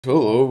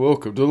Hello,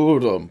 welcome to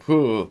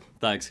Lordum.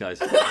 Thanks,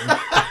 guys.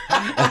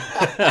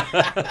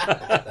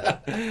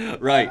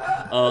 Right,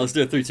 let's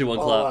do a 3, 2, 1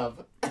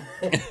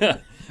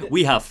 clap.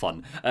 We have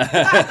fun.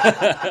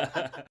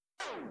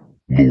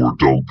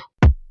 Lordum.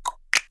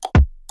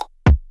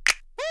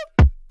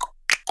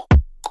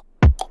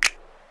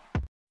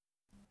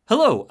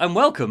 Hello, and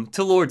welcome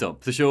to Lordum,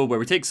 the show where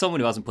we take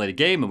someone who hasn't played a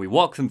game and we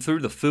walk them through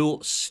the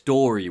full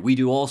story. We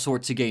do all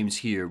sorts of games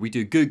here. We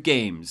do good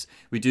games,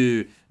 we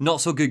do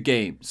not so good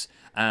games,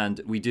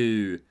 and we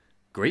do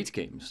great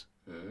games,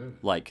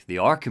 like the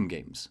Arkham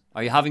games.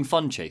 Are you having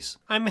fun, Chase?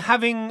 I'm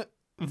having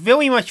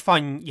very much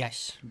fun,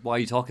 yes. Why are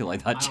you talking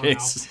like that,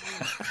 Chase?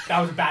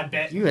 That was a bad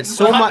bit. You had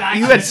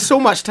so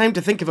much time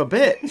to think of a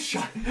bit.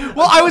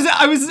 Well, I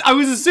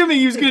was assuming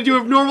he was going to do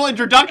a normal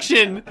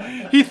introduction.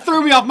 He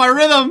threw me off my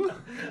rhythm.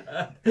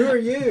 Who are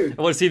you?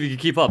 I want to see if you can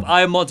keep up.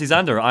 I am Monty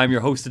Zander. I'm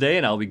your host today,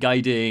 and I'll be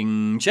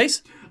guiding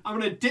Chase. I'm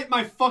going to dip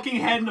my fucking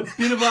head in a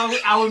bit of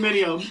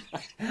aluminium.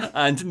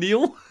 And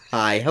Neil.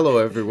 Hi, hello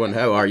everyone,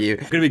 how are you?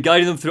 We're going to be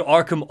guiding them through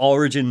Arkham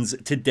Origins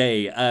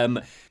today.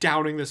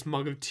 Downing this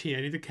mug of tea,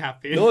 I need the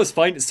caffeine. No, it's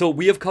fine. So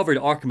we have covered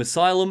Arkham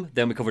Asylum,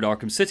 then we covered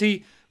Arkham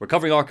City, we're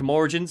covering Arkham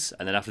Origins,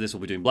 and then after this we'll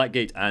be doing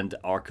Blackgate and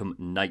Arkham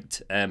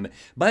Knight.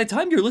 By the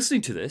time you're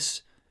listening to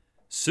this,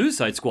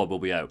 Suicide Squad will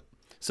be out.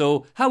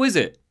 So how is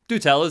it? Do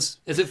tell us.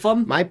 Is it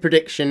fun? My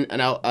prediction,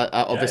 and I'll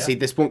obviously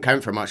this won't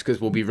count for much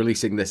because we'll be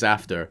releasing this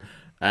after,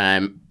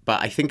 but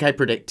I think I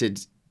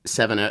predicted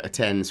 7 out of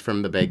 10s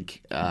from the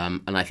big,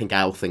 and I think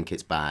I'll think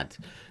it's bad.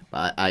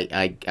 But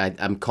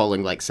I'm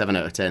calling like 7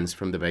 out of 10s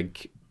from the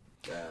big.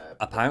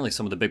 Apparently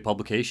some of the big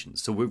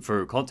publications. So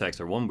for context,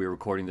 we're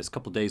recording this a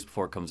couple of days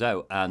before it comes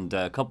out, and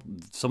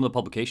some of the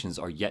publications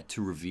are yet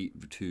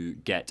to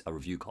get a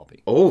review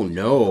copy. Oh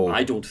no!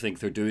 I don't think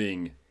they're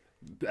doing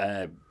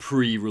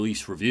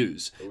pre-release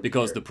reviews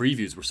because the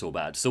previews were so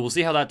bad. So we'll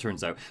see how that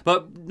turns out.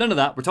 But none of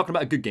that. We're talking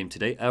about a good game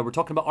today. We're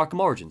talking about Arkham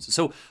Origins.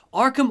 So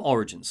Arkham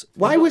Origins.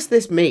 Why was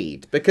this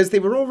made? Because they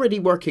were already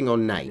working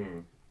on Knight.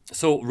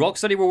 So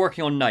Rocksteady were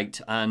working on Knight,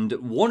 and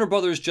Warner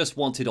Brothers just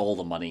wanted all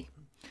the money.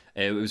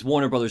 It was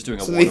Warner Brothers doing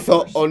a So Warner they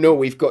thought, Brothers. oh no,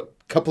 we've got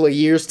a couple of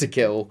years to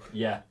kill.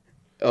 Yeah.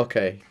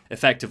 Okay.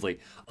 Effectively.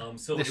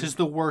 So This is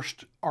the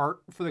worst art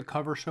for the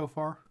cover so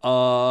far.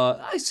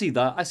 I see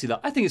that.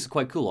 I think it's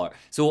quite cool art.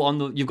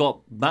 So you've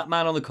got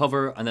Batman on the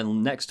cover, and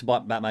then next to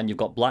Batman you've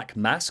got Black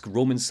Mask,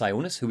 Roman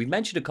Sionis, who we've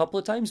mentioned a couple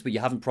of times, but you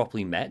haven't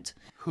properly met.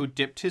 Who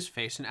dipped his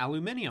face in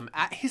aluminium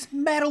at his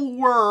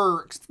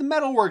metalworks. The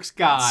metalworks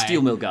guy.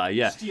 Steel Mill guy,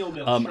 yeah. Steel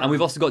Mill, And sure.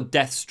 we've also got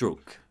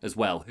Deathstroke as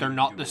well. They're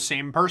not the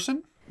same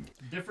person.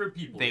 Different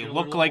people. They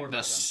look like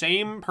the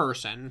same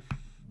person.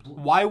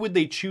 Why would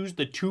they choose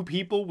the two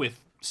people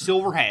with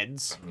silver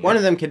heads? One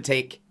of them can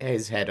take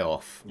his head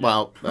off.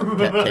 Well,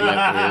 that came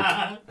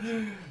out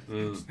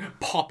weird.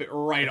 Pop it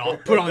right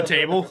off. Put it on the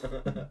table.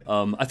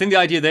 I think the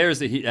idea there is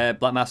that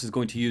Black Mask is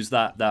going to use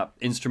that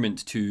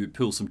instrument to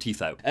pull some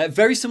teeth out.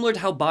 Very similar to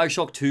how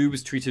BIOSHOCK 2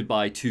 was treated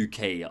by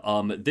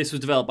 2K. This was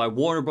developed by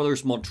Warner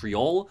Brothers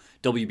Montreal,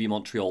 WB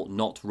Montreal,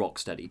 not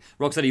Rocksteady.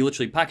 Rocksteady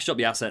literally packaged up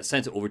the asset,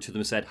 sent it over to them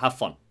and said, have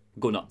fun.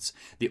 Go nuts.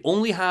 They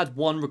only had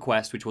one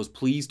request, which was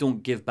please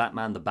don't give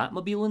Batman the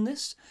Batmobile in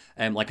this,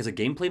 like as a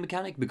gameplay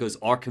mechanic, because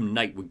Arkham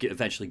Knight would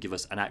eventually give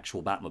us an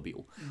actual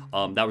Batmobile.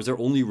 That was their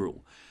only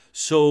rule.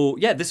 So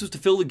yeah, this was to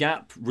fill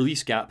the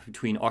release gap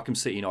between Arkham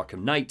City and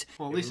Arkham Knight.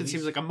 Well, at least it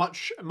seems like a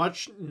much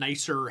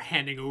nicer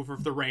handing over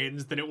of the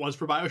reins than it was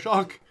for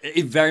BioShock.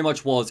 It very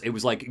much was. It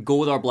was like, go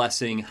with our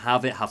blessing,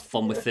 have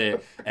fun with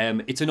it.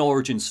 It's an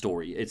origin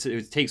story.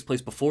 It takes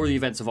place before the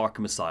events of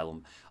Arkham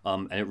Asylum,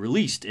 and it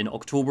released in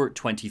October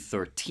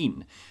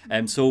 2013.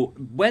 So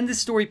when this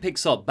story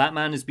picks up,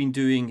 Batman has been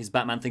doing his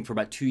Batman thing for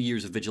about 2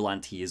 years of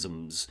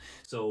vigilanteisms.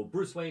 So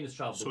Bruce Wayne has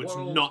traveled the world.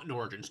 So it's not an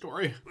origin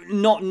story.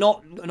 Not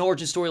an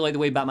origin story like the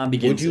way Batman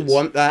begins. Would you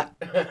want that?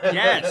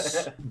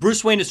 Yes.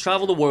 Bruce Wayne has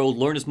traveled the world,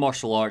 learned his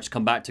martial arts,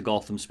 come back to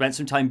Gotham, spent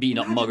some time beating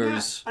up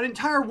muggers. An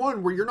entire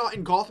one where you're not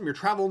in Gotham, you're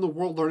traveling the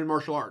world learning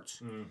martial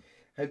arts.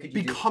 How could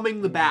you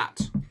Becoming the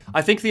Bat.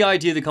 I think the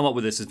idea they come up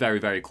with this is very,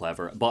 very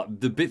clever. But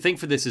the big thing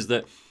for this is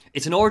that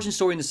it's an origin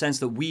story in the sense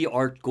that we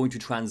are going to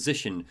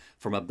transition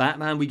from a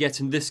Batman we get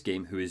in this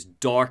game who is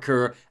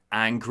darker,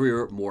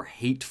 angrier, more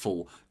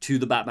hateful, to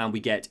the Batman we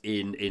get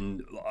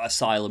in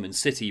Asylum and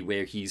City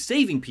where he's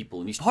saving people.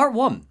 And he's part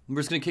 1.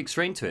 We're just going to kick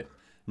straight into it.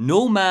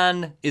 No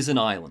man is an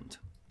island.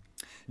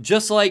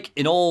 Just like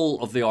in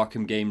all of the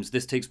Arkham games,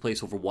 this takes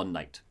place over one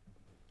night.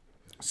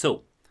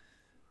 So,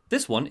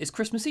 this one is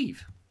Christmas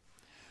Eve.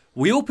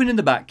 We open in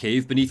the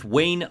Batcave beneath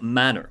Wayne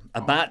Manor.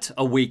 A bat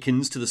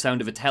awakens to the sound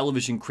of a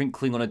television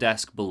crinkling on a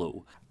desk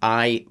below.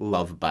 I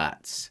love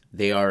bats.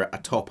 They are a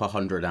top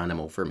 100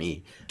 animal for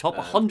me. Top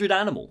 100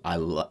 animal. I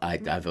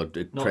have a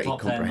pretty top 10, not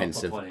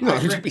comprehensive. top 20. No,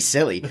 it'd be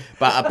silly.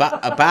 But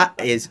a bat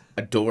is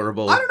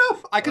adorable. I don't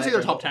know. I could say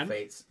they're top 10.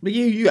 But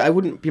I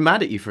wouldn't be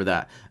mad at you for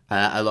that.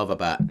 I love a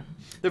bat.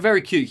 They're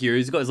very cute here.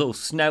 He's got his little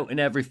snout and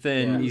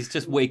everything. Yeah. He's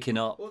just waking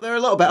up. Well, they're a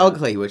little bit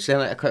ugly, which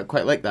I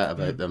quite like that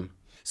about them.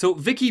 So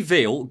Vicky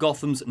Vale,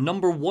 Gotham's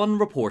 #1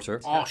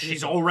 reporter. Oh,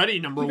 she's already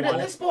number Even one.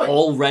 at this point.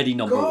 Already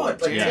number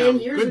God, one. like Yeah. 10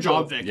 years Good ago.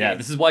 job, Vicky. Yeah,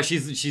 this is why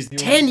she's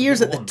 10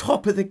 years at the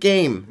top of the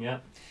game. Yeah.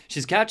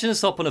 She's catching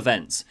us up on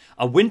events.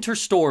 A winter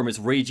storm is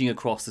raging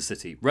across the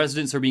city.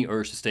 Residents are being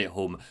urged to stay at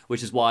home,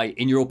 which is why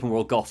in your open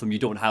world Gotham you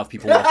don't have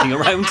people walking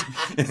around.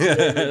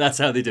 That's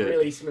how they do it.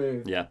 Really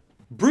smooth. Yeah.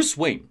 Bruce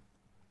Wayne,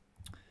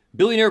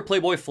 billionaire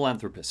playboy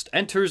philanthropist,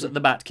 enters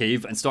the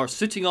Batcave and starts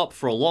suiting up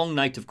for a long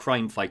night of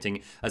crime fighting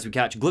as we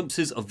catch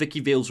glimpses of Vicky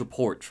Vale's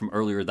report from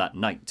earlier that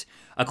night.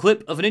 A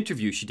clip of an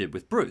interview she did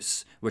with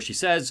Bruce, where she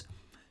says,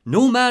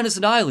 "No man is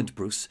an island,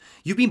 Bruce.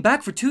 You've been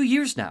back for 2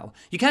 years now.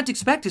 You can't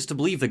expect us to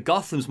believe that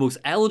Gotham's most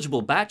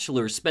eligible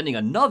bachelor is spending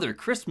another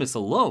Christmas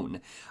alone."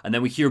 And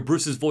then we hear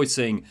Bruce's voice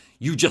saying,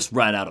 "You just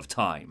ran out of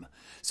time."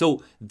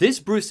 So this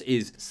Bruce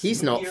is...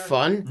 He's not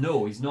fun.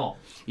 No, he's not.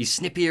 He's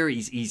snippier,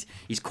 he's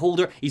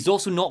colder. He's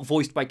also not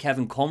voiced by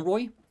Kevin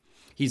Conroy.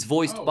 He's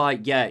voiced by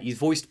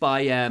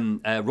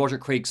Roger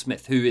Craig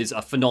Smith, who is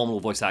a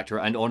phenomenal voice actor,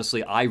 and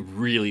honestly, I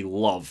really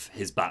love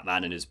his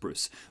Batman and his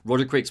Bruce.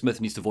 Roger Craig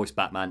Smith needs to voice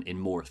Batman in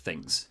more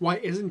things. Why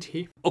isn't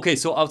he? Okay,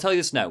 so I'll tell you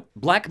this now.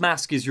 Black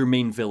Mask is your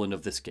main villain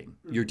of this game.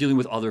 You're dealing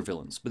with other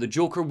villains, but the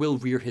Joker will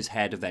rear his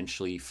head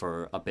eventually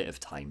for a bit of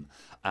time.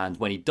 And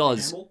when he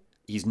does,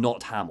 he's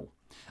not Hamill.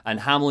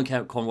 And Hamill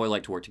and Conroy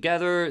like to work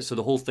together, so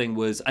the whole thing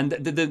was... And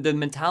the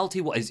mentality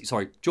was...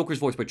 Sorry, Joker's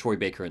voiced by Troy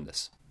Baker in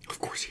this. Of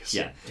course he is.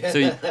 Yeah. So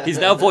he's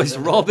now voiced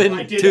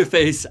Robin,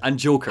 Two-Face, and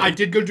Joker. I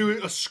did go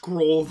do a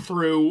scroll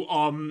through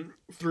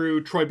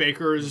Troy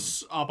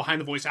Baker's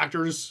behind the voice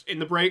actors in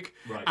the break.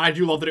 Right. And I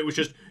do love that it was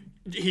just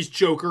he's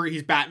Joker,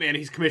 he's Batman,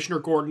 he's Commissioner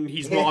Gordon,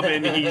 he's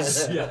Robin,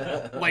 he's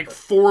like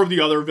 4 of the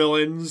other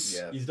villains.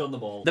 Yeah. He's done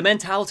them all. The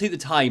mentality at the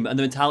time and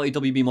the mentality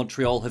WB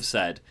Montreal have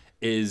said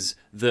is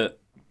that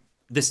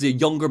this is a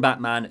younger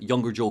Batman,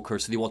 younger Joker,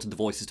 so they wanted the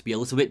voices to be a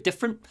little bit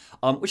different,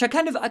 which I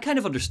kind of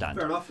understand.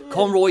 Fair enough.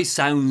 Conroy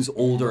sounds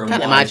older. Can't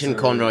and imagine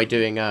wiser. Conroy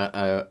doing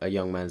a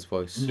young man's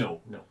voice.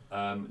 No.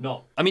 I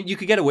mean, you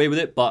could get away with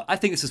it, but I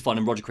think this is fun,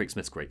 and Roger Craig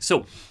Smith's great.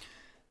 So,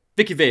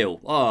 Vicky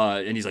Vale,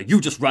 and he's like, "You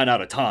just ran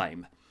out of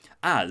time,"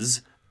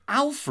 as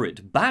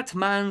Alfred,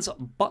 Batman's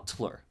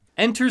butler,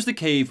 enters the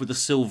cave with a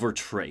silver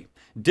tray.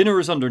 Dinner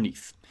is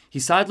underneath. He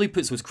sadly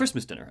puts it was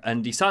Christmas dinner,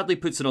 and he sadly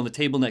puts it on the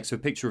table next to a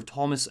picture of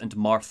Thomas and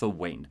Martha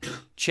Wayne.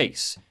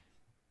 Chase,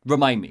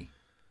 remind me,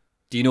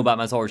 do you know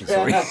Batman's origin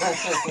story? I'm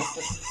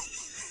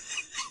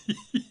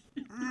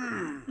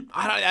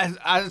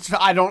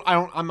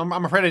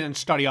afraid I didn't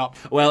study up.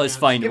 Well, it's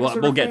fine. Give us a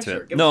We'll get to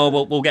refresher. it. No,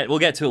 we'll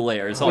get to it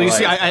later. It's all Well, you right.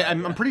 see,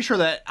 I'm pretty sure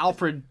that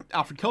Alfred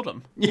killed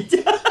him.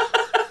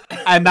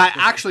 And that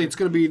actually it's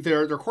going to be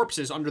their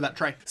corpses under that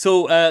tray.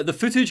 So the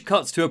footage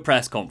cuts to a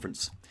press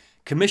conference.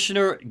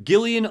 Commissioner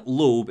Gillian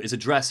Loeb is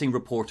addressing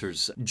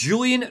reporters.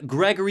 Julian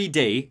Gregory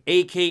Day,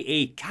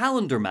 aka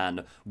Calendar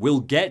Man,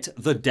 will get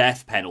the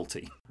death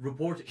penalty.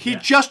 He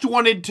just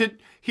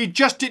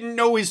didn't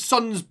know his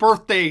son's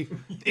birthday.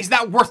 Is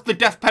that worth the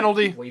death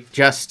penalty? We've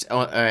just,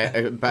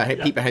 peek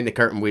behind the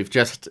curtain, we've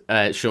just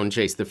shown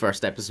Chase the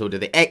first episode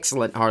of the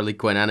excellent Harley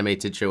Quinn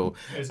animated show,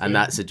 and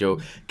that's a joke.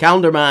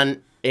 Calendar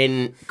Man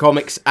in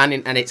comics, and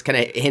it's kind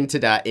of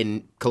hinted at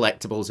in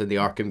collectibles in the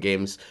Arkham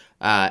games,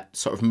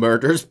 sort of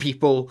murders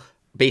people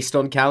based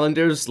on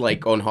calendars,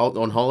 like on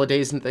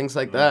holidays and things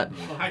like that.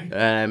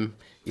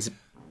 He's a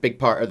big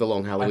part of the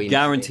Long Halloween. I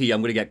guarantee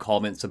I'm going to get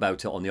comments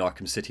about it on the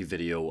Arkham City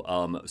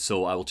video,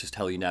 so I will just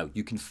tell you now.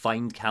 You can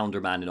find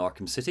Calendar Man in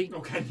Arkham City.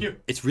 Oh, can you?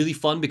 It's really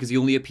fun because he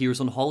only appears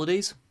on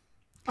holidays.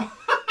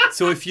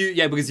 So if you,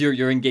 because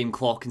your in-game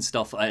clock and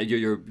stuff,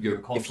 your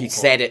If you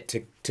set it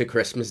to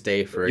Christmas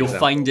Day, for you'll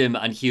example. find him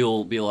and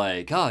he'll be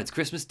like, "Oh, it's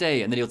Christmas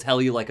Day," and then he'll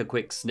tell you like a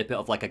quick snippet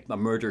of like a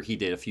murder he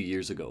did a few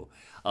years ago.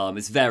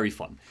 It's very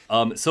fun.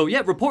 So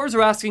yeah, reporters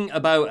are asking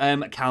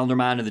about Calendar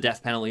Man and the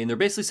death penalty, and they're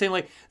basically saying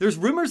like, there's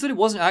rumors that it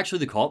wasn't actually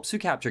the cops who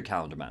captured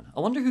Calendar Man. I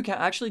wonder who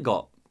actually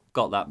got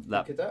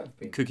that could that have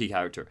been? cookie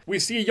character. We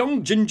see a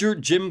young ginger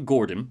Jim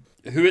Gordon,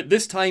 who at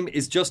this time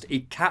is just a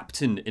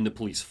captain in the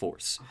police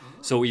force.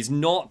 So he's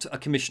not a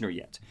commissioner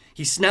yet.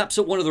 He snaps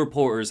at one of the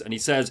reporters and he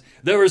says,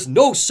 "There is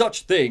no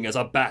such thing as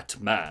a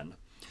Batman."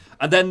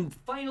 And then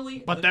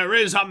finally... But there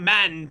is a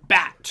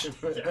man-bat.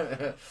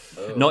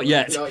 Not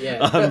yet. Not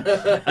yet.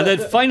 And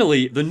then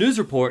finally, the news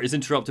report is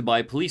interrupted by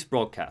a police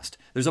broadcast.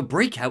 There's a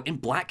breakout in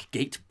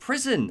Blackgate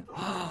prison.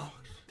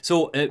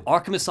 So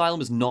Arkham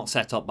Asylum is not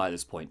set up by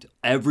this point.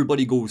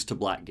 Everybody goes to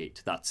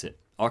Blackgate. That's it.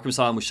 Arkham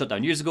Asylum was shut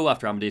down years ago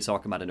after Amadeus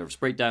Arkham had a nervous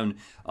breakdown.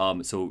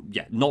 So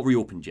yeah, not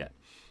reopened yet.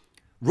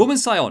 Roman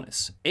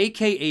Sionis,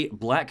 aka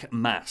Black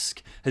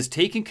Mask, has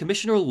taken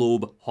Commissioner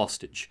Loeb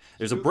hostage.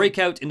 There's a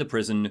breakout in the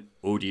prison.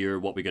 Oh dear,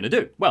 what are we going to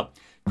do? Well,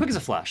 quick as a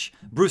flash,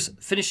 Bruce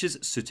finishes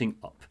suiting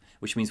up,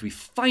 which means we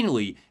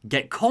finally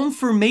get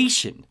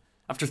confirmation,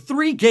 after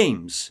 3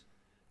 games,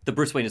 that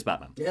Bruce Wayne is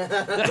Batman.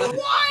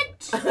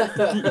 What?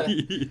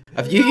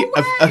 Have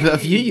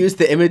you used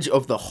the image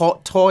of the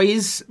Hot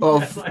Toys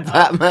of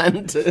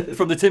Batman?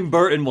 From the Tim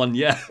Burton one,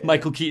 yeah.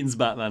 Michael Keaton's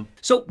Batman.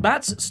 So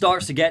Bats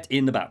starts to get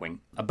in the Batwing.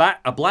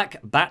 A black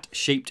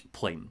bat-shaped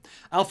plane.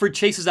 Alfred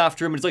chases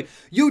after him and is like,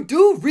 "You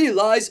do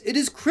realize it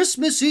is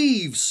Christmas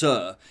Eve,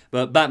 sir."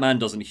 But Batman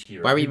doesn't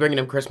hear. Why were you bringing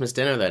him Christmas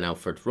dinner then,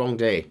 Alfred? Wrong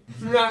day.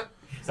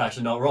 It's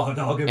actually not wrong.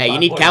 No, Hey, you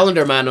need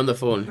Calendar Man on the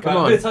phone. Come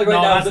on. I'm gonna tell you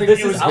right now that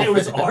this is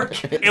Alfred's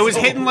arc. It was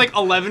hitting like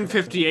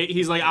 11:58.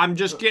 He's like, "I'm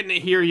just getting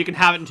it here. You can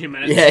have it in 2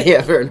 minutes."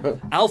 Yeah, fair enough.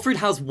 Alfred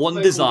has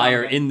one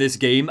desire in this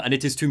game, and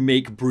it is to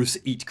make Bruce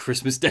eat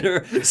Christmas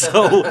dinner.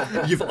 So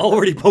you've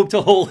already poked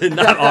a hole in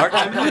that arc.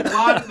 I'm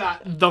glad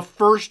that the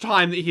first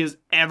time that he has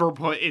ever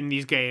put in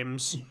these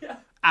games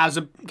as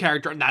a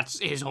character, and that's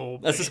his whole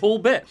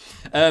bit.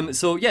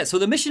 So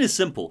the mission is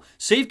simple.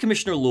 Save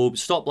Commissioner Loeb,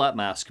 stop Black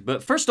Mask,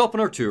 but first stop on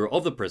our tour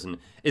of the prison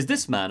is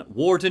this man,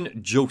 Warden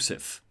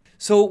Joseph.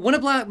 So one of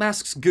Black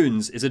Mask's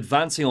goons is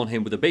advancing on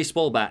him with a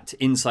baseball bat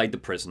inside the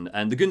prison,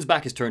 and the goon's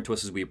back is turned to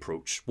us as we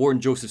approach.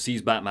 Warden Joseph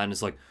sees Batman and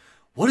is like,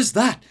 "What is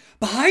that?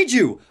 Behind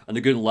you!" And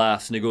the goon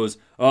laughs and he goes,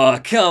 "Oh,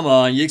 come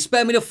on, you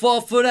expect me to fall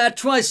for that?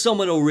 Try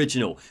someone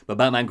original." But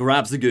Batman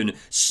grabs the goon,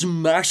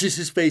 smashes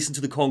his face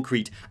into the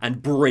concrete,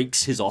 and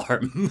breaks his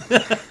arm.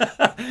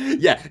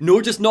 Yeah,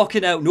 no just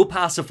knocking out, no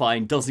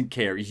pacifying, doesn't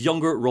care. He's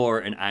younger, rawer,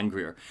 and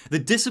angrier. The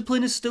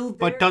discipline is still there.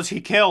 But does he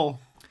kill?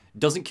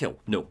 Doesn't kill.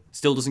 No,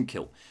 still doesn't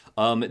kill.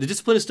 The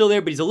discipline is still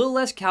there, but he's a little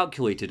less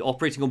calculated,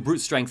 operating on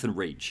brute strength and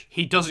rage.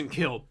 He doesn't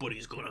kill, but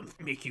he's gonna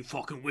make you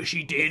fucking wish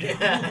he did.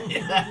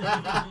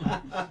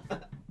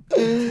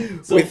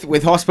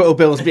 With hospital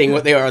bills being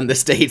what they are in the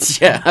States,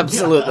 yeah,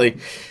 absolutely.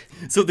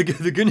 So the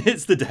gun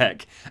hits the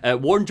deck.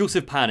 Warden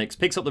Joseph panics,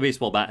 picks up the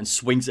baseball bat and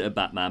swings it at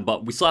Batman,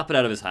 but we slap it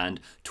out of his hand,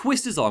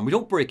 twist his arm, we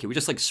don't break it, we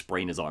just like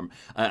sprain his arm,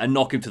 and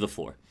knock him to the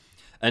floor.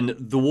 And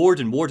the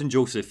Warden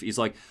Joseph, is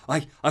like,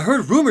 I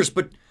heard rumors,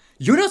 but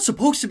you're not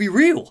supposed to be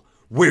real.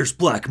 "Where's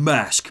Black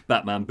Mask?"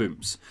 Batman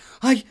booms.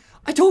 I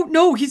don't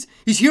know. He's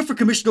here for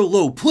Commissioner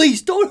Loeb.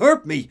 Please, don't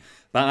hurt me."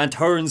 Batman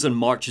turns and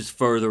marches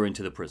further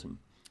into the prison.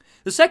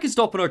 The second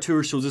stop on our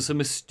tour shows us a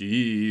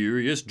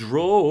mysterious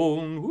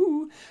drone.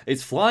 Ooh.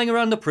 It's flying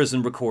around the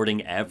prison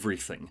recording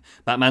everything.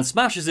 Batman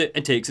smashes it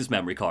and takes its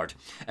memory card.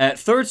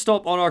 Third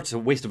stop on our tour,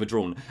 waste of a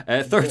drone.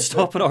 Third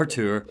stop on our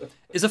tour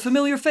is a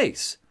familiar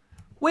face.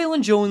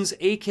 Waylon Jones,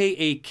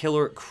 aka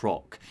Killer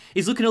Croc.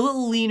 He's looking a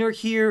little leaner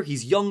here,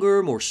 he's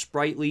younger, more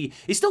sprightly.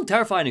 He's still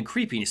terrifying and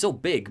creepy, and he's still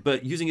big,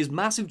 but using his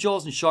massive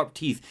jaws and sharp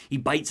teeth, he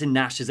bites and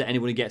gnashes at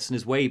anyone who gets in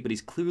his way, but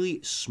he's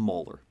clearly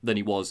smaller than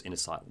he was in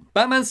Asylum.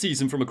 Batman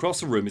sees him from across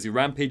the room as he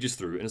rampages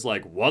through, and is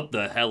like, "What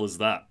the hell is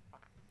that?"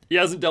 He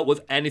hasn't dealt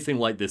with anything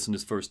like this in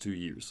his first 2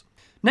 years.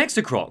 Next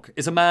to Croc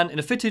is a man in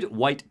a fitted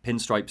white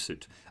pinstripe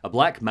suit. A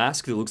black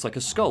mask that looks like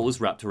a skull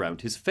is wrapped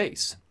around his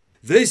face.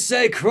 "They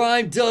say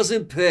crime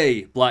doesn't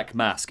pay," Black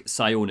Mask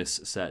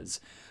Sionis says.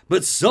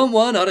 "But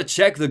someone ought to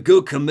check the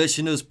good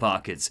commissioner's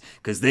pockets,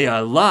 because they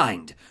are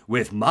lined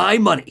with my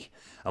money.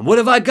 And what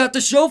have I got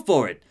to show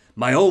for it?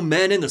 My own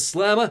man in the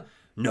slammer?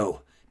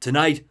 No.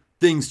 Tonight,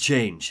 things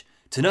change.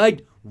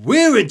 Tonight,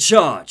 we're in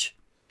charge."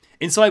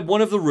 Inside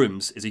one of the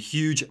rooms is a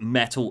huge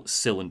metal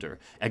cylinder,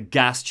 a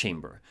gas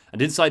chamber.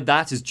 And inside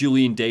that is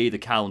Julian Day, the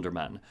Calendar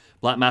Man.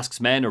 Black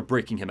Mask's men are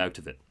breaking him out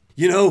of it.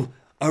 "You know,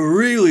 I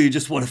really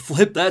just want to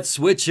flip that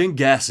switch and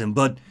gas him,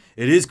 but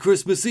it is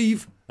Christmas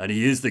Eve, and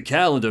he is the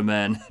Calendar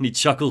Man." And he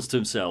chuckles to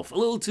himself. A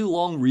little too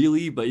long,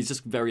 really, but he's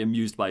just very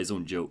amused by his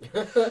own joke.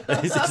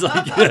 He's just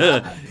like,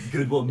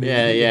 "Good one,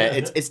 man."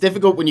 Yeah. It's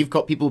difficult when you've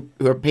got people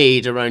who are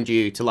paid around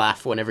you to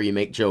laugh whenever you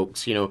make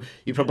jokes. You know,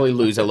 you probably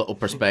lose a little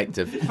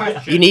perspective.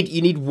 You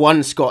need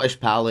one Scottish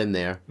pal in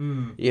there,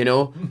 you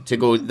know, to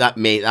go, "That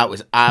mate, that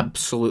was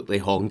absolutely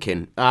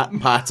honking. That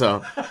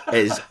patter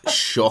is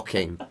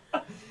shocking."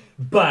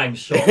 Bang,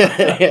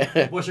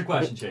 shot. What's your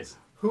question, Chase?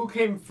 Who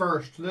came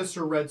first, this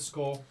or Red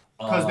Skull?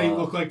 Because they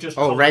look like just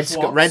Oh, color Red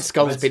swaps.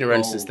 Skull's been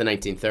around Skull. since the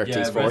 1930s,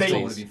 Yeah, Red 40s.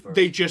 Skull would've been first.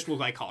 They just look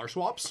like color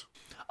swaps.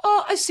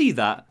 Oh, I see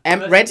that.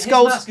 Red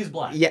Skull's His mask is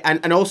black. Yeah,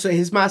 and also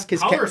his mask is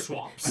Color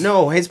swaps.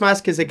 No, his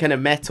mask is a kind of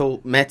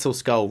metal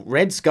skull.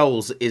 Red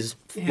Skull's is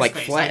like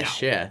face, I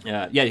flesh. know.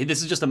 Yeah. Yeah,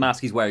 this is just a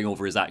mask he's wearing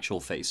over his actual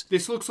face.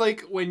 This looks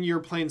like when you're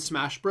playing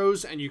Smash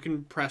Bros. And you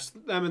can press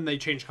them and they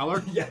change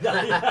color.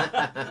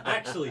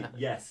 Actually,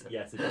 yes,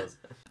 it does.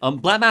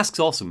 Black Mask's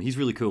awesome. He's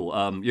really cool.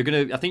 I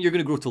think you're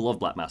gonna grow to love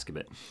Black Mask a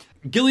bit.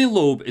 Gillian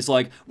Loeb is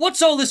like,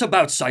 "What's all this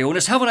about,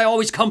 Sionis? Haven't I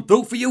always come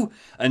through for you?"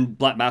 And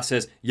Black Mask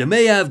says, "You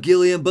may have,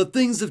 Gillian, but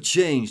things have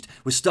changed.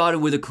 We're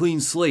starting with a clean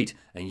slate,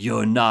 and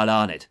you're not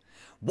on it."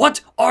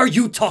 "What are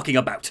you talking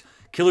about?"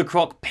 Killer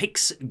Croc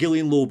picks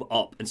Gillian Loeb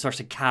up and starts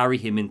to carry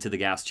him into the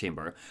gas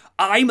chamber.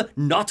 "I'm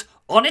not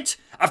on it?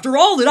 After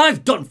all that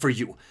I've done for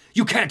you!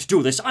 You can't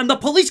do this! I'm the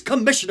police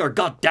commissioner,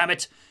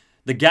 goddammit!"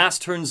 The gas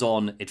turns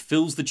on, it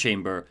fills the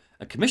chamber,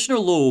 and Commissioner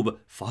Loeb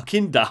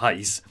fucking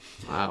dies.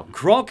 Wow.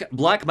 Croc,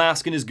 Black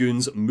Mask, and his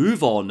goons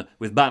move on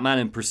with Batman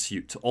in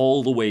pursuit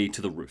all the way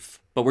to the roof.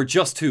 But we're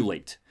just too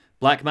late.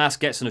 Black Mask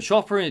gets in a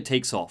chopper and it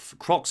takes off.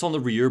 Croc's on the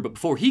rear, but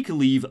before he can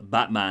leave,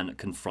 Batman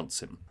confronts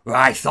him.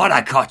 I thought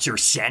I caught your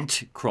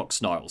scent, Croc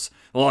snarls.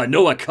 Oh, I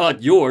know I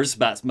caught yours,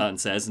 Batman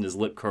says, and his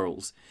lip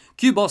curls.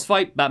 Cue boss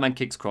fight, Batman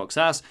kicks Croc's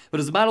ass,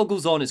 but as the battle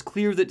goes on, it's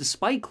clear that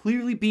despite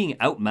clearly being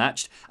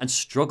outmatched and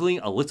struggling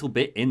a little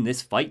bit in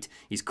this fight,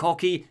 he's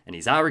cocky and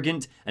he's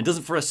arrogant and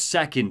doesn't for a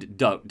second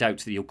doubt that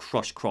he'll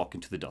crush Croc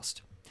into the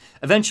dust.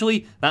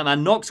 Eventually,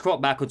 Batman knocks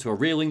Croc back onto a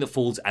railing that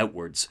folds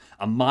outwards.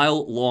 A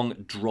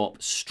mile-long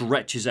drop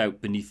stretches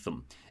out beneath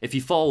them. If he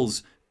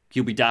falls,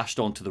 he'll be dashed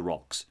onto the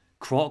rocks.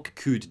 Croc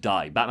could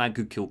die. Batman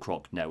could kill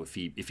Croc now if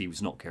he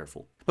was not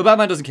careful. But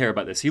Batman doesn't care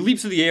about this. He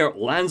leaps through the air,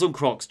 lands on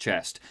Croc's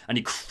chest, and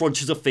he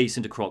crunches a face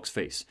into Croc's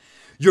face.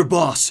 Your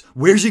boss,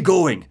 where's he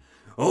going?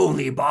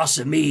 Only boss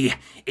of me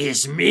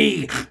is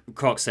me,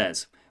 Croc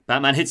says.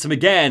 Batman hits him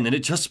again, and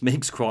it just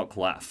makes Croc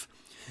laugh.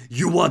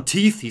 You want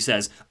teeth? He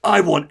says. I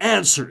want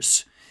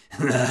answers.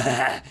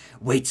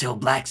 Wait till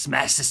Black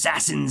Mask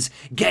assassins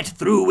get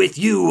through with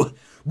you.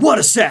 What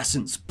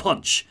assassins?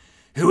 Punch.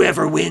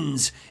 Whoever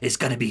wins is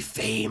gonna be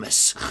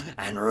famous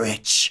and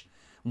rich.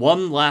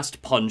 One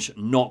last punch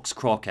knocks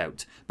Croc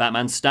out.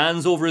 Batman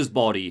stands over his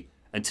body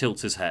and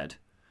tilts his head.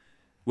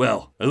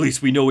 Well, at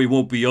least we know he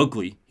won't be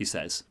ugly, he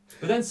says.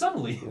 But then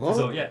suddenly,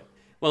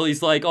 well,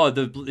 he's like, oh,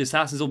 the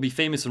assassins will be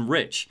famous and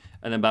rich.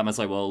 And then Batman's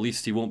like, well, at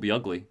least he won't be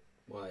ugly.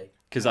 Why?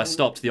 Because I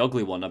stopped the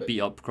ugly one. I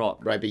beat up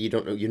Croc. Right, but you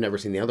don't know. You've never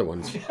seen the other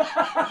ones.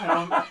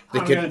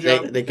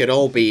 They could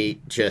all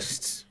be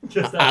just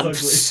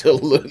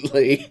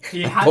absolutely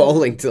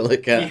appalling to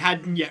look at. He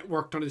hadn't yet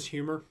worked on his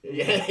humor.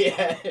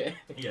 Yeah.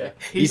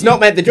 He's not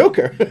met the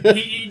Joker.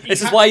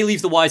 This is why he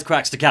leaves the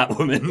wisecracks to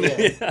Catwoman.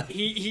 Yeah.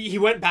 He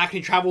went back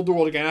and he traveled the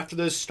world again after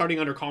this, starting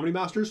under Comedy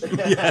Masters. But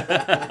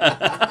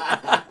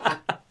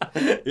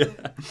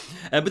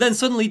then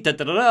suddenly,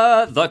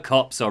 the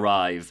cops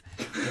arrive.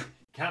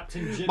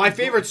 Captain Jim My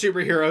favorite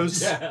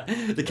superheroes.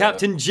 The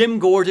Captain Jim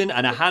Gordon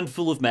and a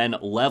handful of men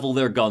level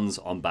their guns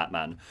on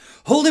Batman.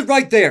 Hold it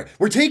right there!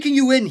 We're taking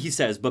you in, he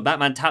says, but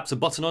Batman taps a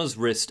button on his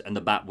wrist and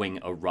the Batwing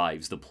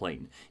arrives, the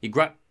plane. He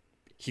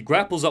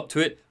grapples up to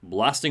it,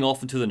 blasting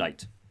off into the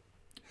night.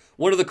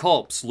 One of the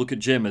cops look at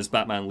Jim as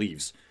Batman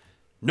leaves.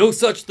 No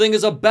such thing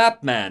as a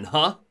Batman,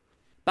 huh?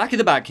 Back in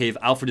the Batcave,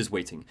 Alfred is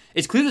waiting.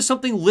 It's clear that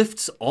something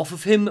lifts off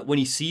of him when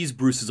he sees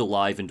Bruce is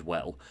alive and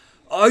well.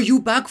 Are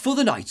you back for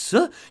the night,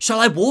 sir?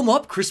 Shall I warm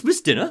up Christmas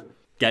dinner?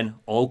 Again,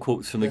 all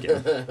quotes from the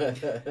game.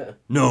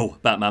 No,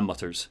 Batman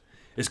mutters.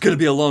 It's gonna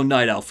be a long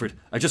night, Alfred.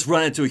 I just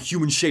ran into a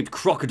human-shaped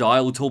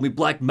crocodile who told me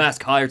Black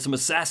Mask hired some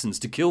assassins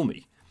to kill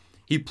me.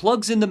 He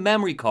plugs in the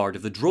memory card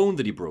of the drone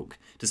that he broke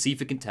to see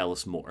if it can tell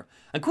us more.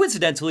 And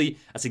coincidentally,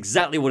 that's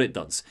exactly what it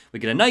does. We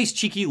get a nice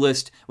cheeky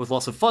list with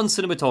lots of fun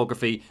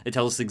cinematography that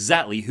tells us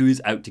exactly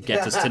who's out to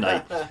get us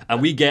tonight.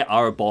 And we get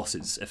our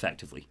bosses,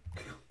 effectively.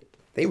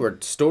 They were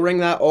storing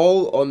that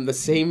all on the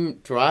same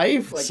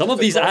drive? Some of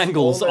these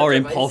angles are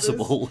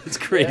impossible. It's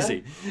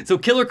crazy. Yeah. So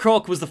Killer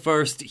Croc was the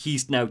first.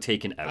 He's now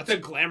taken out. That's a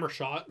glamour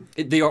shot.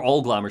 They are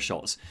all glamour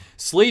shots.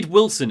 Slade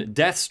Wilson,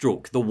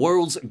 Deathstroke, the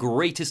world's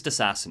greatest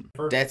assassin.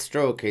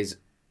 Deathstroke is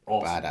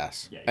awesome.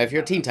 Badass. Yeah, if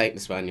you're a Teen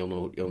Titans fan, you'll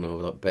know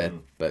a bit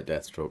about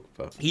Deathstroke.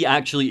 But he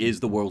actually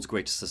is the world's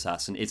greatest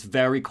assassin. It's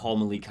very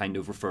commonly kind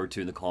of referred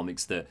to in the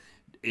comics that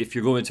if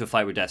you're going into a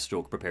fight with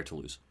Deathstroke, prepare to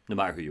lose, no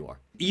matter who you are.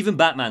 Even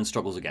Batman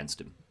struggles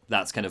against him.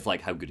 That's kind of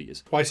like how good he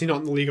is. Why is he not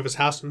in the League of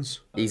Assassins?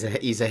 He's a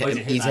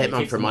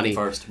hitman for money.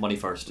 Money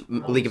first.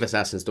 League of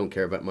Assassins don't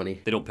care about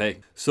money. They don't pay.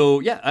 So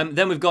yeah,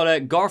 then we've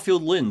got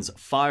Garfield Lynn's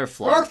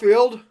Firefly.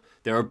 Garfield.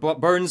 There are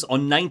burns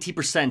on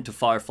 90% of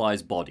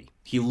Firefly's body.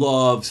 He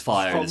loves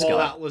fire. From this all guy.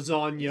 that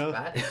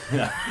lasagna.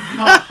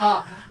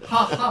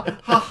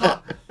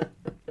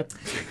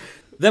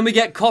 Then we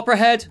get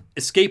Copperhead,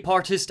 escape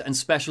artist and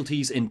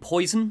specialties in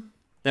poison.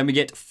 Then we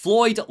get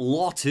Floyd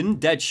Lawton,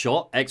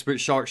 Deadshot, expert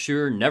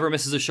sharpshooter, never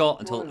misses a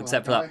shot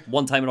except for that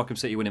one time in Arkham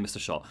City when he missed a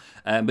shot.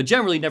 But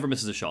generally never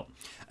misses a shot.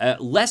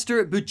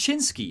 Lester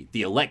Buczynski,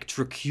 the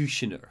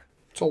electrocutioner.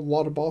 It's a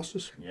lot of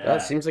bosses. Yeah.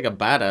 That seems like a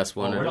badass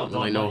one. I don't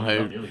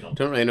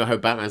really know how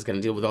Batman's going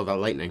to deal with all that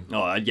lightning.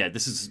 Oh, yeah,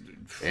 this is...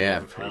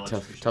 Yeah, pretty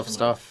tough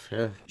stuff.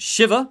 Yeah.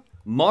 Shiva,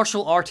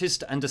 martial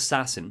artist and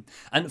assassin.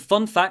 And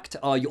fun fact,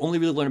 you only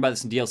really learn about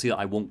this in DLC that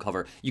I won't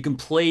cover. You can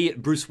play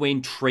Bruce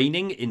Wayne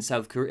training in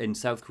South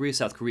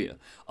Korea.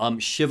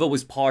 Shiva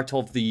was part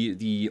of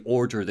the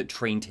order that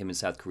trained him in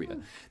South Korea.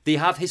 They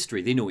have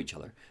history. They know each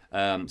other.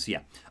 So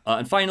yeah.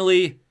 And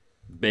finally,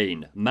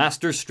 Bane,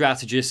 master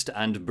strategist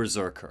and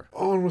berserker.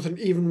 On with an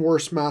even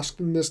worse mask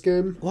than this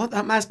game. What?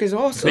 That mask is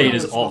awesome. Bane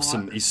is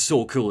awesome. He's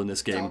so cool in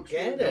this game. Don't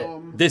get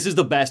it. This is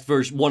the best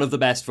version, one of the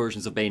best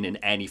versions of Bane in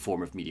any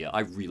form of media. I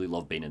really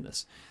love Bane in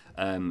this.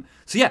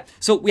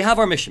 So we have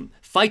our mission.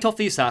 Fight off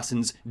the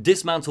assassins,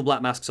 dismantle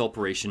Black Mask's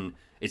operation.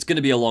 It's going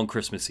to be a long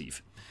Christmas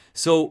Eve.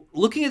 So,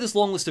 looking at this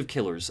long list of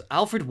killers,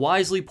 Alfred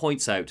wisely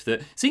points out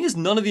that seeing as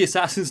none of the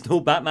assassins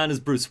know Batman is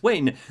Bruce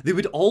Wayne, they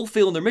would all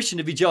fail in their mission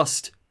if he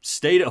just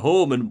stayed at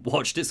home and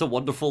watched It's a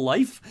Wonderful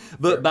Life.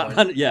 But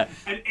Batman,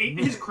 And ate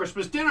his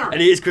Christmas dinner.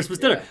 And ate his Christmas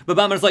dinner. But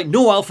Batman's like,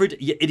 no, Alfred,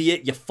 you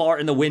idiot, you fart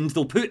in the wind.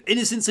 They'll put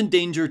innocents in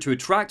danger to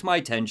attract my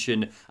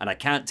attention, and I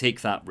can't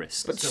take that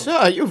risk. But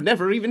sir, you've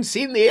never even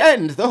seen the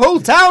end. The whole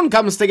town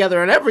comes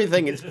together and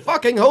everything. It's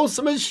fucking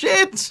wholesome as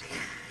shit.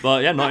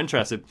 But yeah, not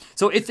interested.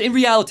 So it's in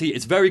reality,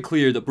 it's very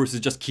clear that Bruce is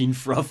just keen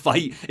for a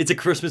fight. It's a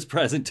Christmas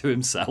present to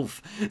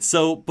himself.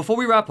 So before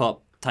we wrap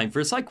up, time for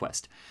a side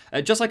quest.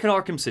 Just like in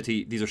Arkham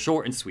City, these are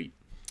short and sweet.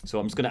 So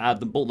I'm just going to add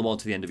them, bolt them on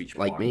to the end of each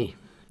Like part. me.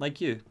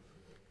 Like you.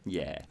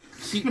 Yeah.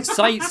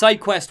 Side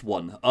quest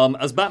 1.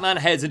 As Batman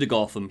heads into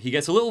Gotham, he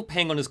gets a little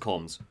ping on his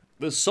comms.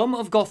 That some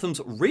of Gotham's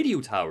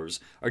radio towers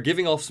are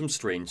giving off some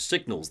strange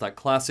signals. That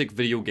classic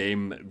video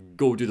game,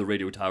 go do the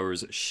radio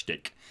towers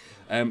shtick.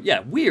 Yeah,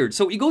 weird.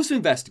 So he goes to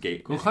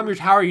investigate. Go climb your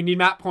tower, you need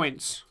map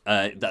points.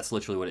 That's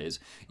literally what it is.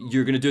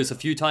 You're going to do this a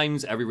few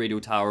times. Every radio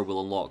tower will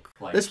unlock.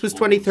 This was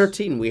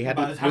 2013. We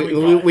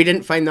we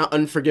didn't find that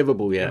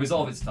unforgivable yet. It was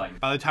of its time.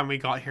 By the time we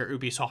got here,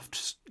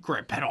 Ubisoft's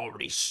grip had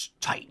already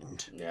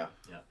tightened. Yeah.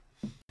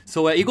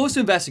 So he goes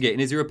to investigate,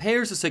 and as he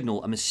repairs the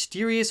signal, a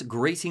mysterious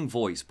grating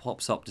voice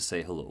pops up to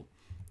say hello.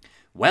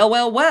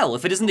 Well,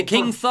 if it isn't the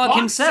King Thug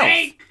himself,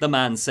 the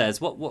man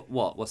says.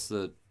 What's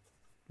the...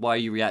 Why are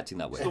you reacting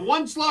that way? The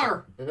one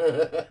slur.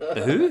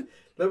 The who?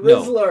 The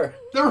Rizzler.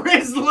 The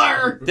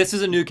Rizzler. This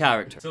is a new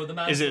character. So the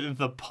man... Is it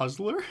the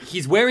Puzzler?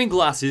 He's wearing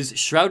glasses,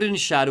 shrouded in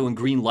shadow and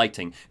green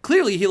lighting.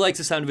 Clearly, he likes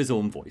the sound of his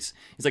own voice.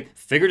 He's like,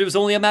 figured it was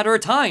only a matter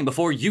of time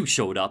before you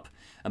showed up.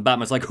 And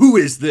Batman's like, who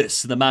is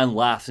this? And the man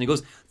laughs and he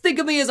goes, think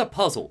of me as a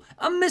puzzle,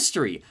 a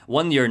mystery,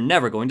 one you're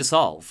never going to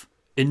solve.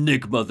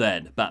 Enigma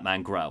then,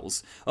 Batman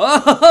growls.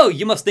 Oh,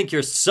 you must think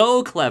you're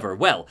so clever.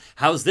 Well,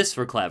 how's this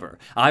for clever?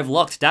 I've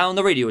locked down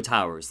the radio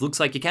towers. Looks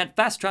like you can't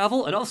fast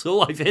travel, and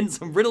also I've hidden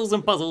some riddles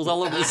and puzzles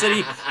all over the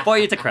city for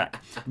you to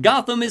crack.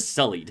 Gotham is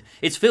sullied.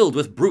 It's filled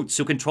with brutes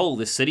who control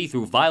this city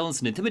through violence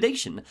and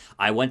intimidation.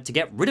 I went to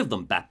get rid of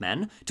them,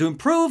 Batman, to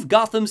improve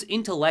Gotham's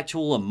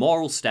intellectual and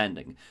moral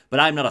standing. But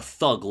I'm not a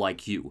thug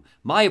like you.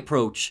 My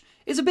approach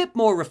is a bit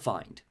more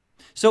refined.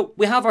 So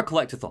we have our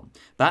collectathon.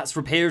 Bats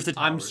repairs the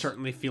towers. I'm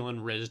certainly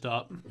feeling rizzed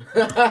up.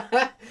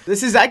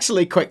 This is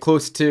actually quite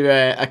close to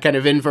a kind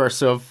of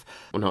inverse of,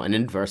 well, not an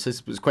inverse,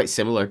 it was quite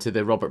similar to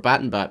the Robert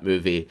Bat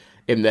movie,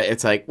 in that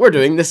it's like, we're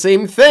doing the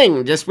same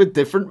thing, just with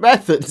different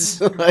methods.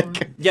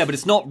 Like, yeah, but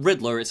it's not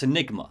Riddler, it's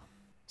Enigma.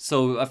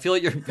 So I feel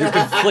like you're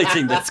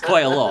conflating this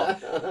quite a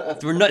lot.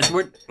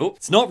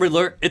 It's not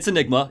Riddler, it's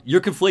Enigma. You're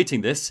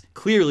conflating this.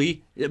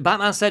 Clearly,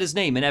 Batman said his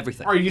name and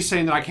everything. Are you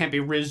saying that I can't be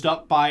rizzed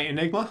up by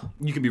Enigma?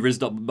 You can be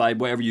rizzed up by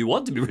whatever you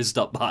want to be rizzed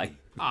up by.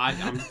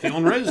 I'm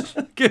feeling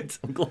rizzed. Good,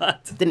 I'm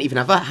glad. Didn't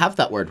even have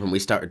that word when we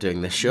started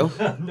doing this show.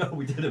 No,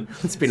 we didn't.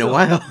 It's been a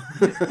while.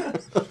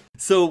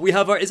 So we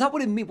have our... Is that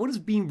what it means? What does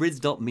being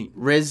rizzed up mean?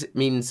 Riz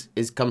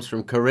comes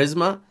from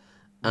charisma,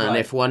 and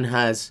if one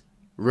has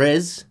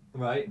riz...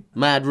 Right.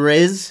 Mad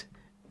riz,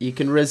 you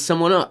can riz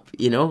someone up,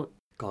 you know?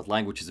 God,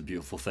 language is a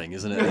beautiful thing,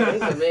 isn't it?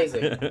 It's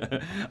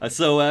amazing.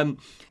 So,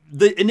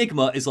 the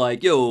Enigma is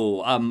like,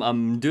 yo,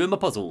 I'm doing my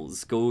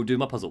puzzles. Go do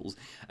my puzzles.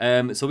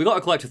 So we got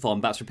a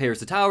collectathon. Bats repairs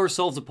the tower,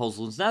 solves the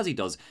puzzles, and as he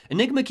does,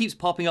 Enigma keeps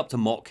popping up to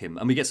mock him,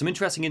 and we get some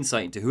interesting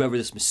insight into whoever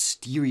this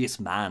mysterious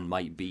man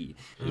might be.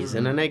 He's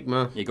an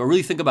enigma. You gotta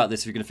really think about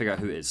this if you're gonna figure out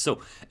who it is. So,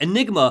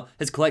 Enigma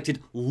has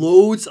collected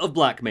loads of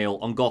blackmail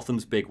on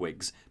Gotham's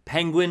bigwigs.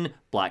 Penguin,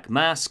 Black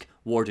Mask,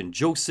 Warden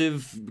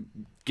Joseph,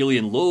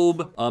 Gillian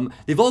Loeb.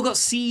 They've all got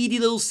seedy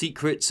little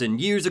secrets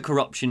and years of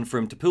corruption for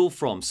him to pull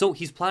from, so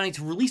he's planning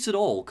to release it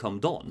all come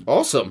dawn.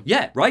 Awesome.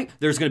 Yeah, right?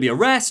 There's going to be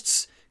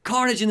arrests,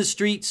 carnage in the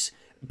streets.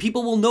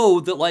 People will know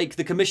that, like,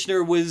 the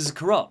commissioner was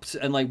corrupt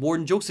and, like,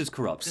 Warden Joseph's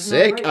corrupt.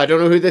 Sick. I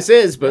don't know who this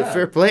is, but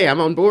fair play.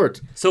 I'm on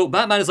board. So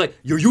Batman is like,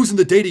 you're using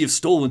the data you've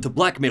stolen to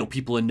blackmail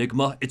people,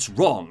 Enigma. It's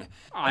wrong.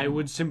 I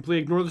would simply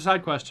ignore the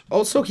side quest.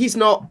 Also, he's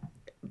not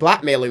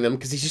blackmailing them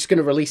because he's just going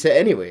to release it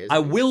anyway. I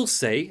will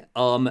say,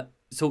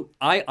 so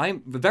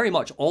I'm very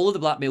much all of the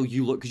blackmail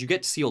you look, because you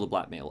get to see all the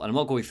blackmail, and I'm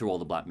not going through all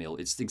the blackmail.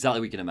 It's exactly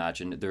what you can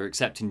imagine. They're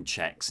accepting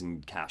checks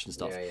and cash and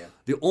stuff. Yeah.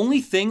 The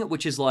only thing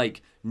which is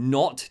like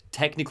not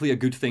technically a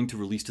good thing to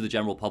release to the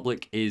general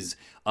public is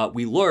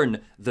we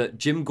learn that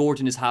Jim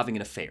Gordon is having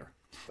an affair.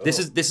 This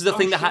is a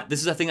thing that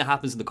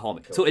happens in the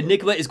comic. So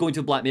Enigma is going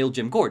to blackmail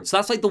Jim Gordon. So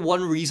that's like the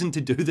one reason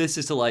to do this,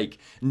 is to like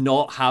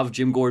not have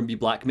Jim Gordon be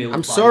blackmailed.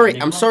 I'm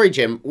sorry,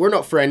 Jim. We're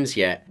not friends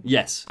yet.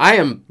 Yes. I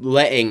am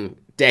letting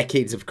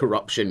decades of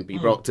corruption be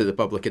brought to the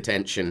public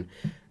attention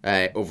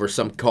over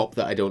some cop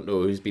that I don't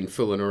know who's been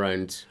fooling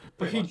around.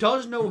 But he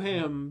does know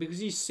him because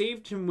he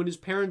saved him when his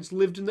parents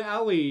lived in the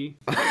alley.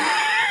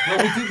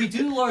 No, we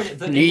do learn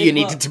that Knew you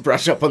needed to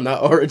brush up on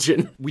that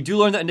origin. We do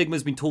learn that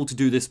Enigma's been told to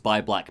do this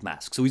by Black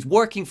Mask, so he's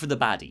working for the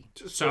baddie.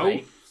 So?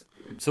 Right.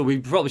 So we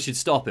probably should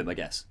stop him, I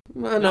guess.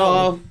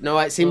 No,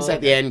 it seems like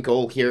the end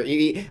goal here.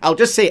 I'll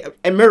just say,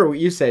 and mirror what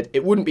you said,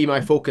 it wouldn't be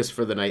my focus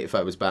for the night if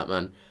I was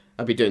Batman.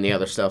 I'll be doing the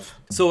other stuff.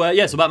 So,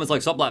 so Batman's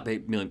like, stop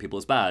blackmailing people,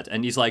 it's bad.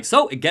 And he's like,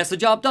 so, it gets the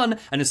job done,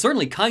 and it's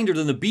certainly kinder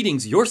than the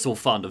beatings you're so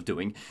fond of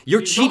doing.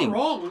 You're cheating. Not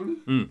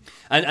wrong.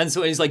 And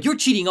so he's like, you're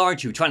cheating,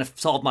 aren't you, trying to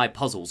solve my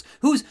puzzles?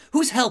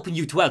 Who's helping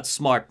you to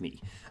outsmart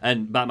me?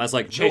 And Batman's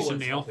like, Chase and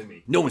Neil.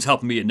 No one's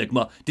helping me,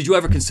 Enigma. Did you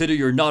ever consider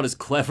you're not as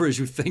clever as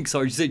you think?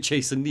 Sorry, you say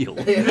Chase and Neil.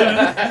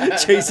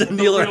 Chase and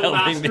Neil are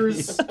helping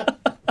me.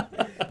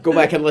 Go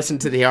back and listen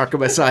to the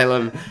Arkham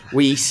Asylum.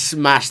 We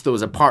smashed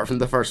those apart from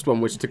the first one,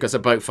 which took us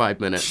about 5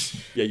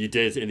 minutes. Yeah, you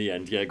did in the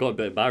end. Yeah, it got a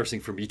bit embarrassing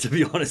for me, to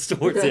be honest,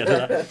 towards the end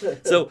of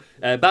that. So,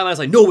 Batman's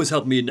like, no one's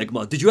helping me,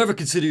 Enigma. Did you ever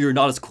consider you're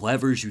not as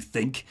clever as you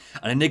think?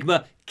 And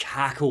Enigma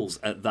cackles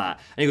at that.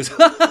 And he goes,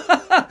 ha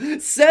ha ha,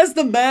 says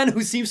the man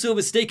who seems to have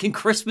mistaken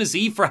Christmas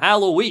Eve for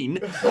Halloween.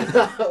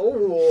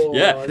 Oh,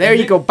 yeah. There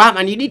you go,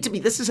 Batman.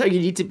 This is how you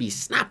need to be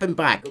snapping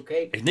back.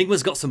 Okay.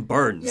 Enigma's got some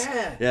burns.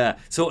 Yeah. Yeah.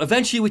 So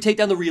eventually we take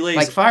down the relays.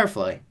 Like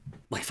Firefly.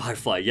 Like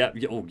Firefly, yeah.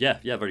 Oh, yeah,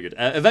 very good.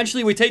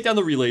 Eventually we take down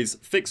the relays,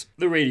 fix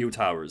the radio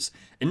towers.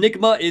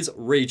 Enigma is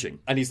raging.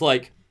 And he's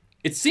like,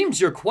 it seems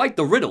you're quite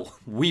the riddle.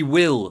 We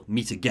will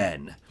meet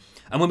again.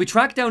 And when we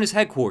track down his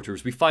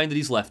headquarters, we find that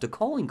he's left a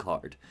calling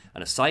card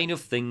and a sign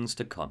of things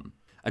to come.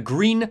 A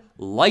green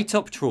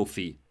light-up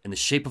trophy in the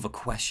shape of a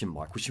question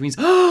mark, which means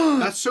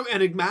That's so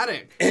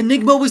enigmatic.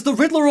 Enigma was the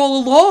Riddler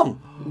all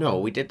along.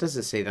 No, it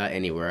doesn't say that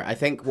anywhere. I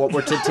think what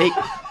we're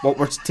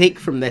to take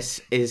from this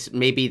is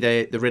maybe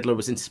the Riddler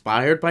was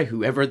inspired by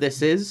whoever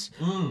this is,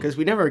 because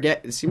we never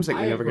get. It seems like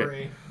we never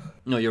get.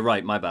 No, you're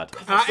right. My bad.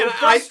 So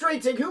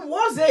frustrating. Who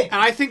was it?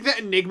 And I think that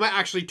Enigma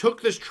actually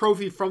took this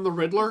trophy from the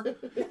Riddler.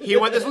 He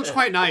went, this looks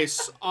quite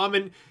nice.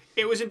 And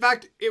it was, in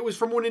fact, it was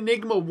from when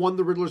Enigma won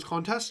the Riddler's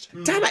contest.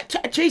 Damn it,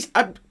 Chase,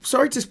 I'm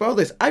sorry to spoil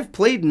this. I've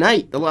played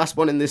Knight, the last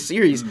one in this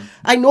series.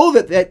 I know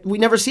that we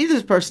never see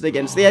this person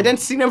again, so the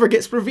identity never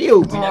gets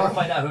revealed. We never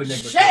find out who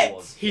Enigma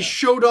was. He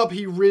showed up,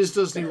 he rizzed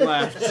us, and he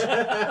left.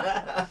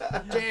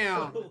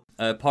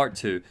 Damn. Part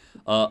 2.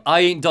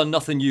 I ain't done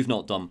nothing you've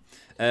not done.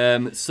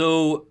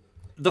 So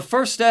the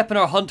first step in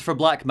our hunt for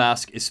Black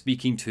Mask is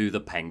speaking to the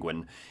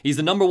Penguin. He's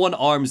the #1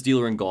 arms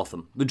dealer in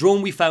Gotham. The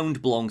drone we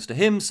found belongs to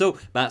him, so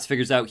Bats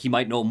figures out he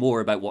might know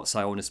more about what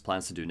Sionis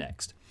plans to do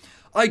next.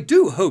 I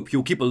do hope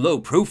you'll keep a low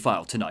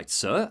profile tonight,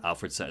 sir,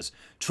 Alfred says.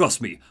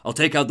 Trust me, I'll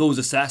take out those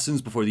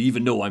assassins before they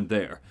even know I'm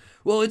there.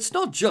 Well, it's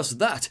not just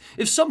that.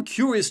 If some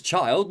curious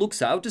child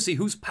looks out to see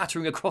who's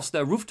pattering across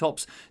their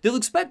rooftops, they'll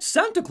expect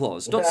Santa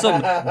Claus, not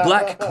some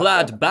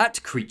black-clad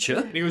bat creature.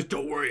 And he goes,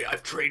 don't worry,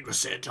 I've trained with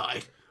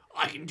Santa.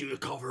 I can do the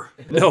cover.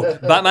 No,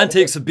 Batman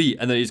takes a beat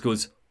and then he just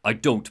goes, I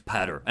don't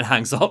patter, and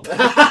hangs up.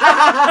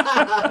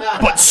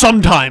 But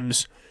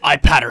sometimes I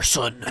patter,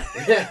 son.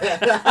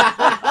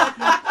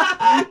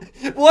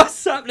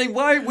 What's happening?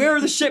 Where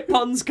are the shit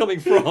puns coming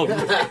from? Got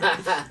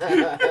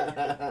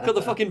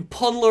the fucking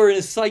punler and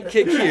his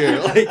sidekick here.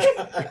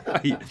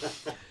 Right.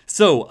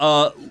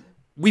 So,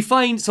 we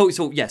find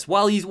yes,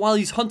 while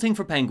he's hunting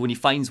for Penguin, he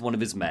finds one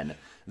of his men.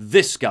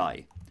 This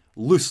guy,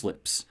 Loose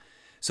Lips.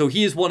 So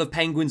he is one of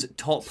Penguin's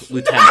top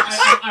lieutenants.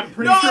 I'm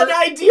pretty Not sure. an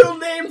ideal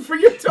name for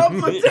your top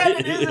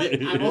lieutenant, is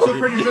it? I'm also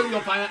pretty sure that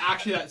you'll find that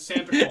actually that's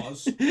Santa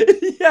Claus.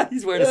 Yeah,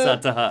 he's wearing a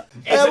Santa hat.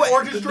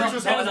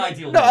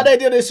 Not an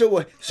idea.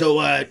 So,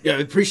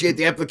 appreciate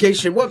the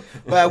application.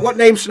 What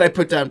name should I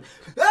put down?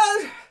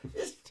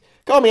 Just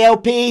call me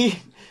LP.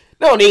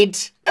 No need.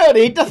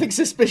 Nothing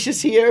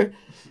suspicious here.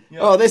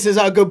 Yep. Oh, this is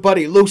our good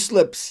buddy, Loose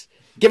Lips.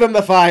 Give him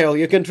the file.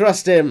 You can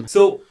trust him.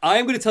 So,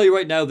 I'm going to tell you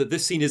right now that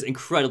this scene is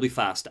incredibly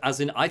fast. As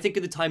in, I think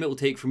in the time it will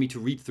take for me to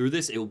read through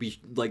this, it will be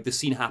like the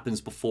scene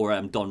happens before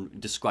I'm done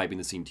describing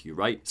the scene to you,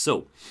 right?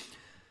 So,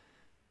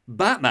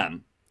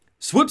 Batman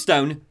swoops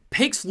down,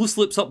 picks Loose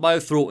Lips up by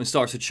the throat and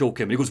starts to choke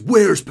him. And he goes,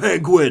 where's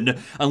Penguin?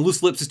 And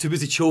Loose Lips is too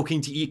busy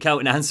choking to eke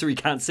out an answer. He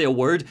can't say a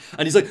word.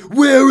 And he's like,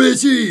 where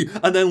is he?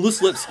 And then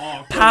Loose Lips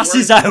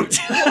passes out.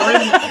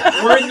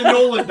 We're in the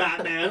Nolan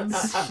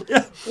Batmans.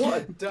 Yeah.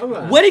 What a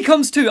dumbass. When he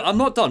comes to, I'm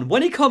not done.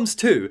 When he comes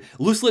to,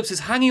 Loose Lips is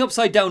hanging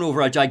upside down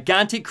over a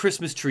gigantic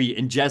Christmas tree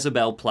in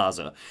Jezebel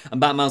Plaza.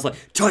 And Batman's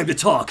like, time to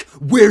talk.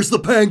 Where's the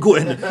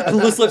Penguin? And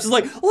Loose Lips is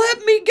like,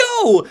 let me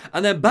go.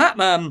 And then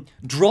Batman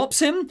drops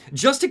him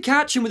just to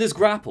catch him with his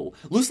grapple.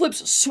 Loose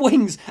Lips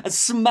swings and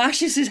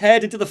smashes his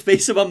head into the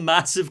face of a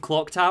massive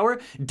clock tower.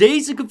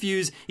 Dazed and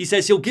confused, he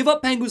says he'll give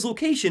up Penguin's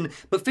location,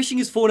 but fishing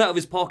his phone out of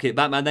his pocket,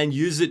 Batman then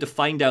uses it to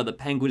find out that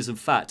Penguin is in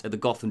fact at the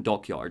Gotham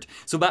dockyard.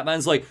 So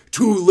Batman's like,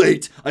 too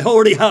late, I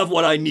already have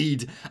what I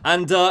need.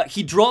 And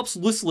he drops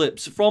Loose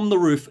Lips from the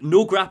roof,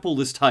 no grapple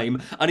this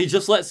time, and he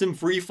just lets him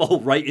free fall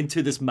right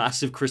into this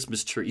massive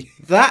Christmas tree.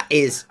 That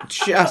is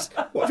just...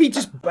 What if he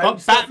just...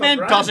 But Batman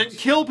doesn't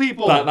kill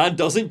people. Batman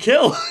doesn't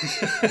kill.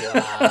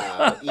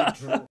 Wow.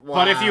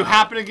 But if you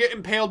happen to get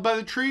impaled by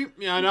the tree,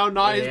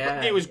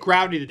 it was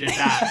gravity that did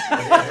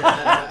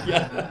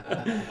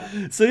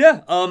that. So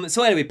yeah,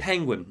 so anyway,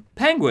 Penguin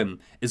Penguin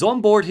is on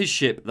board his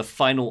ship, the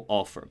Final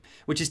Offer,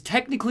 which is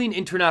technically in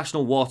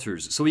international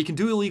waters, so he can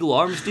do illegal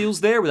arms deals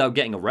there without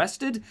getting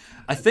arrested,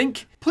 I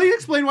think. Please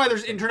explain why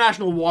there's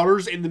international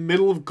waters in the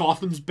middle of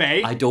Gotham's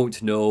Bay. I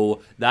don't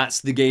know.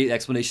 That's the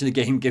explanation the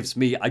game gives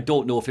me. I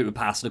don't know if it would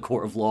pass in a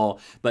court of law,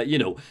 but you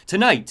know.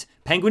 Tonight,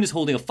 Penguin is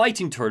holding a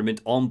fighting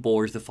tournament on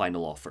board the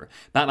Final Offer.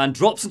 Batman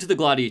drops into the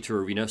gladiator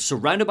arena,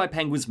 surrounded by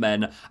Penguin's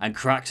men, and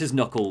cracks his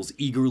knuckles,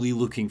 eagerly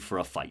looking for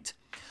a fight.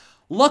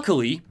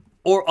 Luckily,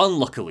 or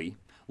unluckily,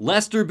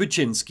 Lester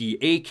Buczynski,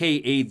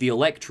 aka the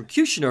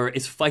Electrocutioner,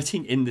 is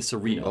fighting in this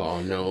arena.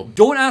 Oh no.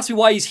 Don't ask me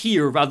why he's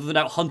here rather than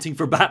out hunting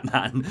for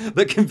Batman,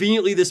 but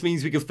conveniently this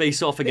means we can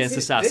face off against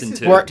Assassin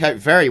 2. Worked out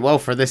very well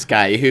for this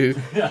guy who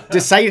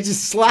decided to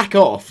slack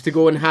off to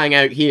go and hang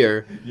out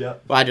here. Yeah.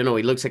 Well, I don't know,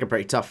 he looks like a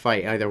pretty tough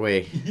fight either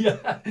way.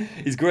 Yeah,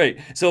 he's great.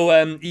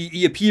 So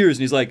he appears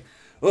and he's like,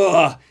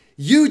 ugh.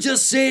 You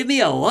just saved me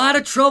a lot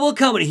of trouble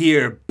coming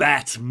here,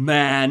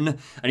 Batman.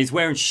 And he's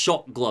wearing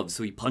shock gloves,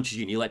 so he punches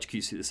you and he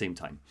electrocutes you at the same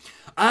time.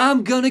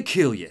 I'm gonna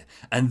kill you,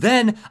 and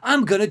then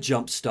I'm gonna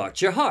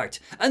jumpstart your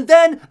heart, and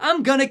then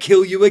I'm gonna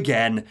kill you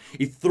again.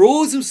 He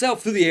throws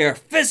himself through the air,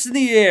 fists in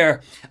the air,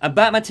 and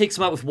Batman takes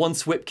him out with one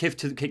swift kick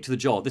to the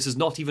jaw. This is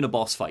not even a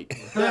boss fight.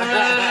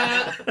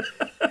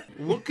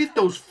 Look at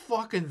those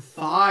fucking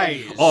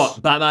thighs. Oh,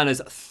 Batman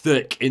is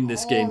thick in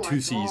this game, my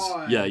 2 Cs.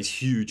 God. Yeah, he's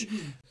huge.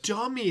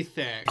 Dummy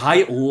thick.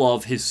 I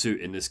love his suit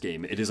in this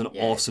game. It is an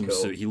awesome cool.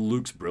 suit. He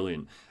looks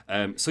brilliant.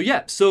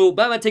 So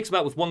Batman takes him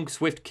out with one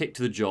swift kick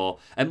to the jaw,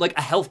 and like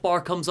a health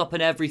bar comes up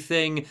and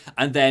everything,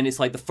 and then it's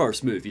like the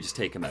first move, you just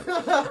take him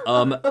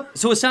out.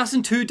 So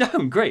Assassin 2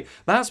 down, great.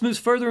 Bats moves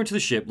further into the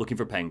ship looking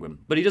for Penguin,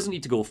 but he doesn't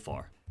need to go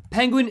far.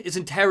 Penguin is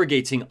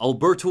interrogating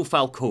Alberto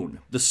Falcone,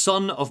 the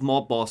son of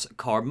mob boss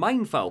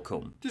Carmine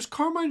Falcone. Does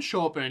Carmine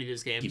show up in any of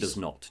these games? He does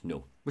not,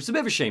 no. Which is a bit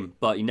of a shame,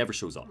 but he never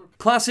shows up.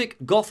 Classic,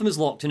 Gotham is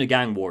locked in a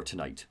gang war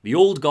tonight. The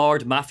old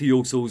guard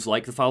mafiosos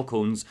like the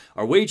Falcones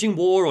are waging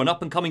war on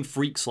up-and-coming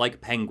freaks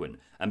like Penguin.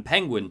 And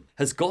Penguin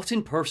has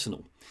gotten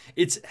personal.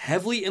 It's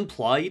heavily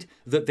implied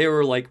that there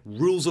are like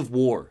rules of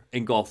war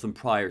in Gotham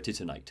prior to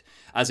tonight.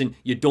 As in,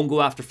 you don't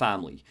go after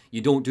family,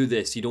 you don't do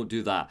this, you don't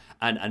do that.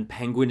 And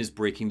Penguin is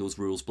breaking those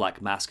rules,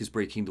 Black Mask is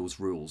breaking those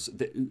rules.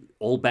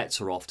 All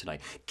bets are off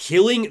tonight.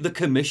 Killing the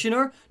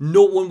commissioner,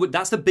 no one would,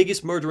 that's the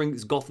biggest murdering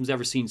Gotham's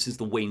ever seen since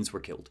the Waynes were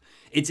killed.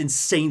 It's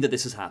insane that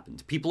this has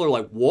happened. People are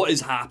like, what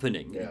is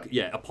happening?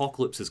 Yeah,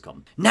 apocalypse has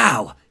come.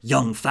 Now,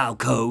 young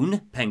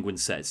Falcone, Penguin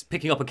says,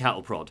 picking up a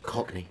cattle prod.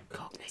 Cockney.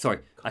 Sorry,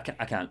 I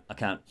can't.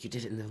 You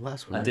did it in the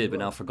last one. I did, but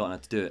now I've forgotten how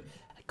to do it.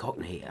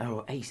 Cockney,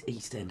 oh,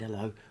 East End,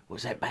 hello.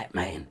 What's that,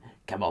 Batman?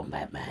 Come on,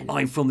 Batman.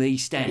 I'm from the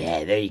East End.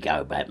 Yeah, there you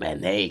go, Batman,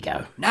 there you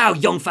go. Now,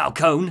 young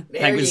Falcone,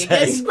 Penguin He's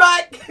says,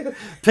 back.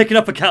 picking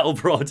up a cattle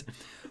prod.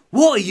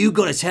 What are you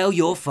going to tell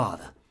your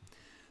father?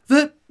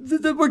 That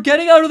we're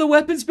getting out of the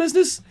weapons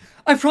business?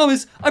 I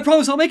promise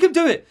I'll make him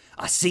do it.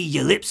 I see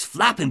your lips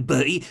flapping,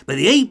 Bertie, but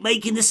they ain't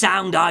making the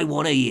sound I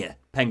want to hear.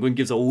 Penguin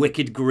gives a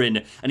wicked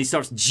grin, and he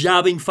starts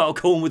jabbing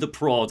Falcone with a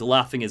prod,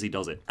 laughing as he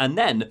does it. And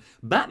then,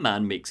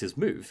 Batman makes his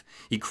move.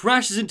 He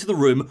crashes into the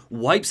room,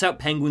 wipes out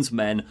Penguin's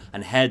men,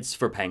 and heads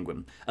for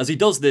Penguin. As he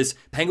does this,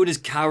 Penguin is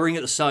cowering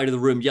at the side of the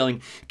room,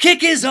 yelling,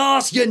 "Kick his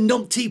ass, you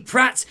numpty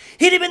prats!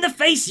 Hit him in the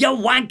face, you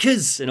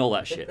wankers!" and all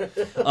that shit.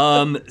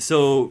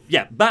 So,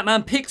 yeah,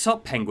 Batman picks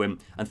up Penguin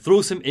and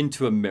throws him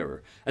into a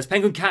mirror. As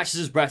Penguin catches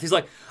his breath, he's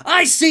like,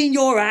 "I seen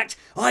your act!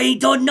 I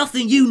ain't done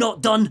nothing you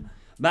not done!"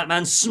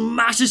 Batman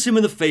smashes him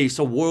in the face,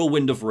 a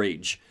whirlwind of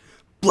rage.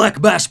 "Black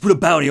Mask put a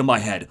bounty on my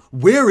head.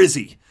 Where is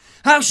he?"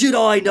 "How should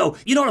I know?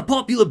 You're not a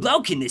popular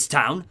bloke in this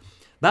town."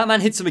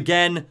 Batman hits him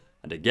again,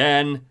 and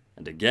again,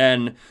 and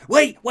again.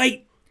 Wait!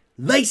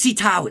 Lacey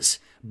Towers.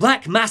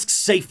 Black Mask's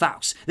safe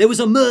house. There was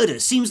a murder.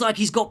 Seems like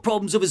he's got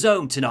problems of his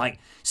own tonight.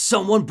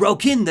 Someone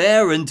broke in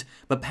there and...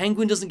 But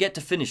Penguin doesn't get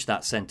to finish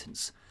that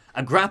sentence.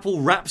 A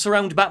grapple wraps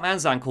around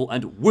Batman's ankle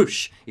and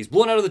whoosh, he's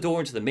blown out of the door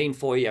into the main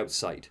foyer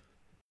outside.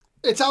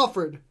 It's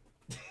Alfred.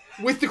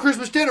 With the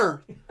Christmas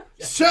dinner.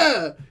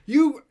 Sir,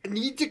 you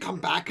need to come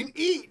back and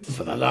eat.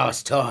 For the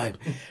last time.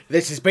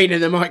 This has been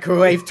in the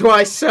microwave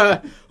twice,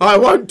 sir. I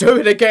won't do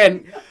it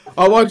again.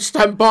 I won't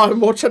stand by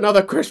and watch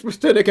another Christmas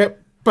dinner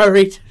get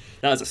buried.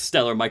 That is a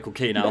stellar Michael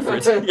Caine,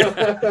 Alfred.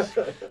 Yeah.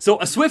 So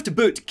a swift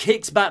boot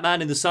kicks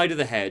Batman in the side of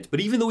the head,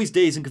 but even though he's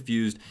dazed and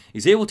confused,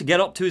 he's able to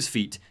get up to his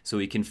feet so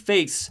he can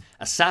face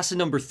Assassin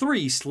number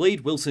 3,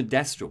 Slade Wilson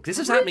Deathstroke. This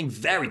is happening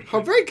very...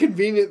 How very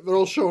convenient they're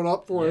all showing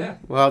up for him.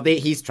 Well,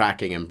 he's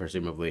tracking him,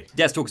 presumably.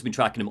 Deathstroke's been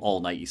tracking him all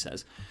night, he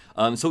says.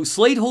 So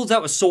Slade holds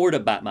out a sword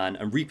at Batman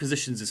and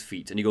repositions his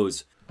feet, and he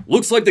goes,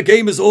 "Looks like the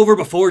game is over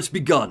before it's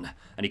begun."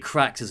 And he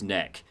cracks his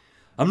neck.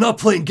 "I'm not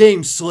playing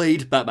games,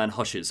 Slade." Batman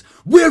hushes.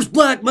 "Where's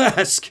Black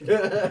Mask?" You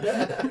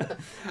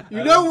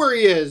know where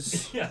he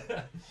is.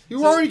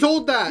 You already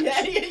told that.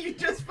 Yeah, you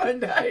just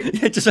found out.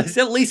 Yeah, I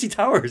said Lacey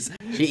Towers.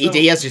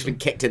 He has just been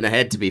kicked in the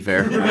head, to be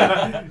fair.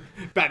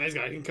 Batman's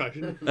got a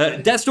concussion.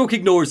 Deathstroke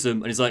ignores him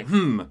and he's like,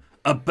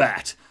 a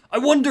bat. I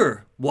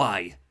wonder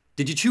why.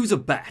 Did you choose a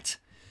bat?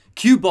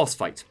 Cue boss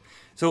fight.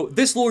 So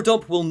this lore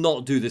dump will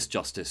not do this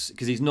justice,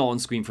 because he's not on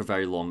screen for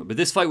very long, but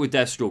this fight with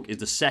Deathstroke is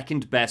the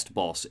second best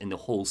boss in the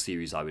whole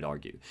series, I would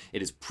argue.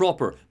 It is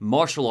proper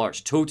martial arts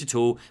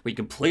toe-to-toe, where you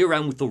can play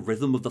around with the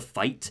rhythm of the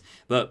fight,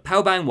 but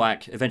pow bang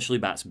whack, eventually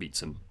Bats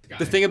beats him.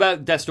 The thing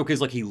about Deathstroke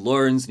is like he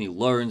learns and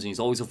he's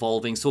always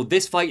evolving, so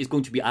this fight is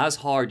going to be as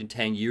hard in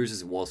 10 years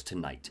as it was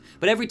tonight.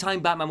 But every time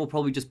Batman will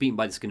probably just beat him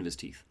by the skin of his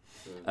teeth.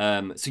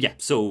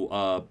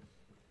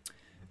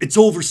 It's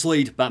over,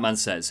 Slade, Batman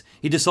says.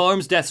 He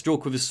disarms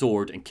Deathstroke with his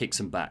sword and kicks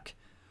him back.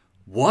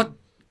 What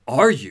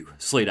are you?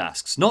 Slade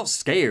asks. Not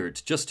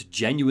scared, just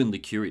genuinely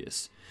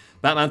curious.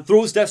 Batman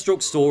throws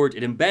Deathstroke's sword,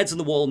 it embeds in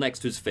the wall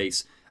next to his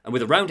face, and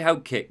with a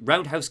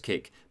roundhouse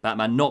kick,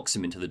 Batman knocks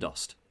him into the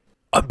dust.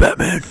 I'm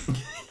Batman.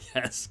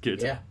 Yes,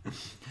 good. Yeah.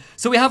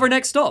 So we have our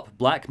next stop,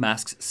 Black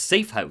Mask's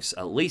safe house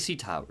at Lacey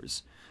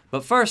Towers.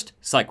 But first,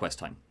 side quest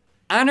time.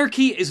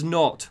 Anarchy is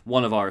not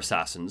one of our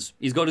assassins.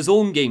 He's got his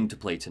own game to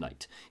play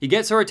tonight. He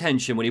gets our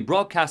attention when he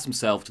broadcasts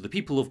himself to the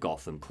people of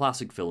Gotham,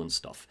 classic villain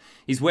stuff.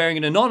 He's wearing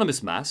an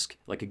anonymous mask,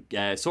 like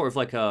a it's not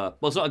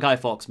a Guy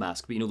Fawkes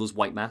mask, but you know those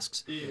white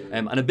masks,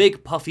 and a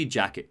big puffy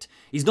jacket.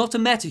 He's not a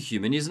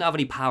metahuman, he doesn't have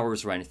any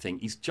powers or anything,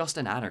 he's just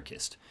an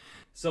anarchist.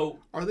 So,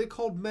 are they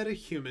called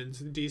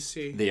metahumans in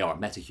DC? They are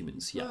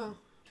metahumans, yeah.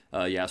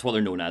 Yeah, that's what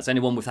they're known as,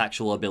 anyone with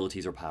actual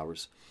abilities or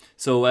powers.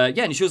 So, and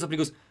he shows up and he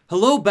goes,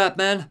 "Hello,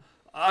 Batman.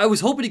 I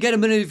was hoping to get a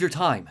minute of your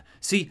time.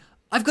 See,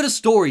 I've got a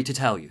story to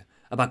tell you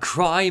about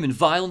crime and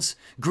violence,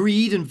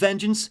 greed and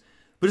vengeance,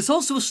 but it's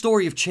also a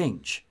story of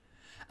change.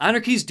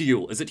 Anarchy's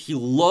deal is that he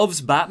loves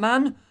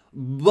Batman,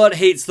 but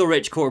hates the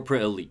rich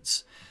corporate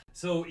elites."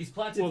 So he's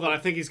planted... Well, then I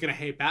think he's going to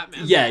hate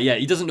Batman. Yeah,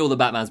 he doesn't know that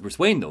Batman's Bruce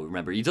Wayne, though,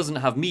 remember. He doesn't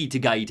have me to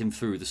guide him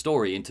through the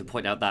story and to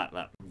point out that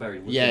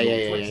very... Yeah.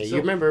 twist. So,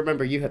 You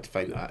remember you had to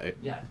find that out.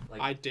 Yeah.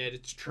 I did,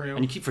 it's true.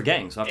 And you keep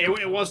forgetting, so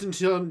It wasn't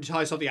until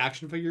I saw the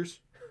action figures.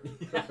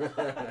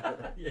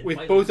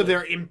 With both of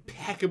their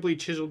impeccably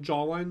chiseled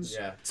jawlines.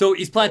 Yeah. So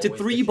he's planted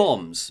 3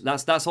 bombs.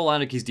 That's all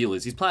Anarchy's deal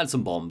is. He's planted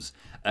some bombs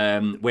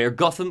where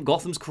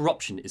Gotham's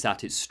corruption is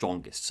at its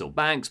strongest. So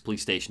banks,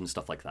 police stations,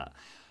 stuff like that.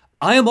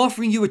 "I am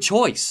offering you a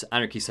choice,"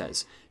 Anarchy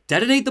says.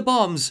 "Detonate the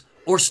bombs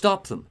or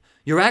stop them.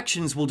 Your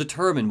actions will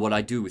determine what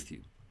I do with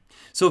you."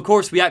 So of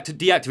course we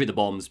deactivate the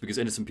bombs because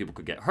innocent people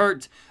could get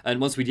hurt. And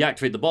once we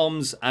deactivate the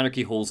bombs,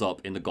 Anarchy holds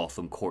up in the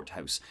Gotham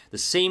courthouse. The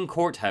same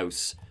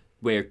courthouse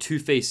where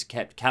Two-Face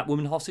kept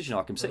Catwoman hostage in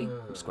Arkham City,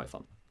 which is quite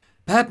fun.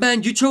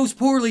 "Batman, you chose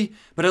poorly,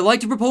 but I'd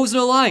like to propose an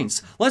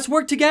alliance. Let's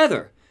work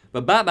together."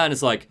 But Batman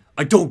is like,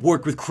 "I don't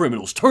work with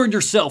criminals. Turn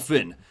yourself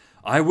in."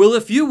 "I will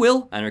if you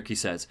will," Anarchy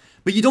says.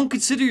 "But you don't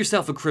consider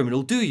yourself a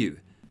criminal, do you?"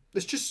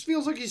 This just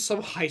feels like he's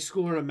some high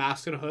schooler in a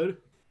mask and a hood.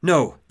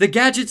 "No. The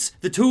gadgets,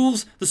 the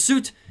tools, the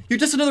suit. You're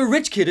just another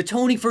rich kid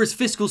atoning for his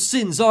fiscal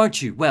sins,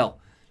 aren't you? Well,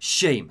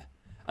 shame."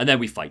 And then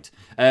we fight.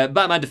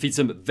 Batman defeats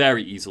him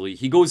very easily.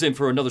 He goes in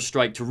for another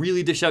strike to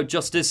really dish out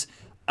justice,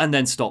 and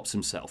then stops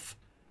himself.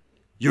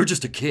 "You're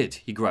just a kid,"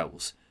 he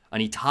growls,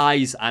 and he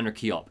ties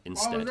Anarchy up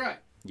instead. Oh, right.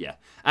 Yeah.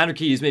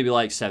 Anarchy is maybe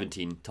like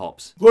 17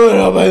 tops.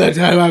 Well, by the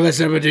time I was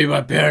 17,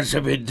 my parents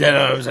had been dead.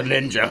 I was a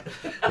ninja.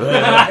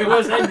 I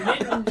was a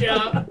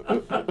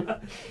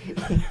ninja.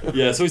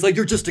 Yeah, so he's like,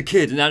 "You're just a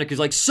kid," and Anarchy's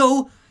like,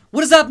 "So?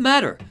 What does that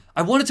matter?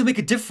 I wanted to make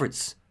a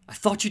difference. I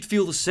thought you'd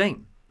feel the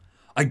same."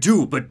 "I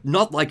do, but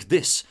not like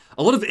this.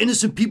 A lot of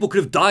innocent people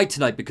could have died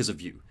tonight because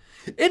of you."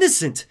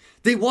 "Innocent?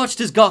 They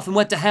watched as Gotham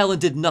went to hell and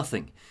did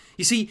nothing.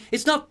 You see,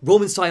 it's not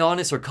Roman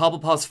Sionis or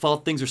Cobblepot's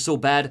fault things are so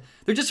bad.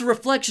 They're just a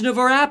reflection of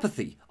our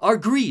apathy, our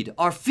greed,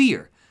 our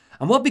fear.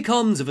 And what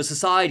becomes of a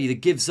society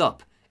that gives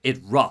up? It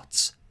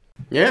rots."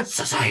 Yeah.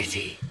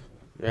 Society.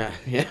 Yeah.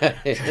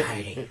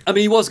 I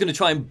mean, he was going to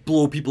try and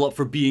blow people up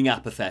for being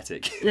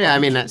apathetic. Yeah, I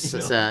mean, that's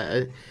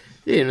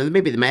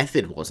maybe the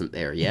method wasn't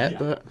there yet,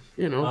 but,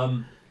 you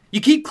know. "You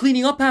keep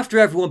cleaning up after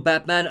everyone,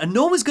 Batman, and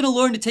no one's going to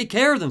learn to take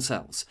care of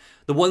themselves.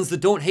 The ones that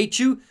don't hate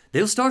you,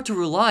 they'll start to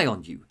rely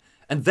on you.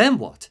 And then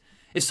what?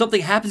 If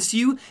something happens to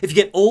you, if you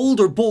get old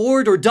or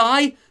bored or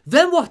die,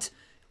 then what?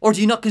 Or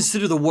do you not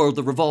consider the world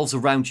that revolves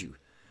around you?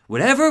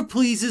 Whatever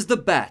pleases the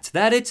Bat,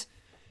 that it?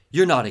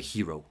 You're not a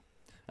hero."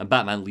 And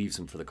Batman leaves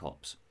him for the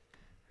cops.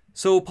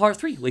 So part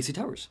 3, Lacey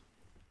Towers.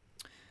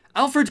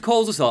 Alfred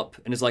calls us up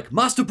and is like,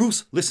 "Master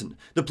Bruce, listen,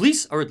 the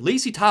police are at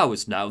Lacey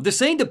Towers now. They're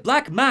saying the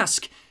Black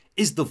Mask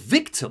is the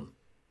victim."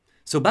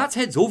 So Bats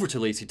heads over to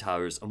Lacey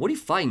Towers, and what he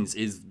finds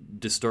is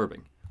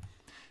disturbing.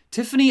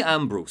 Tiffany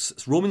Ambrose,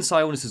 Roman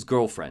Sionis'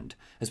 girlfriend,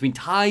 has been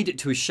tied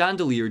to a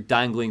chandelier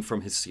dangling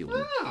from his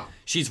ceiling.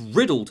 She's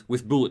riddled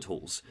with bullet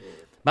holes.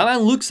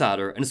 Batman looks at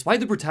her, and despite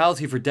the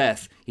brutality of her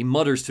death, he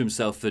mutters to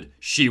himself that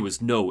she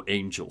was no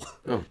angel.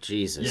 Oh,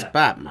 Jesus. Yeah.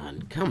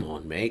 Batman. Come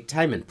on, mate.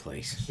 Time and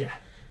place. Yeah.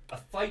 A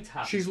fight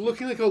happens. She's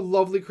looking like a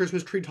lovely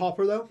Christmas tree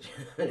topper, though.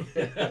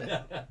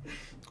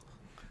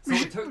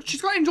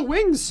 She's got angel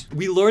wings.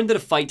 We learned that a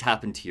fight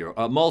happened here.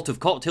 A Molotov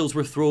cocktails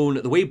were thrown.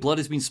 The way blood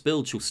has been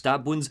spilled shows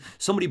stab wounds.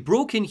 Somebody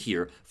broke in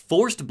here,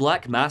 forced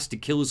Black Mask to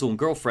kill his own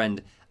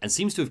girlfriend, and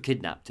seems to have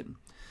kidnapped him.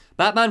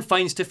 Batman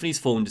finds Tiffany's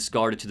phone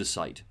discarded to the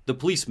side. The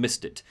police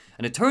missed it.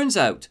 And it turns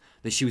out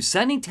that she was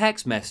sending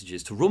text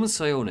messages to Roman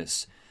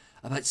Sionis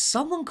about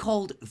someone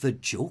called the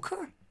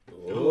Joker?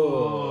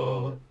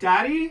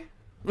 Daddy?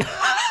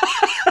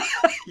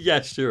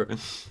 Yeah, sure.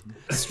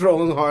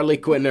 Strong Harley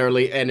Quinn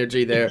early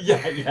energy there.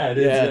 Yeah, it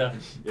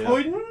is.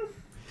 Puddin'?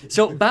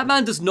 So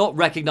Batman does not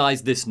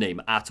recognize this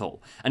name at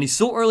all, and he's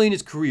so early in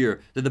his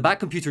career that the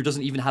Batcomputer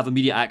doesn't even have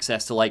immediate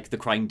access to like the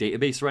crime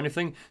database or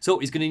anything, so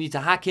he's going to need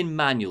to hack in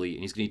manually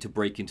and he's going to need to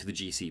break into the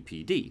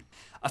GCPD.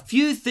 A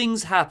few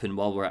things happen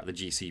while we're at the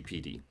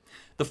GCPD.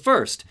 The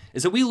first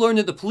is that we learn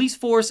that the police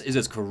force is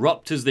as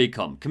corrupt as they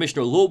come.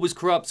 Commissioner Loeb was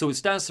corrupt, so it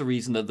stands to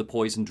reason that the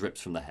poison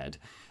drips from the head.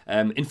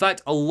 In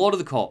fact, a lot of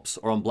the cops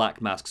are on Black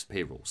Mask's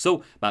payroll,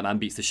 so Batman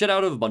beats the shit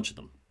out of a bunch of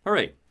them.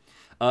 Hooray.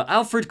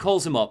 Alfred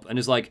calls him up and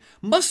is like,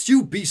 "Must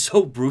you be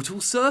so brutal,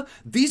 sir?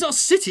 These are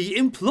city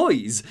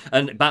employees."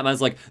 And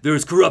Batman's like, "They're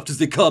as corrupt as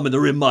they come and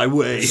they're in my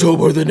way." So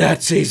were the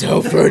Nazis,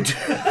 Alfred.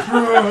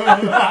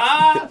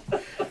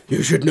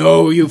 You should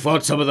know you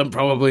fought some of them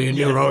probably in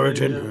your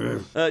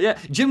origin.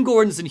 Jim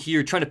Gordon's in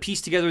here trying to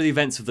piece together the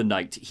events of the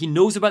night. He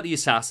knows about the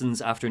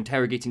assassins after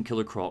interrogating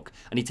Killer Croc,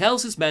 and he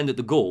tells his men that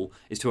the goal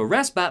is to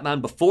arrest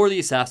Batman before the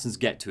assassins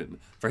get to him,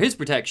 for his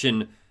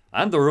protection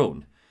and their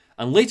own.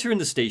 And later in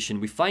the station,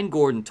 we find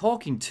Gordon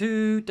talking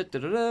to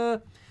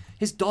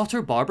his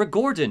daughter Barbara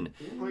Gordon.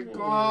 Oh my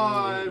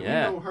god,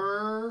 Yeah. we know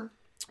her.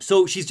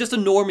 So she's just a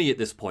normie at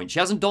this point. She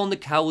hasn't donned the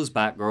cowl as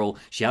Batgirl.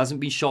 She hasn't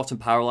been shot and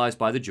paralyzed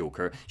by the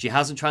Joker. She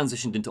hasn't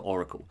transitioned into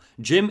Oracle.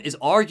 Jim is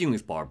arguing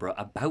with Barbara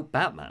about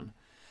Batman.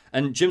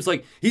 And Jim's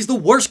like, he's the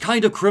worst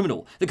kind of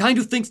criminal. The kind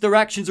who thinks their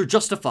actions are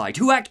justified.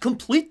 Who act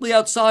completely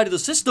outside of the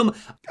system.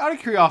 Out of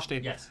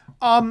curiosity. Yes.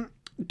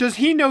 Does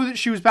he know that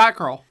she was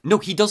Batgirl? No,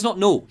 he does not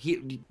know.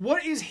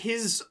 What is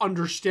his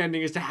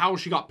understanding as to how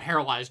she got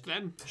paralyzed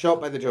then?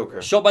 Shot by the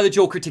Joker. Shot by the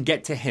Joker to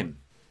get to him.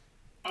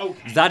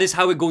 Okay. That is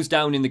how it goes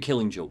down in The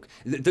Killing Joke.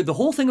 The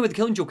whole thing about The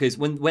Killing Joke is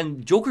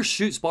when Joker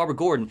shoots Barbara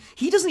Gordon,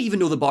 he doesn't even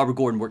know that Barbara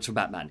Gordon works for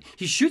Batman.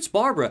 He shoots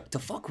Barbara to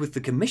fuck with the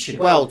commissioner.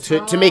 Well,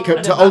 to make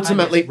her to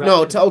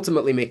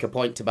ultimately make a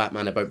point to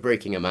Batman about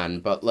breaking a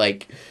man, but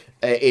like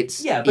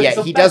it's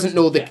he doesn't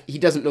know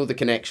the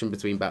connection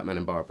between Batman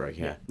and Barbara.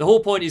 Yeah. The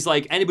whole point is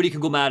like anybody can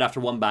go mad after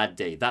one bad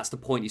day. That's the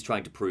point he's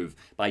trying to prove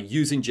by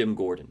using Jim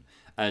Gordon.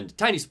 And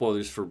tiny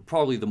spoilers for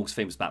probably the most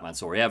famous Batman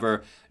story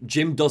ever.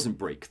 Jim doesn't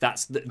break.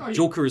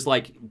 Joker is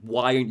like,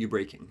 why aren't you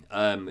breaking?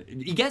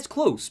 He gets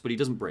close, but he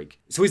doesn't break.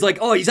 So he's like,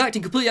 oh, he's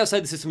acting completely outside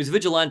the system. He's a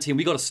vigilante, and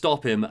we got to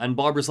stop him. And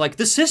Barbara's like,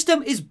 the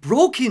system is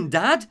broken,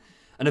 Dad.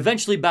 And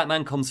eventually,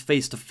 Batman comes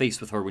face to face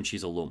with her when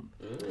she's alone.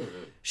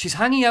 She's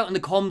hanging out in the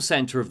comm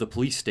center of the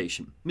police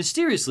station.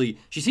 Mysteriously,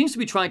 she seems to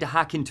be trying to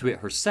hack into it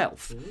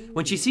herself.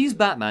 When she sees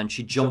Batman,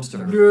 she jumps to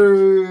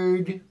her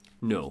feet.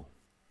 No,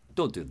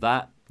 don't do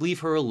that.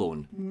 Leave her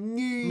alone.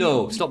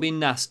 No, stop being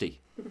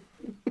nasty.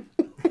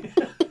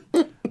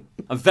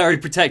 I'm very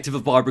protective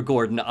of Barbara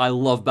Gordon. I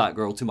love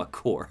Batgirl to my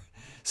core.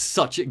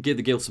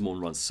 The Gail Simone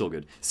run's so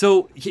good.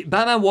 So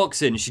Batman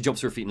walks in and she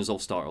jumps to her feet and is all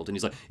startled. And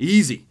he's like,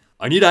 easy.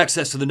 I need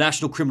access to the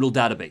National Criminal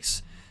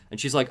Database. And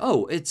she's like,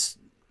 oh, it's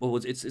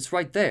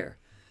right there.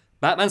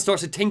 Batman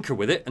starts to tinker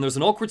with it, and there's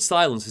an awkward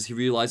silence as he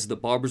realizes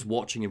that Barbara's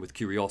watching him with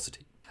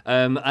curiosity.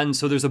 And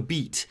so there's a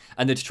beat,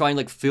 and then to try and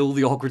like fill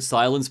the awkward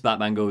silence,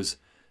 Batman goes,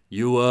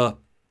 You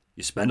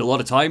spend a lot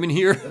of time in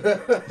here?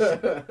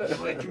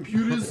 Like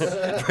computers?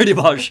 Pretty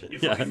much. You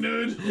fucking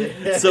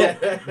nerd.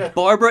 So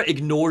Barbara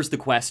ignores the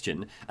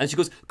question and she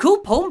goes, cool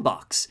poem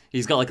box.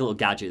 He's got like a little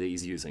gadget that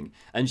he's using.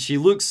 And she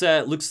looks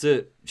at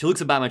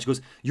Batman. She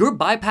goes, you're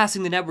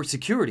bypassing the network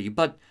security,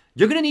 but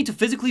you're going to need to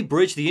physically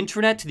bridge the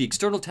intranet to the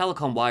external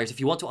telecom wires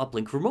if you want to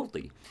uplink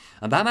remotely.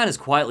 And Batman is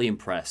quietly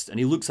impressed and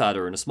he looks at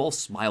her and a small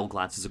smile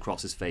glances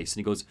across his face and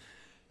he goes,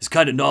 this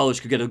kind of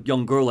knowledge could get a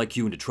young girl like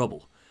you into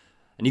trouble.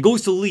 And he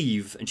goes to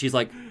leave, and she's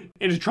like,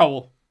 into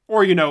trouble.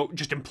 Or,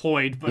 just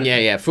employed. But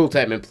Yeah,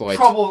 full-time employed.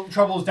 Trouble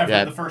is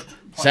definitely the first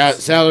place.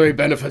 Salary,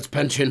 benefits,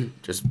 pension.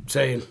 Just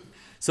saying.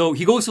 So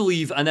he goes to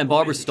leave, and then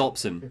Barbara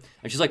stops him.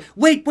 And she's like,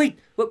 wait,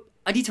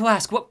 I need to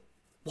ask,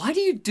 why do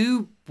you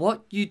do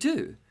what you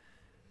do?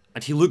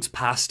 And he looks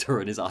past her,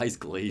 and his eyes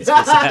glaze for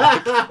a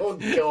sec. Oh,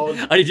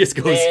 God. And he just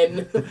goes,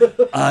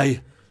 I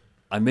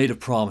made a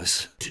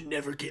promise. To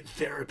never get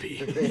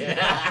therapy.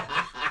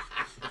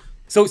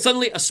 So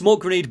suddenly a smoke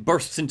grenade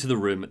bursts into the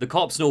room. The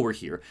cops know we're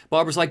here.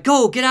 Barbara's like,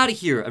 go, get out of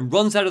here, and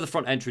runs out of the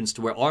front entrance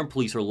to where armed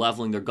police are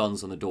leveling their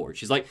guns on the door.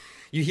 She's like,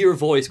 you hear a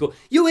voice go,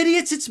 you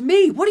idiots, it's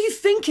me. What are you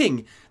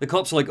thinking? The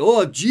cops are like,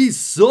 oh, geez,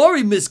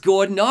 sorry, Miss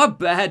Gordon, our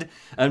bad.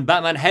 And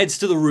Batman heads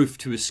to the roof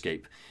to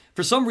escape.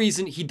 For some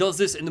reason, he does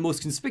this in the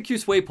most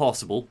conspicuous way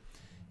possible.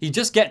 He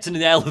just gets in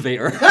an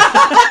elevator.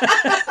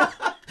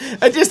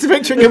 I'm just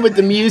picturing him with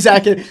the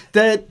music and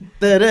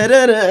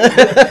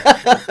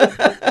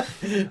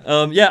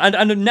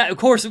and of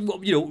course,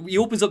 he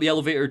opens up the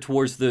elevator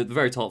towards the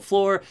very top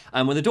floor,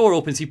 and when the door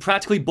opens, he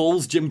practically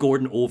bowls Jim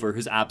Gordon over,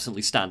 who's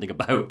absently standing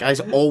about. Guy's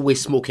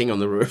always smoking on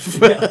the roof.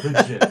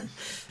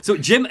 So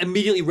Jim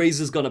immediately raises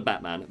his gun at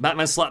Batman.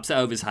 Batman slaps it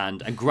out of his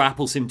hand and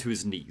grapples him to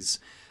his knees.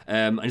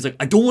 And he's like,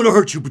 I don't want to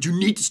hurt you, but you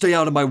need to stay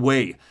out of my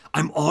way.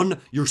 I'm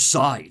on your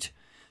side.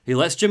 He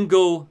lets Jim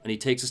go, and he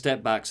takes a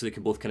step back so they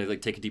can both kind of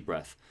like take a deep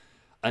breath.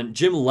 And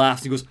Jim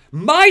laughs and goes,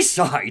 my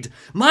side?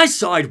 My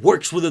side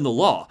works within the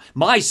law.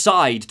 My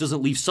side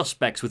doesn't leave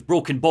suspects with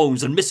broken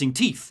bones and missing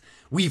teeth.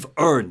 We've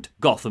earned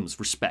Gotham's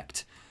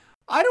respect.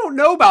 I don't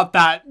know about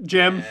that,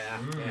 Jim.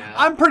 Yeah.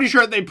 I'm pretty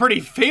sure they pretty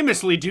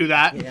famously do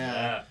that.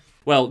 Yeah.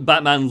 Well,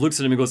 Batman looks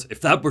at him and goes, if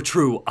that were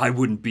true, I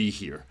wouldn't be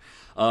here.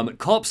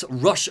 Cops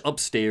rush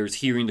upstairs,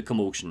 hearing the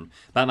commotion.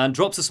 Batman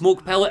drops a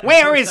smoke pellet.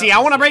 Where is he? I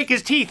want to break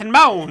his teeth and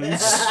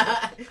bones.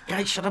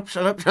 Guys, shut up,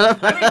 shut up, shut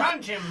up. Let me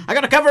punch him. I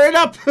gotta cover it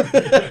up.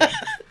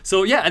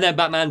 So yeah, and then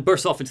Batman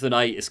bursts off into the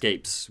night,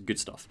 escapes. Good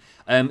stuff.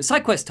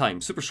 Side quest time,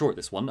 super short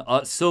this one.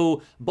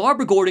 So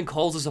Barbara Gordon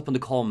calls us up on the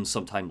comms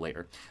sometime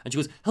later, and she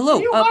goes, hello.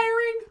 Are you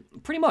hiring?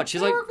 Pretty much.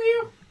 She's like, work for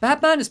you?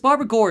 Batman, it's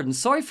Barbara Gordon.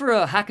 Sorry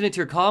for hacking into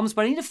your comms,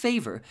 but I need a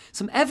favor.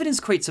 Some evidence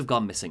crates have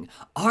gone missing.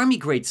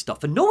 Army-grade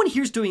stuff, and no one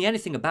here's doing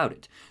anything about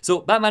it. So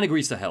Batman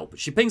agrees to help.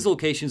 She pings the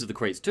locations of the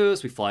crates to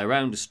us. We fly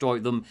around, destroy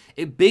them.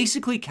 It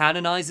basically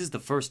canonizes the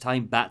first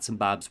time Bats and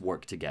Babs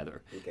work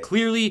together. Okay.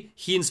 Clearly,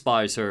 he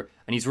inspires her,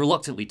 and he's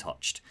reluctantly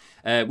touched.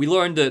 We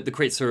learned that the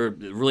crates are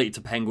related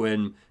to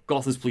Penguin.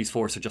 Gotham's police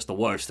force are just the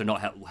worst. They're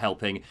not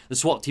helping. The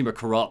SWAT team are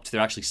corrupt.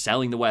 They're actually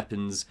selling the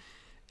weapons.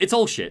 It's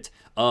all shit.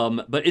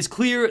 But it's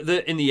clear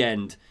that in the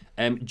end,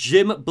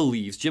 Jim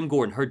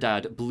Gordon, her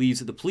dad, believes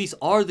that the police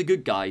are the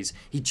good guys.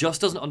 He just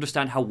doesn't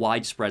understand how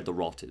widespread the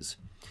rot is.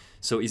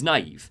 So he's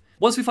naive.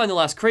 Once we find the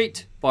last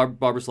crate,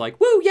 Barbara's like,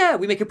 woo, yeah,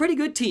 we make a pretty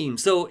good team.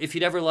 So if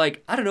you'd ever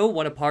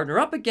want to partner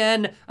up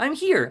again, I'm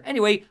here.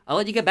 Anyway, I'll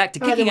let you get back to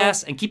kicking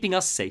ass and keeping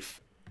us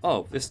safe.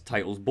 Oh, this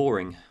title's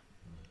boring.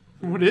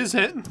 What is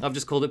it? I've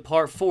just called it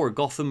Part 4,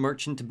 Gotham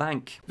Merchant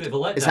Bank.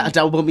 Is that a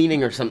double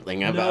meaning or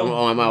something?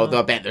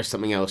 I bet there's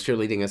something else you're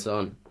leading us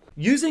on.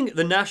 Using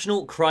the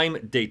National Crime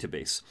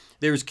Database,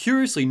 there is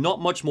curiously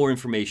not much more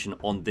information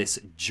on this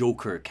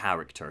Joker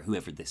character,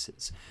 whoever this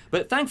is.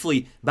 But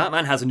thankfully,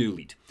 Batman has a new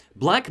lead.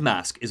 Black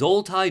Mask is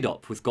all tied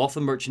up with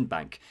Gotham Merchant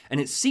Bank, and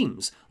it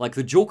seems like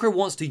the Joker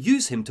wants to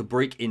use him to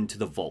break into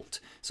the vault.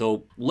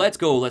 So let's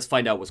go, let's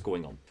find out what's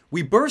going on.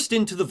 We burst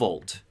into the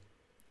vault,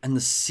 and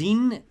the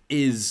scene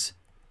is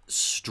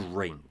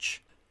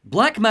strange.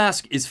 Black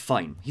Mask is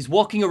fine. He's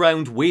walking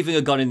around, waving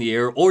a gun in the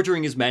air,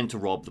 ordering his men to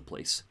rob the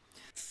place.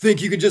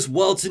 Think you can just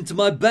waltz into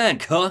my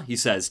bank, huh? He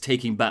says,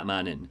 taking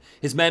Batman in.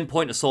 His men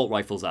point assault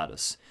rifles at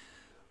us.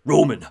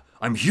 Roman,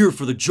 I'm here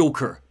for the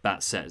Joker,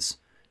 Bat says.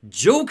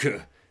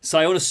 Joker?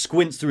 Sionis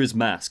squints through his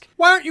mask.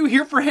 Why aren't you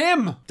here for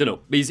him? Dunno,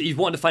 he's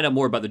wanting to find out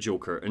more about the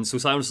Joker, and so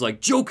Sionis is like,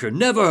 Joker,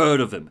 never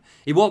heard of him.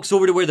 He walks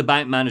over to where the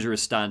bank manager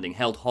is standing,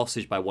 held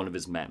hostage by one of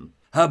his men.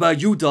 How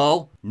about you,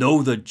 doll?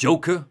 Know the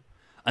Joker?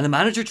 And the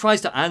manager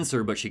tries to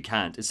answer, but she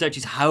can't. Instead,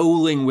 she's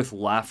howling with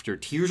laughter.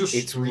 Tears are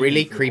It's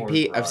really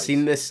creepy. I've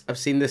seen this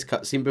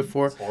cutscene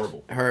before. It's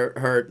horrible.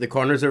 The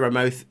corners of her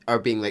mouth are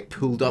being like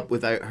pulled up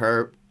without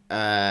her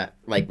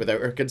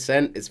without her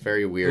consent. It's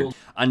very weird.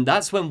 And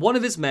that's when one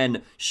of his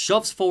men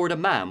shoves forward a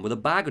man with a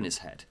bag on his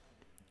head.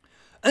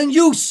 And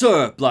you,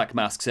 sir, Black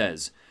Mask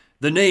says.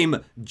 The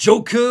name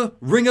Joker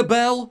ring a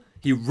bell?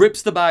 He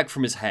rips the bag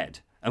from his head.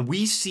 And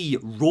we see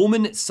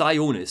Roman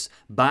Sionis,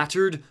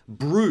 battered,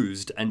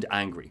 bruised, and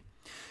angry.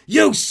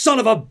 You son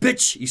of a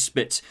bitch, he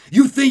spits.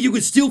 You think you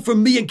can steal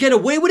from me and get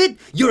away with it?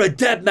 You're a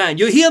dead man,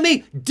 you hear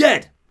me?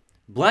 Dead!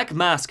 Black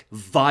Mask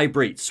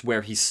vibrates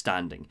where he's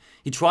standing.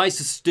 He tries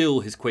to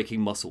still his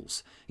quaking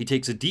muscles. He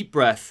takes a deep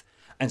breath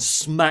and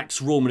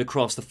smacks Roman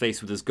across the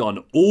face with his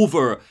gun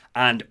over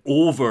and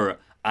over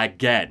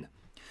again.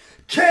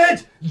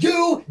 Can't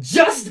you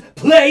just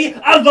play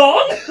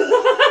along?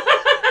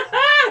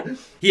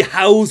 He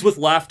howls with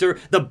laughter.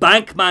 The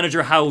bank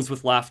manager howls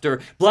with laughter.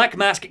 Black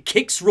Mask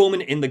kicks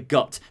Roman in the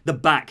gut, the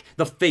back,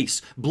 the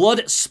face. Blood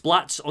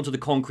splats onto the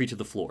concrete of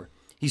the floor.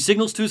 He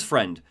signals to his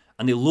friend,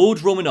 and they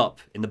load Roman up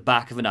in the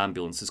back of an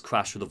ambulance as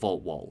crash through the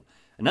vault wall.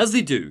 And as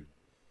they do,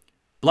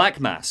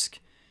 Black Mask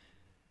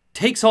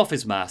takes off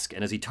his mask,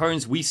 and as he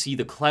turns, we see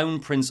the clown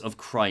prince of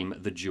crime,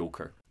 the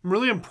Joker. I'm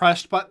really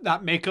impressed by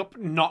that makeup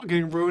not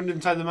getting ruined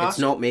inside the mask. It's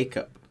not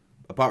makeup.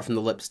 Apart from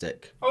the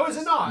lipstick. Oh, is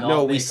it not?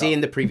 No, we see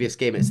in the previous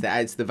game it's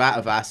the vat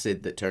of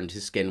acid that turned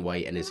his skin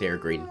white and his hair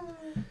green.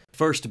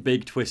 First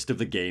big twist of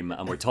the game,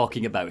 and we're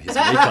talking about his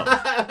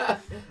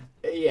makeup.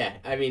 Yeah,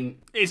 I mean...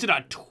 Is it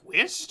a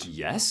twist?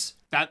 Yes.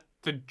 That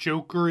the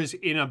Joker is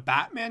in a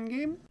Batman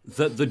game?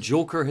 That the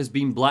Joker has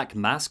been Black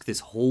Mask this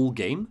whole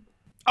game?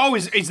 Oh,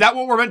 is that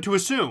what we're meant to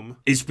assume?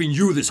 It's been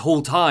you this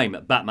whole time,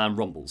 Batman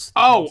rumbles.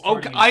 Oh,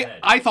 okay.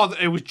 I thought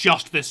that it was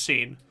just this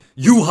scene.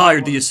 You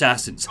hired the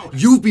assassins.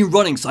 You've been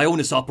running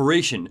Sionis'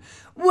 operation.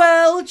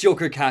 Well,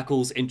 Joker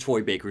cackles in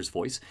Troy Baker's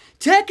voice.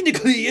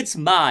 Technically, it's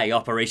my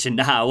operation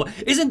now.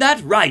 Isn't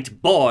that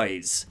right,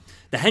 boys?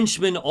 The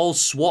henchmen all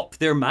swap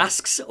their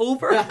masks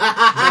over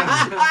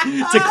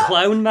to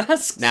clown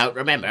masks. Now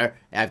remember,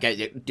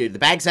 the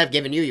bags I've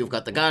given you. You've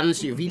got the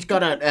guns. You've each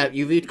got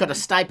a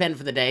stipend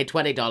for the day,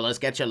 $20.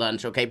 Get your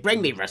lunch, okay?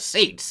 Bring me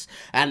receipts.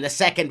 And the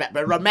second,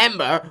 but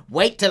remember,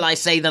 wait till I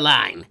say the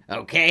line,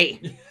 okay?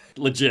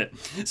 Legit.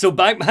 So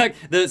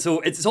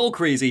it's all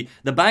crazy.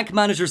 The bank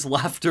manager's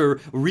laughter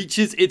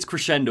reaches its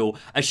crescendo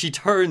as she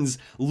turns,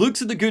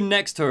 looks at the goon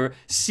next to her,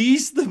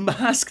 sees the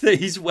mask that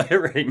he's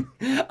wearing,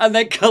 and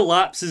then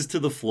collapses to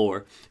the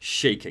floor,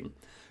 shaking.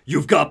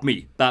 "You've got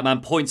me,"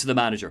 Batman points to the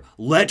manager.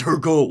 "Let her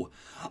go."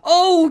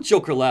 "Oh,"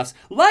 Joker laughs,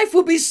 "life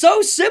would be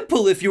so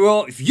simple if you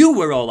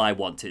were all I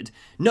wanted.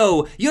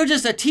 No, you're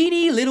just a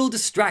teeny little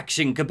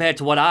distraction compared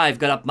to what I've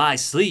got up my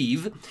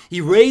sleeve."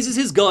 He raises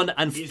his gun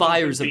and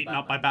fires He's not been beaten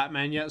up by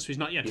Batman yet, so he's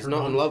not yet He's turned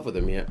not on. in love with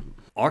him yet.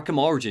 Arkham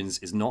Origins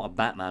is not a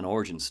Batman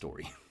origin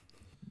story.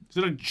 Is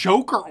it a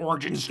Joker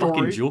origin story?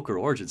 Fucking Joker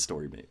origin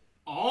story, mate.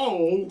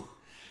 Oh.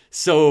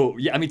 So,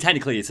 yeah, I mean,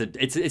 technically,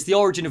 it's the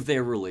origin of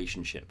their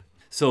relationship.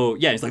 So,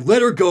 yeah, he's like,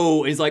 "Let her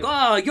go." And he's like,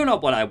 "Oh, you're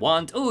not what I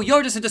want. Oh,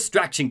 you're just a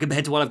distraction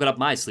compared to what I've got up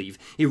my sleeve."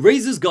 He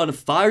raises his gun and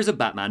fires at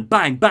Batman.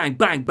 Bang, bang,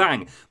 bang,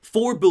 bang.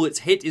 4 bullets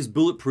hit his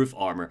bulletproof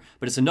armor,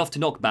 but it's enough to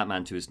knock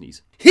Batman to his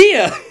knees.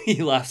 "Here,"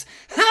 he laughs,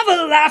 "have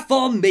a laugh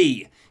on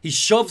me." He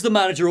shoves the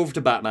manager over to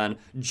Batman,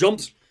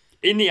 jumps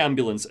in the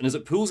ambulance, and as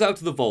it pulls out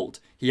of the vault,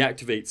 he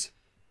activates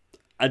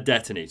a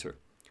detonator.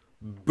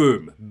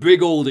 Boom.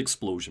 Big old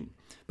explosion.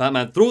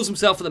 Batman throws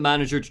himself at the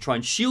manager to try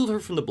and shield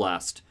her from the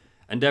blast,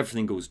 and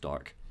everything goes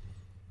dark.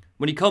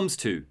 When he comes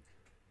to,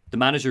 the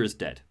manager is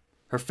dead,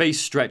 her face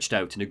stretched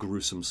out in a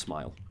gruesome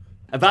smile.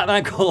 And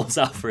Batman calls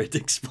Alfred,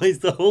 explains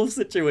the whole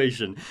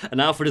situation,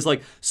 and Alfred is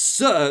like,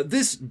 "Sir,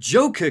 this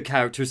Joker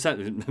character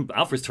sounds..."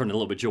 Alfred's turning a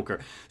little bit Joker.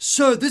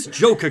 "Sir, this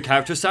Joker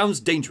character sounds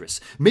dangerous.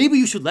 Maybe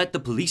you should let the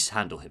police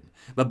handle him."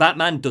 But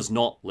Batman does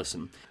not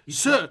listen.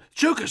 "Sir,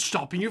 Joker's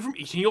stopping you from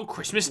eating your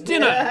Christmas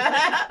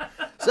dinner."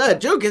 Sir,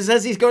 Joker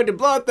says he's going to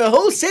blow up the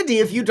whole city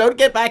if you don't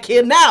get back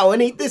here now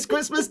and eat this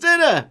Christmas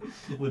dinner.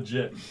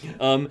 Legit.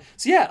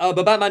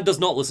 But Batman does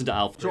not listen to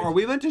Alfred. So are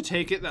we meant to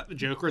take it that the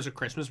Joker is a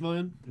Christmas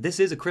villain? This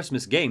is a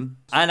Christmas game.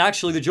 And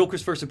actually, the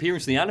Joker's first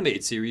appearance in the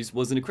animated series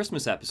was in a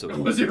Christmas episode.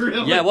 Was it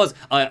really? Yeah, it was.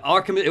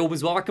 It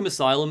was Arkham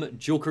Asylum.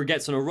 Joker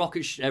gets on a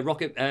rocket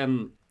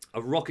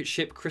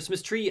ship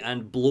Christmas tree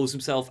and blows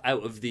himself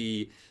out of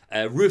the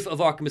roof of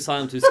Arkham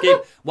Asylum to escape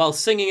while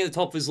singing at the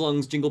top of his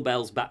lungs, "Jingle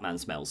Bells, Batman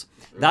Smells."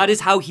 That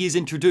is how he is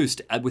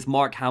introduced with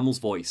Mark Hamill's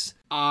voice.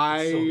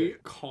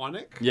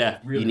 Iconic. Yeah.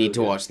 You need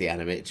to watch the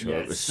animated show.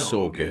 It was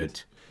so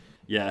good.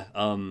 Yeah.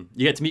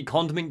 You get to meet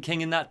Condiment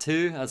King in that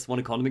too. That's one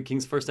of Condiment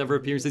King's first ever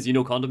appearances. You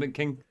know Condiment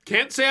King?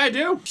 Can't say I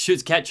do.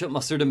 Shoots ketchup,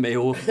 mustard, and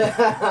mayo.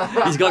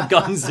 He's got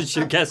guns that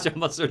shoot ketchup,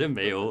 mustard, and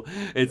mayo.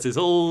 It's his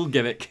whole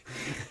gimmick.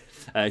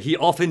 He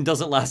often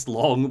doesn't last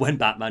long when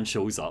Batman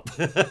shows up.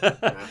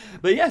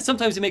 But yeah,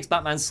 sometimes he makes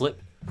Batman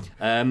slip.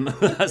 Oh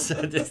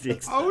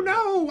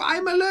no,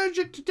 I'm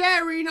allergic to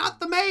dairy, not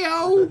the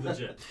mayo.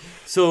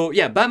 So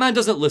yeah, Batman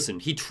doesn't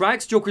listen. He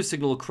tracks Joker's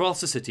signal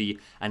across the city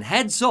and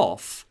heads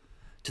off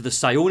to the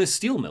Sionis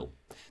steel mill.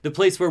 The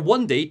place where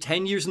one day,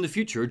 10 years in the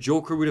future,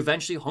 Joker would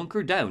eventually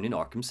hunker down in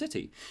Arkham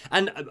City.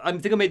 And I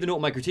think I made the note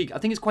in my critique. I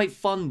think it's quite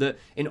fun that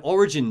in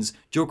Origins,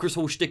 Joker's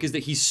whole shtick is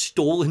that he's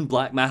stolen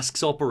Black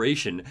Mask's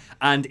operation.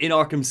 And in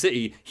Arkham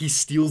City, he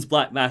steals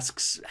Black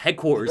Mask's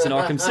headquarters in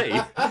Arkham City.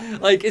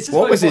 Like, it's just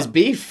What quite was his fun.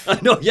 beef? I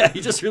know, yeah,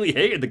 he just really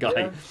hated the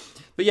guy.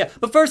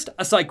 But first,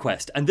 a side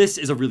quest. And this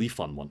is a really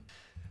fun one.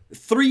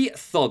 3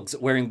 thugs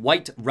wearing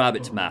white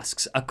rabbit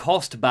masks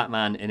accost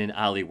Batman in an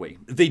alleyway.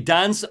 They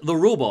dance the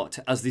robot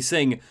as they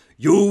sing,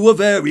 "You were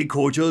very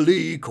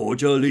cordially,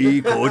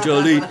 cordially,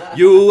 cordially,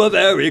 you were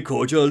very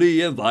cordially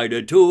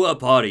invited to a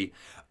party.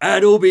 And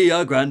it'll be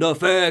a grand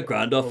affair,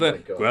 grand affair,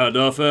 grand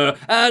affair,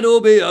 and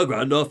it'll be a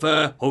grand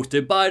affair,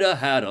 hosted by the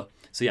Hatter."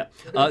 So yeah,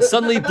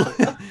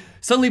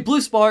 suddenly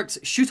blue sparks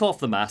shoot off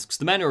the masks,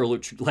 the men are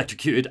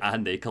electrocuted,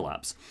 and they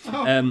collapse.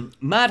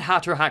 Mad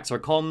Hatter hacks our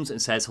comms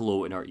and says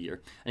hello in our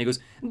ear. And he goes,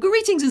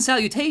 "Greetings and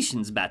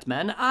salutations,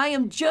 Batman. I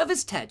am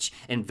Jervis Tetch,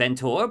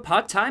 inventor,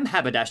 part-time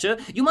haberdasher.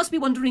 You must be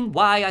wondering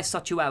why I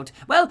sought you out.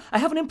 Well, I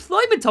have an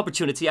employment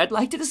opportunity I'd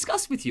like to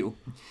discuss with you."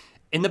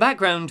 In the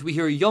background, we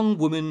hear a young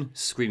woman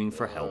screaming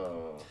for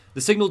help. The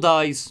signal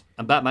dies,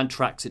 and Batman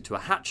tracks it to a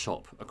hat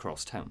shop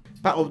across town.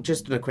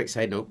 Just on a quick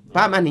side note,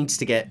 Batman needs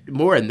to get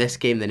more in this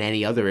game than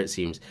any other, it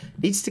seems.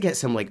 Needs to get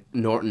some, like,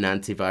 Norton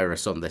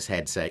antivirus on this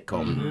headset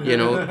comm. You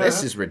know,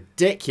 this is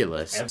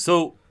ridiculous.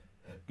 So,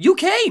 "You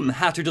came!"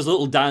 Hatter does a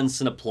little dance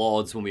and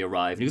applauds when we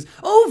arrive. And he goes,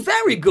 "Oh,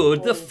 very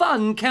good. The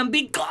fun can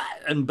be good."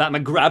 And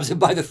Batman grabs him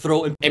by the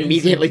throat and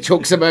Immediately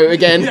chokes him out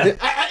again.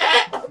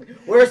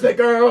 Where's the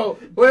girl?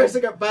 Where's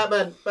the girl?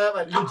 Batman.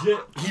 legit.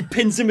 He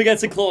pins him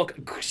against the clock,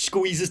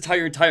 squeezes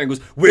tire and tire, and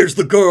goes, "Where's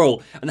the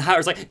girl?" And the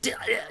Hatter's like,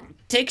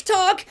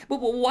 "Tick-tock,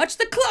 watch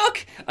the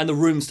clock." And the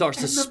room starts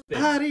to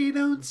spin. Party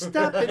don't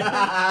stop it.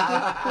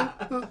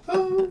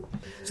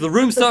 So the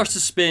room starts to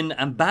spin,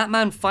 and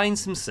Batman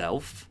finds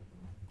himself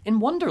in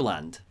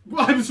Wonderland.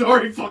 I'm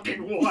sorry,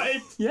 fucking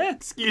what? Yeah.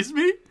 Excuse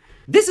me?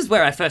 "This is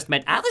where I first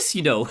met Alice,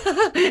 you know.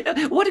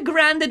 What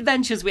grand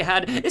adventures we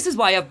had. This is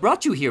why I've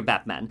brought you here,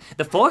 Batman.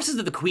 The forces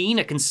of the Queen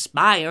are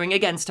conspiring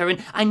against her,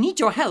 and I need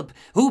your help.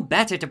 Who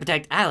better to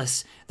protect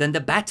Alice than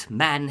the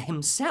Batman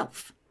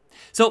himself?"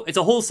 So it's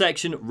a whole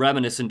section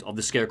reminiscent of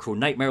the Scarecrow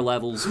Nightmare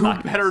levels. Who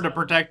better to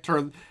protect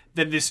her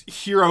than this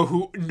hero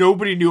who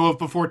nobody knew of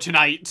before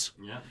tonight?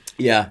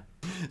 Yeah.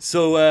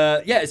 So,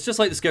 it's just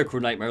like the Scarecrow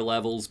Nightmare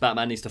levels.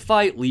 Batman needs to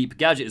fight, leap,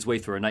 gadget his way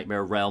through a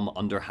nightmare realm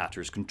under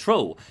Hatter's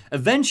control.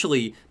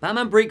 Eventually,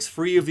 Batman breaks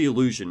free of the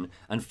illusion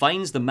and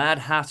finds the Mad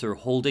Hatter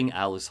holding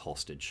Alice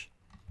hostage.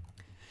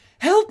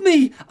 Help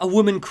me! A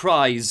woman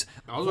cries.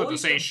 I was about to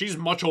say, she's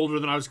much older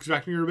than I was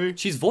expecting her to be.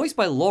 She's voiced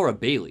by Laura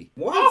Bailey.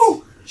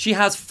 What? She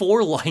has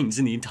 4 lines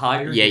in the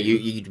entire Yeah,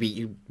 game.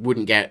 you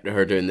wouldn't get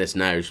her doing this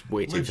now. She's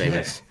way too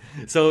famous.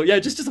 So, yeah,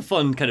 just a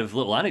fun kind of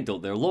little anecdote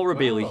there. Laura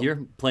Bailey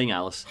here, playing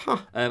Alice.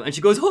 And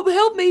she goes, oh,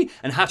 help me!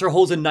 And Hatter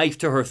holds a knife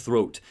to her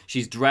throat.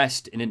 She's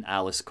dressed in an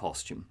Alice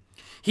costume.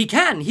 He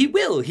can, he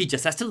will, he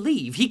just has to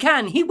leave. He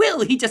can, he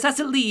will, he just has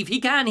to leave. He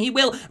can, he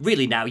will.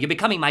 Really now, you're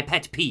becoming my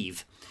pet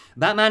peeve.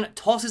 Batman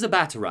tosses a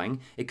batarang,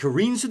 it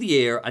careens through the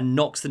air and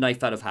knocks the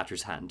knife out of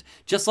Hatter's hand.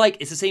 Just like,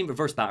 it's the same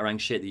reverse batarang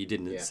shit that you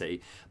didn't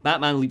say.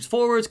 Batman leaps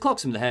forwards,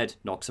 clocks him in the head,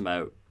 knocks him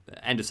out.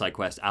 End of side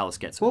quest, Alice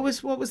gets him.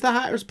 What was the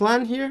Hatter's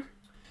plan here?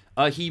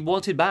 He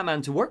wanted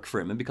Batman to work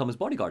for him and become his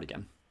bodyguard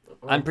again.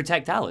 And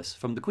protect Alice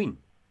from the Queen.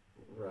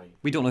 Right.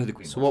 We don't know who the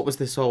Queen was. So what was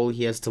this whole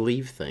he has to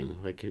leave thing?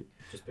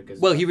 Just because...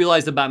 Well, he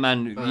realized that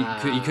Batman,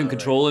 he couldn't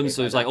control him,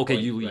 so he's like, okay,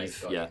 you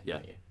leave. Yeah.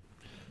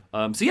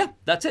 So yeah,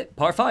 that's it.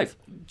 Part 5.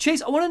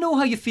 Chase, I want to know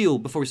how you feel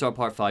before we start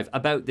part 5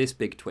 about this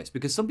big twist,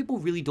 because some people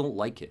really don't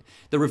like it.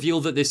 The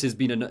reveal that this has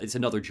been it's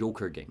another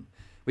Joker game.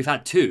 We've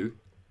had 2,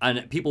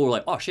 and people were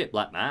like, oh shit,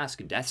 Black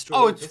Mask and Deathstroke.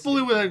 Oh, it's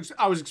fully what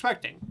I was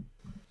expecting.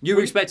 You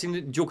were expecting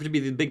the Joker to be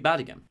the big bad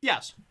again?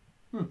 Yes.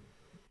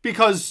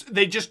 Because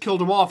they just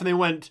killed him off and they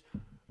went,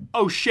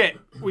 oh shit,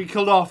 we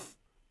killed off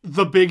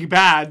the big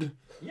bad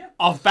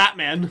of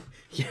Batman.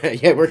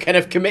 Yeah, we're kind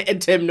of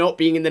committed to him not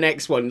being in the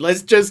next one.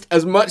 Let's just,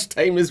 as much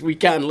time as we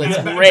can,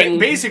 let's bring...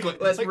 Basically.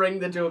 Let's bring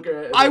the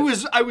Joker out. I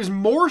was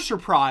more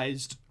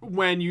surprised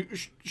when you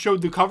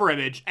showed the cover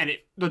image and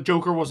the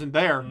Joker wasn't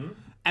there.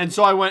 And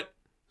so I went...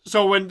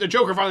 So when the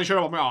Joker finally showed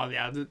up, I'm like, oh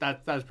yeah,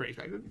 that's pretty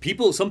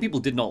expected. Some people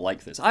did not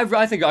like this.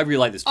 I think I really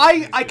like this.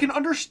 I can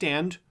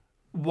understand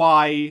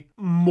why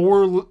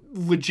more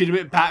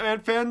legitimate Batman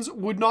fans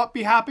would not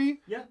be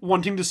happy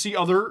wanting to see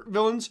other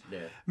villains.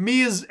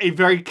 Me as a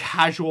very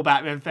casual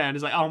Batman fan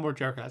is like, oh, more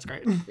Joker, that's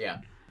great. Yeah.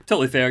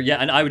 Totally fair, yeah,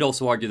 and I would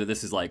also argue that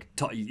this is like,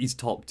 he's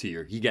top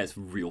tier. He gets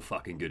real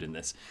fucking good in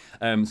this.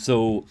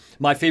 So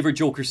my favorite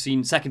Joker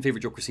scene, second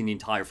favorite Joker scene in the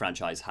entire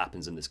franchise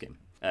happens in this game.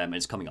 And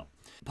it's coming up.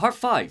 Part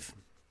 5.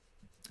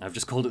 I've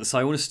just called it the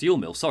Sionis Steel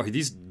Mill. Sorry,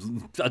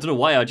 I don't know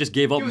why I just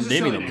gave up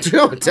naming them.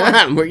 Oh,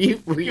 damn, were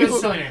you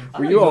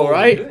all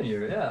right?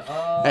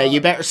 You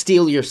better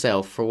steel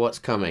yourself for what's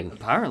coming.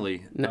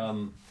 Apparently.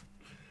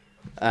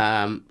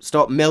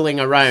 Stop milling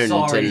around.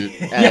 Sorry.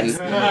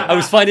 I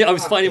was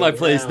finding my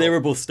place. They were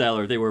both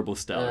stellar.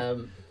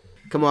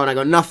 Come on, I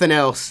got nothing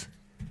else.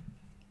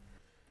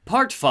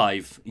 Part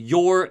 5.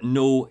 You're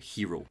no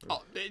hero.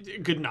 Oh,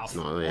 good enough.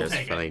 Oh, yeah,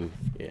 it's fine.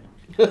 Yeah.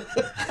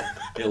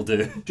 It'll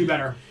do. Do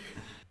better.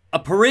 A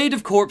parade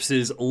of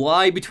corpses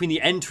lie between the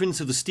entrance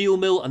of the steel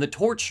mill and the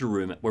torture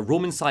room where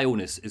Roman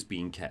Sionis is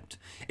being kept.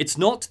 It's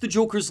not the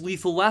Joker's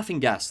lethal laughing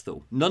gas,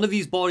 though. None of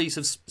these bodies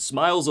have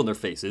smiles on their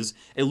faces.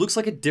 It looks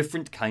like a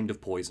different kind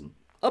of poison.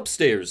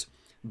 Upstairs,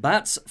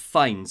 Bats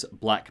finds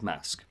Black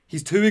Mask.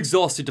 He's too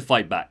exhausted to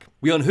fight back.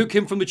 We unhook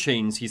him from the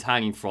chains he's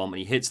hanging from and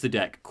he hits the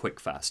deck quick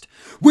fast.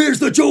 Where's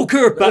the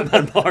Joker?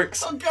 Batman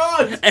barks. Oh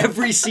god!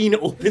 Every scene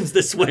opens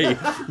this way.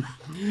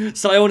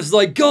 Sionis is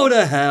like, go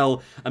to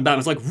hell. And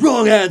Batman's like,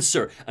 wrong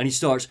answer. And he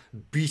starts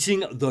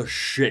beating the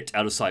shit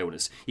out of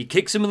Sionis. He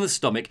kicks him in the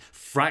stomach,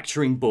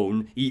 fracturing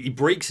bone. He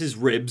breaks his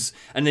ribs.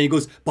 And then he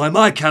goes, by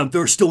my count,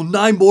 there are still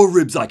 9 more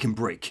ribs I can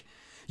break.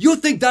 You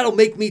think that'll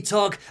make me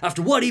talk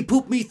after what he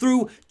put me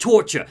through?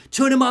 Torture,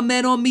 turning my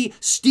men on me,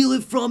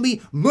 stealing from me,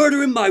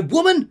 murdering my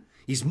woman?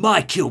 He's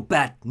my kill,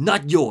 Bat,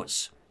 not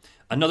yours.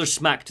 Another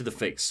smack to the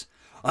face.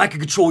 I can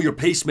control your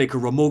pacemaker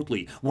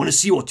remotely. Want to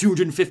see what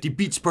 250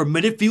 beats per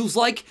minute feels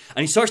like?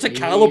 And he starts to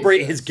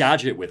calibrate his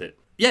gadget with it.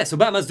 Yeah, so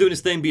Batman's doing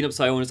his thing, beating up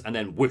Sionis, and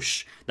then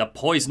whoosh, the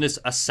poisonous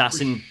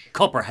assassin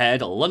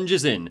Copperhead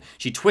lunges in.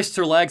 She twists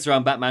her legs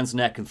around Batman's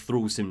neck and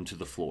throws him to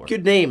the floor.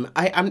 Good name.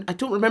 I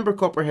don't remember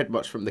Copperhead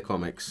much from the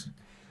comics.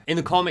 In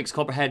the comics,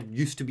 Copperhead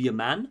used to be a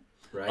man.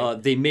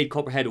 Right. They made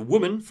Copperhead a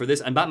woman for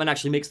this, and Batman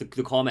actually makes the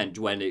comment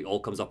when it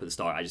all comes up at the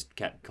start. I just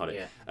can't cut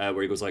it.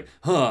 Where he goes like,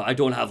 I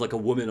don't have like a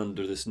woman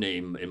under this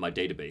name in my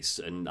database.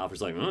 And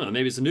Alfred's like,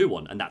 maybe it's a new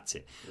one. And that's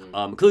it.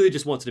 Clearly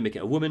just wanted to make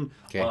it a woman.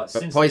 Okay.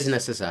 But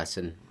poisonous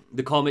assassin.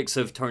 The comics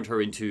have turned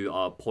her into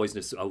a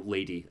poisonous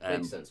lady.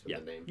 Makes sense with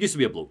the name. Used to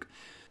be a bloke.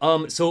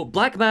 So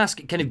Black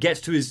Mask kind of gets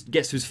to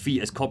his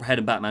feet as Copperhead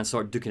and Batman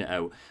start duking it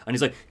out. And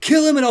he's like,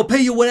 kill him and I'll pay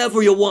you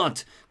whatever you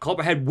want.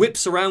 Copperhead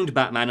whips around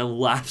Batman and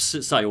laughs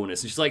at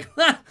Sionis. And she's like,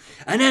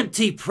 an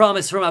empty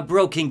promise from a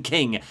broken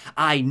king.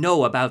 I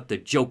know about the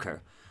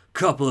Joker.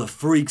 Couple of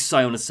freaks,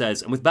 Sionis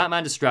says. And with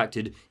Batman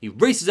distracted, he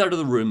races out of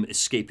the room,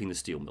 escaping the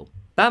steel mill.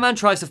 Batman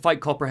tries to fight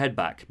Copperhead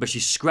back, but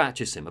she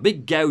scratches him, a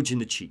big gouge in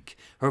the cheek.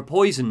 Her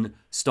poison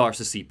starts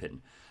to seep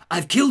in.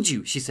 I've killed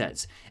you, she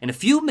says. In a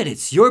few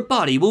minutes, your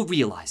body will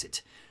realize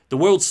it. The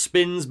world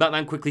spins.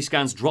 Batman quickly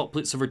scans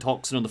droplets of her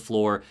toxin on the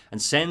floor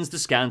and sends the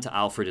scan to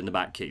Alfred in the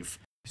Batcave.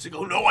 He's like,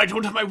 oh no, I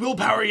don't have my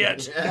willpower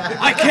yet.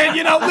 I can't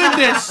yet outlive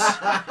this.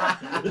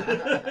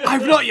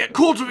 I've not yet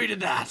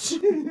cultivated that.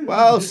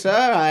 Well,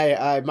 sir,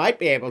 I might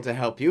be able to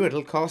help you.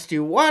 It'll cost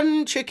you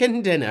 1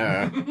 chicken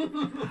dinner.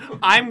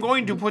 I'm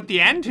going to put the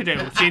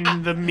antidote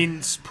in the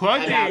mince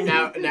pudding.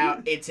 Now,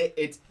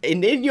 it's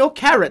in your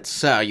carrots,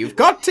 sir. You've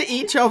got to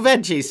eat your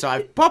veggies, so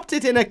I've popped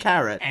it in a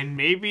carrot. And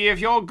maybe if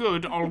you're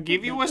good, I'll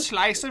give you a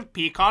slice of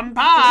pecan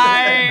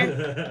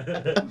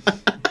pie.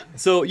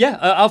 So, yeah,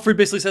 Alfred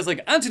basically says,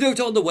 like, antidote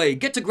on the way,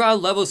 get to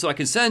ground level so I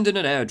can send in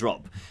an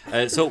airdrop.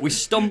 So we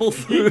stumble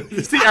through...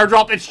 It's the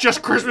airdrop, it's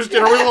just Christmas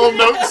dinner with a little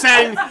note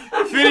saying,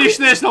 finish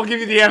this and I'll give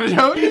you the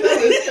antidote.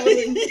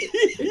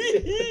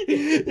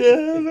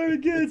 Yeah, very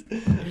good.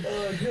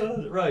 Oh,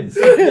 God. Right.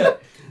 So, yeah.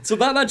 So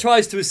Batman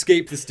tries to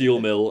escape the steel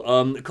mill.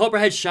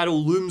 Copperhead's shadow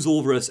looms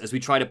over us as we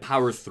try to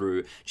power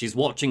through. She's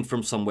watching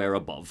from somewhere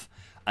above.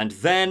 And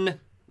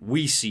then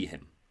we see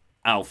him.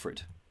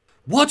 Alfred.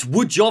 What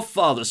would your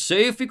father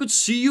say if he could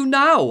see you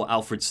now?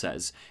 Alfred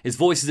says. His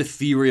voice is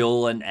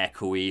ethereal and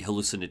echoey,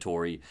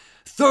 hallucinatory.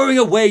 Throwing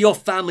away your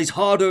family's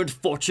hard-earned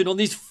fortune on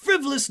these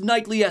frivolous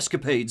nightly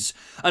escapades.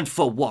 And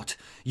for what?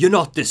 You're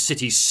not this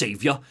city's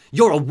saviour.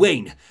 You're a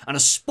Wayne, and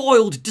a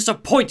spoiled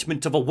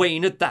disappointment of a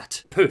Wayne at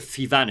that. Poof,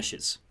 he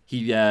vanishes.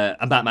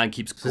 And Batman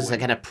keeps going. It's like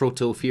kind of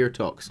proto-fear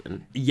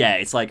toxin. Yeah,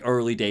 it's like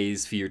early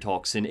days fear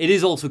toxin. It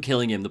is also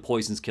killing him. The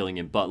poison's killing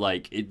him. But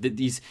like,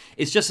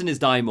 it's just in his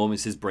dying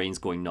moments, his brain's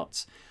going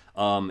nuts.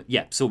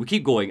 So we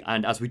keep going.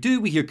 And as we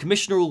do, we hear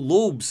Commissioner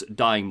Loeb's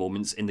dying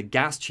moments in the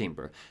gas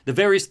chamber. The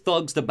various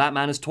thugs that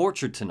Batman has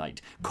tortured tonight.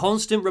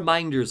 Constant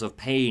reminders of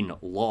pain,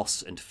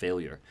 loss, and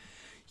failure.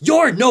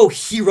 You're no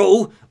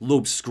hero,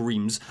 Loeb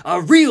screams.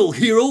 A real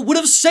hero would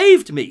have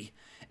saved me.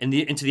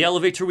 Into the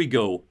elevator we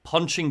go,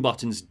 punching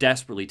buttons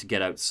desperately to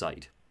get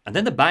outside. And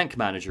then the bank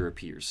manager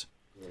appears.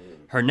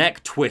 Her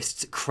neck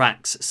twists,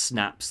 cracks,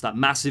 snaps. That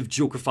massive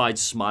Joker-fied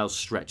smile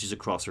stretches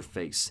across her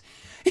face.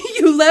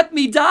 You let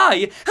me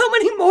die! How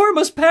many more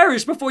must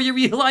perish before you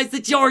realize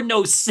that you're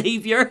no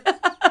savior?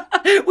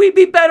 We'd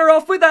be better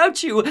off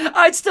without you.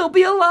 I'd still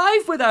be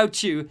alive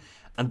without you.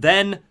 And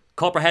then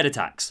Copperhead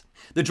attacks.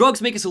 The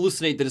drugs make us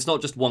hallucinate that it's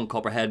not just one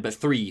Copperhead, but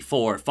 3,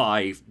 4,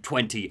 5,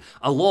 20.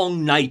 A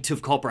long night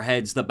of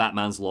Copperheads that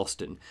Batman's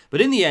lost in. But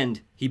in the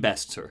end, he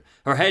bests her.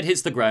 Her head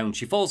hits the ground,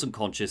 she falls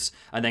unconscious,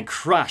 and then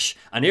crash,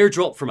 an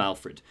airdrop from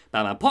Alfred.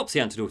 Batman pops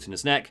the antidote in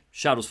his neck,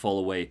 shadows fall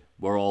away,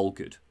 we're all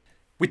good.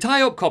 We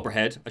tie up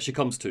Copperhead as she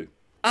comes to.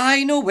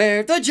 I know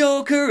where the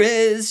Joker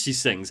is, she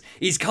sings.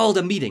 He's called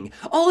a meeting.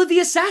 All of the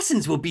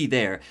assassins will be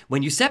there.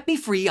 When you set me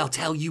free, I'll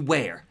tell you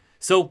where.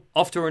 So,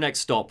 off to our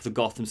next stop, the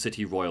Gotham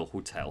City Royal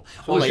Hotel.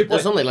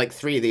 There's only like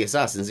 3 of the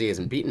assassins he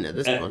hasn't beaten at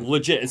this point.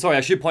 Legit. And sorry, I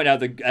should point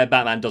out that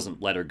Batman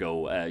doesn't let her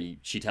go.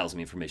 She tells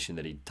him information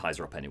that he ties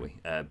her up anyway.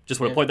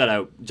 Just want to point that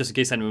out, just in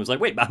case anyone was like,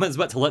 wait, Batman's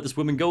about to let this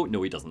woman go?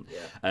 No, he doesn't.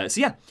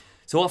 Yeah.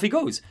 So off he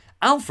goes.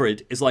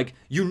 Alfred is like,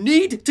 you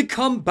need to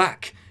come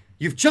back.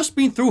 You've just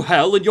been through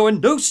hell and you're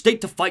in no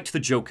state to fight the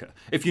Joker.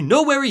 If you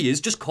know where he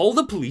is, just call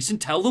the police and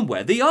tell them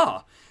where they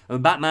are.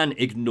 And Batman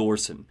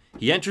ignores him.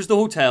 He enters the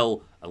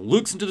hotel and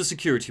looks into the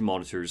security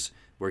monitors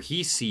where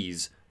he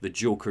sees the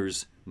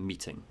Joker's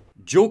meeting.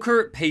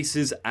 Joker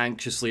paces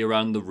anxiously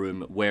around the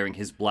room wearing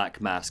his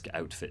black mask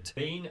outfit.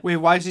 Wait,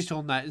 why is he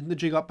still in that? Isn't the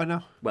jig up by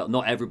now? Well,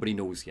 not everybody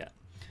knows yet.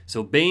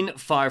 So Bane,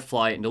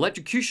 Firefly, and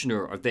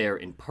Electrocutioner are there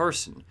in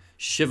person.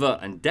 Shiva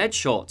and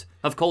Deadshot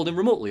have called him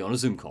remotely on a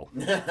Zoom call.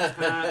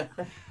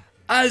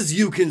 As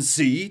you can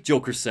see,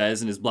 Joker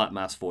says in his black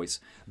mask voice,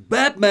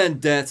 Batman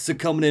deaths are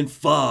coming in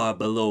far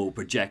below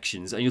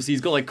projections. And you'll see he's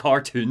got like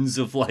cartoons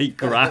of like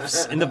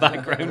graphs in the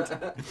background.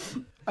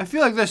 I feel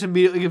like this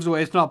immediately gives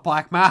away it's not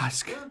Black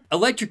Mask.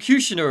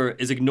 Electrocutioner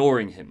is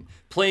ignoring him,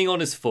 playing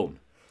on his phone.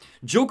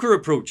 Joker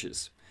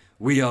approaches.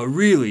 We are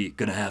really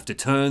gonna have to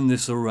turn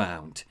this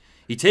around.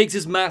 He takes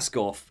his mask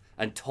off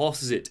and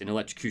tosses it in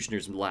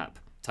Electrocutioner's lap.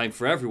 Time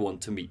for everyone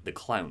to meet the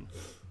clown.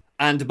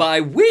 And by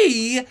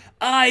we,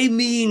 I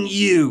mean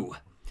you.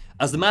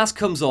 As the mask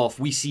comes off,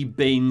 we see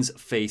Bane's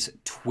face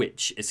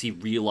twitch as he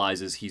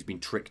realizes he's been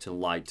tricked and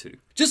lied to.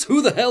 Just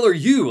who the hell are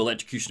you?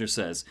 Electrocutioner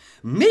says.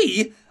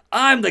 Me?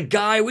 I'm the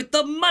guy with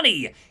the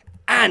money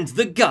and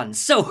the gun.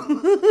 So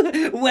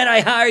when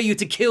I hire you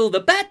to kill the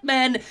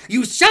Batman,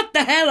 you shut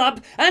the hell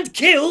up and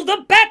kill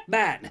the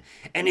Batman.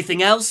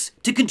 Anything else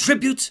to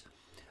contribute?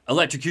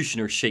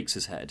 Electrocutioner shakes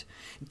his head.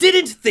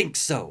 Didn't think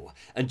so.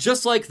 And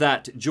just like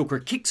that, Joker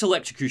kicks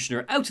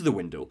Electrocutioner out of the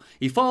window.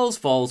 He falls,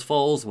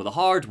 and with a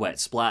hard, wet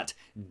splat,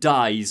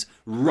 dies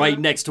right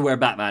next to where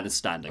Batman is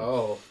standing.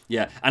 Oh.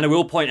 Yeah, and I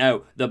will point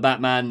out that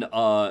Batman,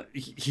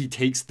 he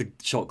takes the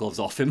shot gloves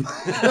off him.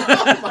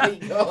 Oh my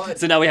god.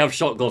 So now we have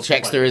shot gloves.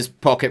 Checks through his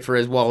pocket for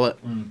his wallet.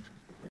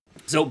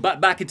 So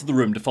back into the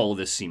room to follow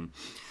this scene.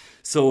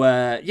 So,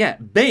 yeah,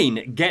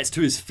 Bane gets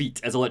to his feet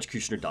as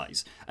Electrocutioner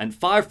dies, and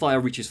Firefly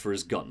reaches for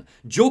his gun.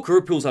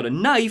 Joker pulls out a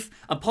knife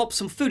and pops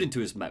some food into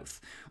his mouth.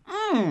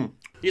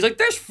 He's like,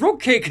 this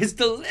fruitcake is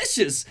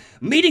delicious.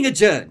 Meeting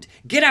adjourned.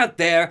 Get out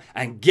there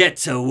and get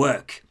to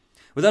work.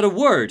 Without a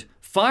word,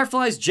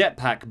 Firefly's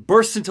jetpack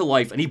bursts into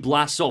life and he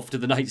blasts off to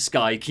the night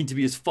sky, keen to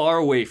be as far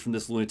away from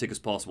this lunatic as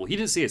possible. He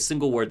didn't say a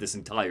single word this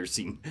entire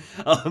scene.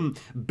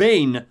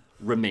 Bane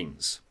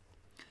remains.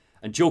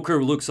 And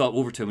Joker looks up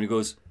over to him and he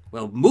goes,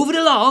 well, move it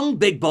along,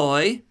 big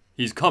boy.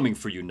 He's coming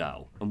for you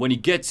now. And when he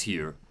gets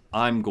here,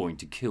 I'm going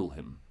to kill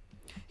him.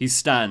 He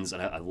stands,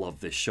 and I love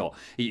this shot.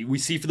 We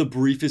see for the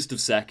briefest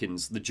of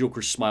seconds the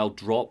Joker's smile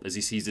drop as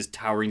he sees this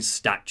towering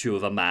statue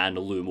of a man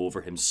loom over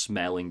him,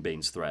 smelling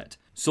Bane's threat.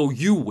 So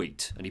you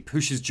wait, and he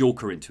pushes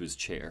Joker into his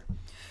chair.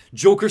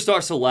 Joker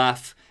starts to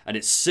laugh, and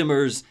it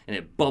simmers, and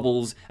it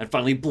bubbles, and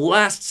finally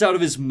blasts out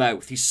of his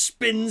mouth. He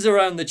spins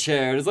around the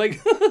chair, and it's like,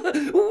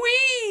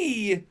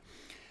 whee!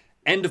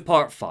 End of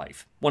part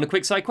 5. Want a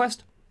quick side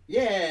quest?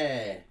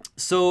 Yeah.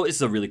 So, this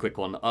is a really quick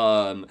one.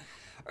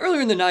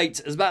 Earlier in the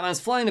night, as Batman's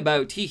flying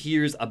about, he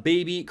hears a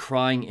baby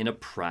crying in a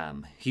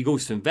pram. He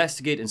goes to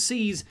investigate and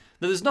sees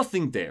that there's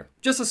nothing there,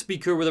 just a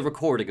speaker with a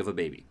recording of a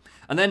baby.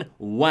 And then,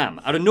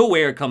 wham, out of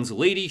nowhere comes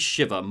Lady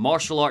Shiva,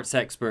 martial arts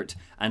expert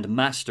and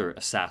master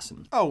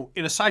assassin. Oh,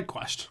 in a side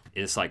quest.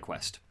 In a side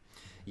quest.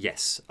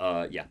 Yes,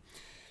 yeah.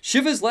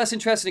 Shiva's less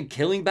interested in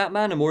killing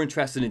Batman and more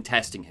interested in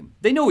testing him.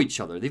 They know each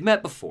other, they've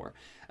met before.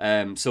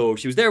 So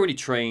she was there when he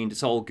trained,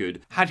 it's all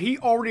good. Had he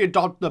already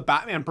adopted the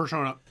Batman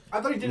persona? I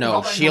thought he didn't.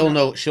 No, she'll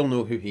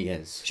know who he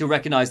is. She'll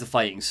recognize the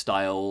fighting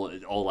style,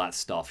 all that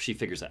stuff. She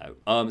figures it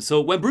out. So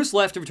when Bruce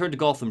left and returned to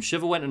Gotham,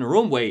 Shiva went on her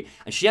own way,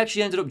 and she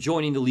actually ended up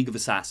joining the League of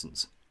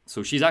Assassins.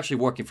 So she's actually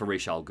working for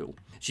Ra's al Ghul.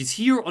 She's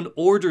here on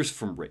orders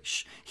from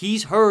Rish.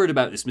 He's heard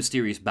about this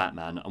mysterious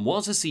Batman and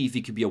wants to see if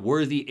he could be a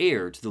worthy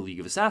heir to the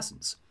League of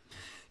Assassins.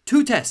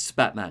 2 tests,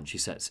 Batman, she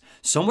says.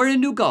 Somewhere in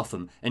New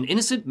Gotham, an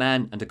innocent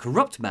man and a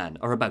corrupt man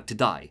are about to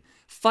die.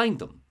 Find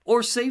them.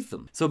 Or save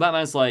them. So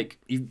Batman's like,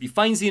 he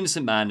finds the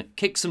innocent man,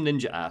 kicks some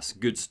ninja ass,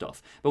 good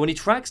stuff. But when he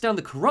tracks down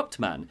the corrupt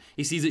man,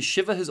 he sees that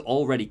Shiva has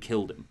already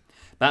killed him.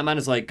 Batman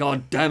is like,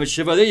 God damn it,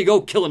 Shiva, there you go,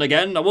 killing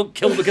again. I won't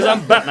kill because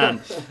I'm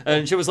Batman.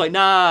 And Shiva's like,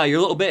 nah, you're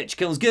a little bitch.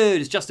 Killing's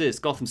good, it's justice.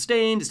 Gotham's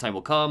stained, its time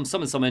will come.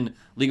 Summon.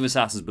 League of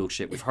Assassins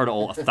bullshit. We've heard it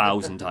all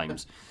 1,000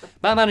 times.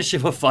 Batman and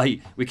Shiva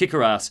fight. We kick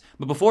her ass.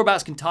 But before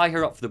Bats can tie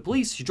her up for the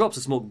police, she drops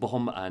a smoke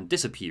bomb and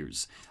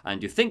disappears.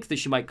 And you think that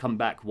she might come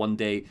back one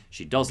day.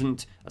 She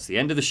doesn't. That's the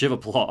end of the Shiva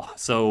plot.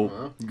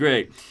 So,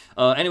 great.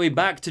 Anyway,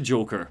 back to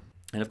Joker.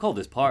 And I've called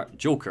this part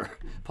Joker.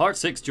 Part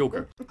 6,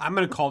 Joker. I'm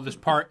going to call this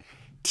part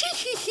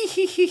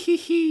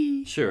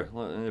Teeheeheehee. Sure,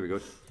 well, there we go.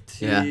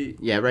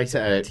 Yeah, write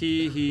it out.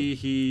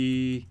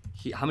 Teeheeheehee.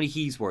 How many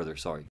he's were there?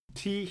 Sorry.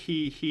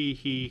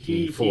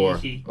 Teeheeheehee. 4.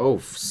 Oh,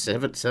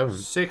 7.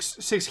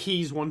 6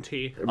 he's, 1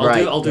 T.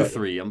 I'll do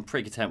 3. I'm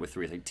pretty content with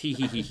 3. I think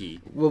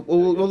Teeheeheehee.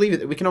 We'll leave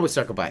it. We can always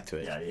circle back to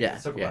it. Yeah.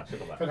 Circle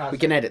back. We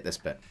can edit this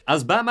bit.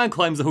 As Batman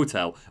climbs the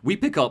hotel, we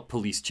pick up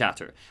police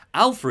chatter.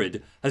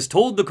 Alfred has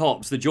told the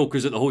cops the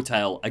Joker's at the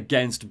hotel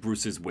against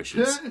Bruce's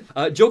wishes.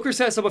 Joker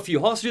sets up a few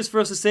hostages for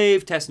us to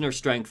save, testing our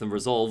strength and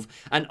resolve,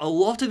 and a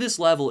lot of this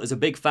level is a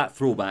big fat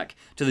throwback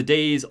to the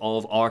days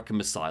of Arkham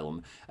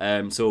Asylum.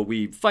 So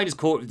we find his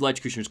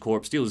Electrocutioner's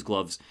corpse, steal his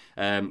gloves,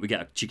 we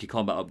get a cheeky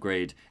combat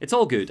upgrade. It's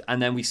all good, and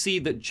then we see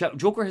that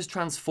Joker has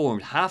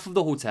transformed half of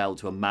the hotel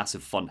to a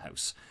massive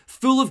funhouse,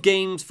 full of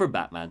games for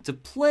Batman to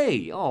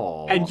play.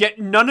 Aww. And yet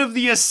none of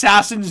the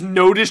assassins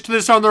noticed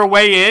this on their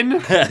way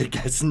in? I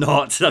guess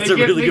not. That's a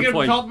really good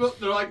point.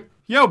 They're like,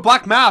 yo,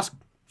 Black Mask,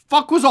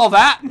 fuck was all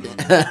that?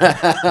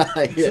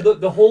 So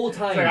the whole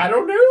time... Like, I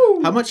don't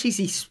know. How much is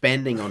he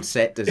spending on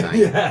set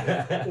design?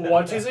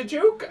 What is a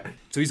joke?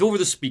 So he's over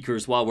the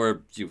speakers while we're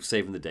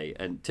saving the day,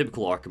 and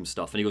typical Arkham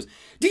stuff, and he goes,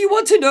 do you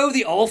want to know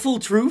the awful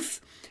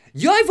truth?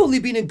 I've only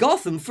been in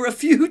Gotham for a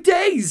few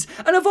days,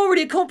 and I've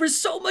already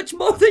accomplished so much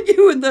more than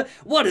you in the...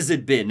 What has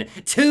it been?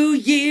 2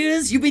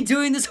 years you've been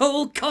doing this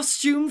whole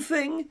costume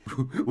thing?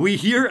 We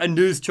hear a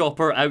news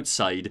chopper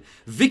outside.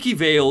 Vicky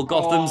Vale,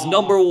 Gotham's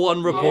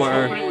 #1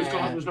 reporter. It was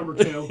Gotham's number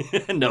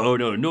 2.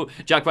 No.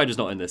 Jack Ryder's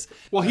not in this.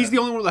 Well, he's the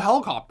only one with a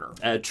helicopter.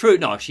 True,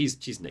 no,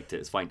 she's nicked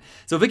it, it's fine.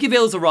 So Vicky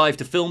Vale's arrived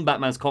to film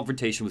Batman's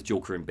confrontation with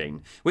Joker and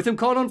Bane. With him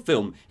caught on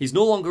film, he's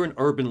no longer an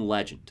urban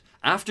legend.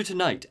 After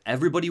tonight,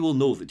 everybody will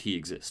know that he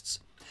exists.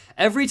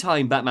 Every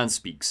time Batman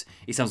speaks,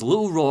 he sounds a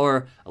little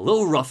rawer, a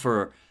little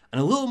rougher, and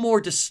a little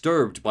more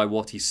disturbed by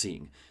what he's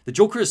seeing. The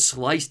Joker has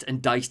sliced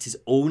and diced his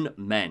own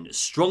men,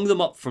 strung them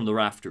up from the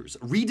rafters,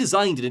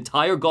 redesigned an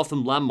entire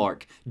Gotham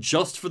landmark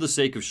just for the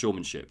sake of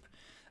showmanship.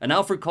 And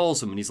Alfred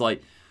calls him and he's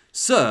like,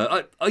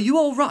 "Sir, are you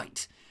all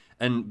right?"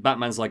 And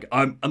Batman's like,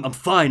 I'm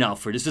fine,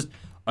 Alfred. It's just,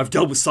 I've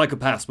dealt with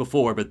psychopaths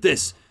before, but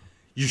this...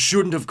 You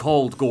shouldn't have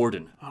called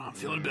Gordon. Oh, I'm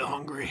feeling a bit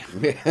hungry.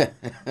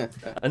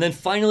 And then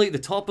finally, at the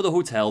top of the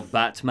hotel,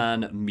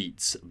 Batman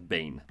meets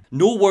Bane.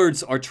 No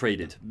words are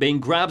traded. Bane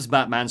grabs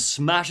Batman,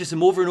 smashes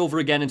him over and over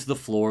again into the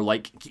floor,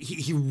 like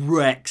he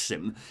wrecks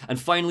him. And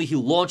finally, he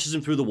launches him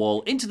through the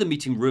wall into the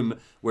meeting room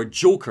where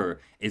Joker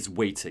is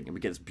waiting. And we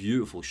get this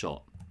beautiful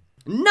shot.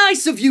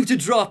 Nice of you to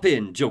drop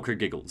in, Joker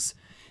giggles.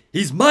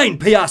 He's mine,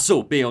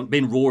 Piasso!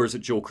 Bane roars at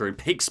Joker and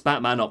picks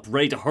Batman up,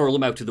 ready to hurl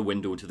him out of the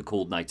window into the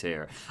cold night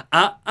air.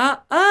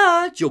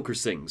 Joker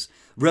sings.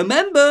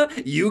 Remember,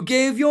 you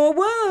gave your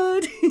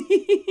word!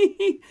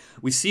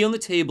 We see on the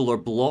table are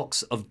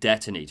blocks of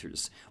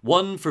detonators,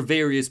 one for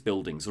various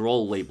buildings, they're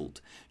all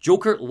labelled.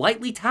 Joker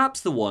lightly taps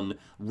the one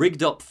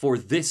rigged up for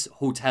this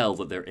hotel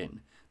that they're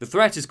in. The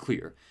threat is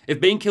clear.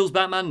 If Bane kills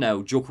Batman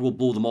now, Joker will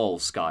blow them all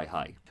sky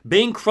high.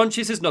 Bane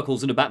crunches his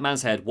knuckles into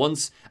Batman's head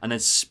once and then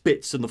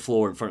spits on the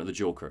floor in front of the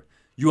Joker.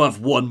 You have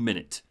 1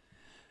 minute.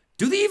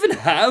 Do they even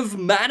have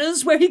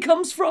manners where he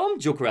comes from?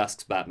 Joker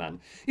asks Batman.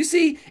 You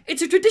see,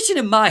 it's a tradition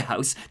in my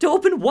house to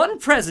open one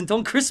present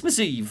on Christmas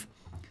Eve.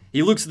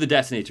 He looks at the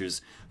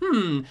detonators.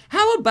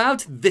 How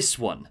about this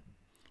one?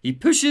 He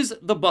pushes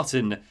the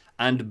button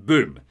and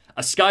boom.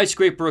 A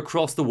skyscraper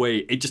across the way,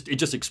 it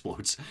just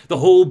explodes. The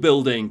whole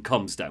building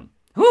comes down.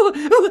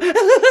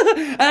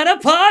 And a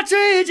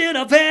partridge in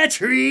a pear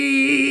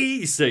tree,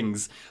 he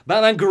sings.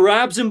 Batman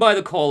grabs him by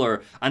the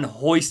collar and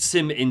hoists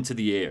him into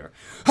the air.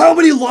 How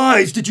many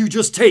lives did you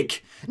just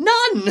take?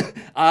 None,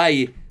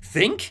 I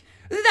think.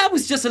 That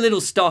was just a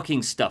little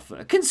stocking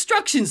stuffer.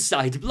 Construction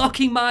site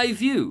blocking my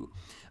view.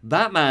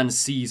 Batman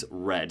sees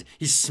red.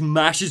 He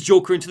smashes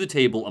Joker into the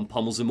table and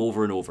pummels him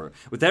over and over.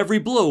 With every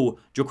blow,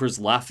 Joker is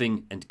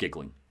laughing and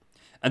giggling.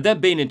 And then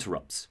Bane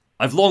interrupts.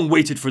 I've long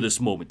waited for this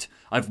moment.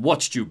 I've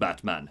watched you,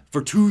 Batman.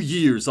 For 2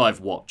 years I've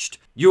watched.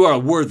 You are a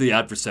worthy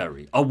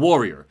adversary, a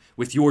warrior.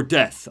 With your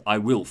death, I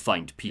will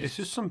find peace. It's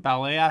just some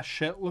ballet-ass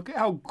shit. Look at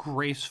how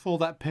graceful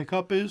that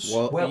pickup is.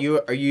 Well,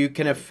 are you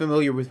kind of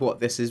familiar with what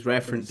this is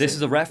referencing? This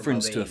is a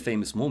reference to a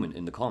famous moment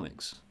in the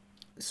comics.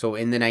 So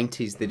in the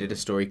 90s, they did a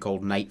story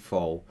called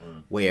Nightfall,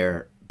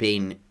 where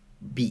Bane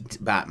beat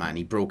Batman.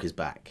 He broke his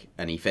back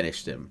and he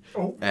finished him.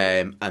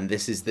 And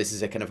this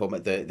is a kind of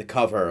moment. The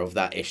cover of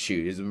that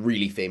issue is a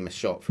really famous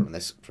shot from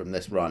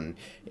this run.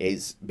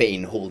 Is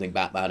Bane holding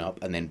Batman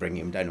up and then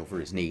bringing him down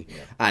over his knee. Yeah.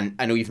 And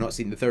I know you've not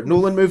seen the third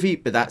Nolan movie,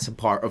 but that's a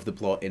part of the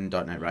plot in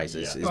Dark Knight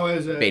Rises. Yeah.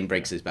 Is Bane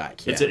breaks his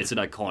back. Yeah. It's an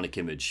iconic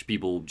image.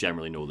 People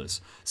generally know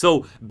this.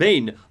 So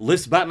Bane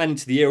lifts Batman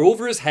into the air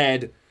over his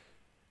head,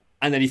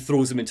 and then he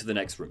throws him into the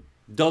next room.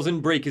 Doesn't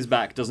break his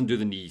back, doesn't do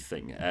the knee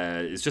thing.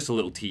 It's just a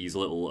little tease, a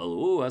little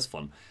oh, that's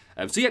fun.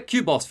 So yeah,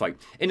 cue boss fight.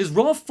 In his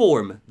raw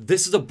form,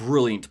 this is a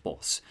brilliant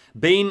boss.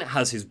 Bane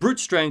has his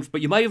brute strength,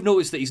 but you might have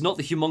noticed that he's not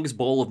the humongous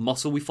ball of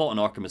muscle we fought in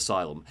Arkham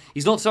Asylum.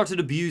 He's not started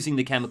abusing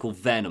the chemical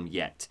venom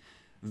yet.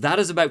 That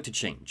is about to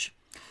change.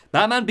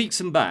 Batman beats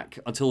him back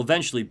until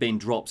eventually Bane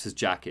drops his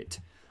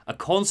jacket. A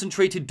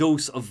concentrated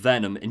dose of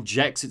venom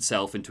injects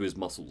itself into his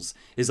muscles.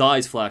 His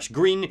eyes flash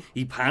green,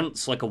 he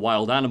pants like a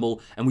wild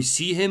animal, and we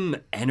see him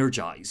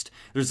energized.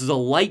 There's a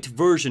light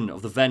version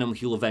of the venom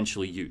he'll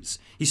eventually use.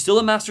 He's still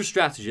a master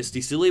strategist,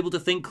 he's still able to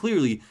think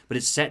clearly, but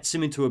it sets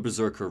him into a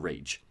berserker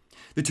rage.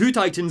 The two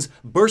titans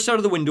burst out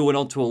of the window and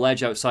onto a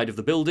ledge outside of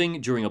the building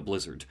during a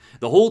blizzard.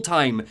 The whole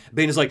time,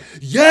 Bane is like,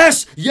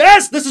 yes,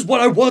 yes, this is what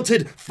I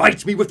wanted!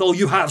 Fight me with all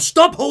you have,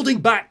 stop holding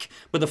back!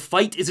 But the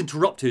fight is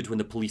interrupted when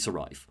the police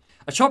arrive.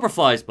 A chopper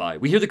flies by.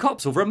 We hear the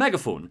cops over a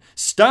megaphone.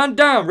 Stand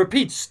down!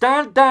 Repeat,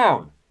 stand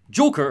down!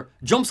 Joker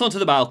jumps onto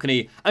the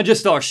balcony and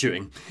just starts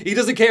shooting. He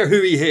doesn't care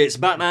who he hits.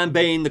 Batman,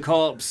 Bane, the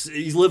cops.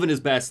 He's living his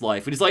best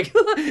life. And he's like,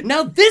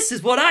 now this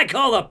is what I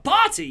call a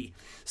party!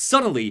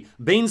 Suddenly,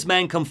 Bane's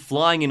men come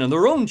flying in on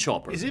their own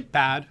chopper. Is it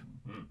bad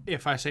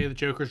if I say the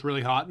Joker's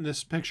really hot in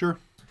this picture?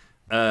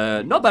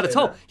 Not bad at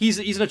all. He's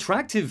an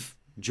attractive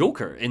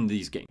Joker in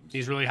these games.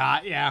 He's really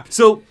hot, yeah.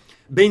 So,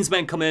 Bane's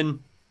men come in.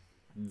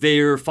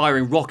 They're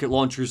firing rocket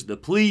launchers at the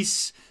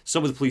police.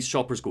 Some of the police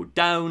choppers go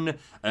down.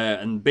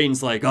 And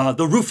Bane's like,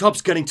 the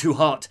rooftop's getting too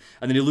hot.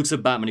 And then he looks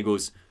at Batman and he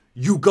goes,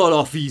 you got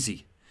off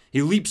easy.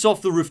 He leaps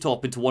off the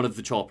rooftop into one of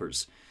the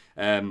choppers.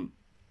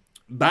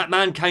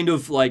 Batman kind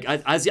of like,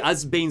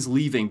 as Bane's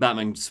leaving,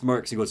 Batman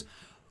smirks and goes,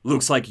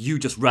 looks like you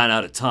just ran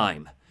out of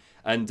time.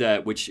 And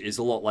which is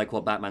a lot like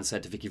what Batman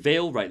said to Vicky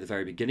Vale right at the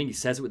very beginning. He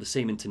says it with the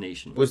same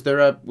intonation. Was there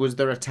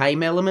a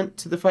time element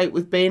to the fight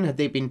with Bane? Had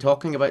they been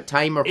talking about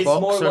time or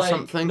clocks or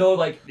something? No,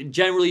 like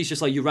generally it's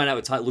just like you ran out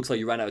of time. It looks like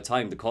you ran out of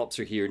time. The cops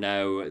are here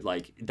now.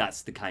 Like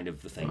that's the kind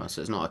of the thing. Oh,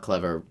 so it's not a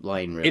clever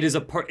line, really. It's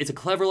a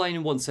clever line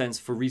in one sense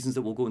for reasons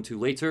that we'll go into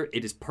later.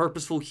 It is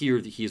purposeful here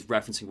that he is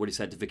referencing what he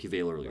said to Vicky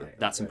Vale earlier. Right,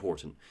 that's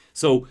important.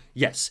 So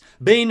yes,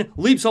 Bane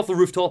leaps off the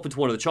rooftop into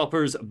one of the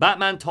choppers.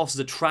 Batman tosses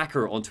a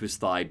tracker onto his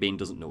thigh. Bane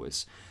doesn't notice.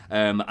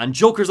 And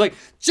Joker's like,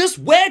 just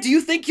where do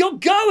you think you're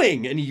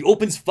going? And he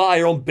opens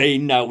fire on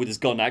Bane now with his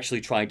gun, actually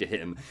trying to hit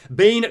him.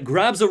 Bane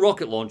grabs a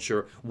rocket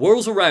launcher,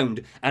 whirls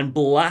around, and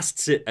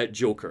blasts it at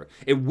Joker.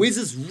 It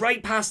whizzes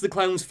right past the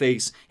clown's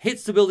face,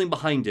 hits the building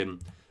behind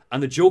him,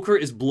 and the Joker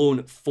is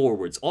blown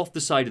forwards off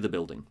the side of the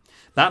building.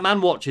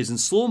 Batman watches in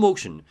slow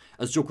motion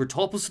as Joker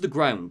topples to the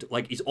ground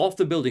like he's off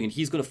the building and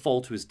he's going to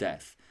fall to his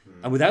death.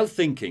 And without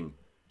thinking,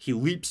 he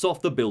leaps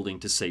off the building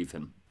to save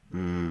him.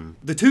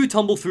 The two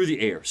tumble through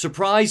the air.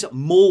 Surprise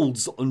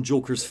molds on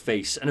Joker's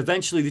face, and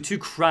eventually the two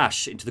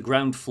crash into the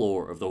ground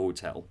floor of the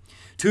hotel.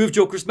 Two of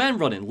Joker's men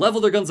run in,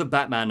 level their guns at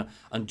Batman,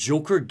 and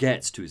Joker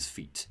gets to his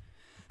feet.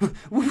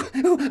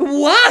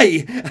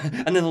 Why?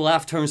 And then the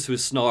laugh turns to a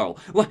snarl.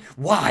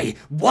 Why?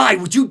 Why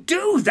would you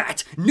do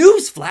that?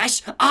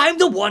 Newsflash, I'm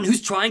the one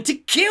who's trying to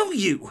kill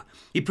you.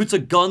 He puts a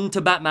gun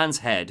to Batman's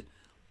head,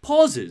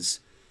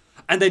 pauses,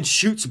 and then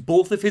shoots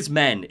both of his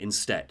men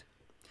instead.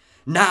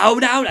 Now,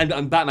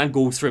 and Batman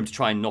goes for him to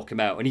try and knock him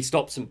out, and he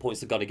stops and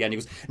points the gun again. He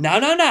goes,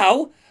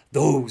 now.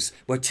 Those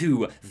were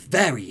two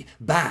very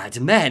bad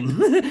men.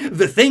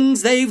 The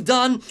things they've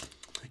done,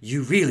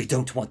 you really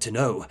don't want to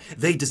know.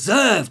 They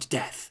deserved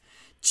death,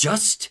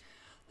 just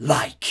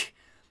like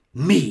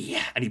me.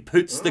 And he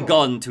puts the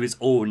gun to his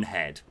own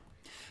head.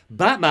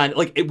 Batman,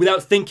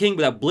 without thinking,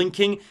 without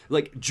blinking,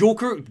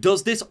 Joker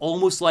does this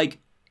almost like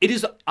it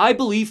is, I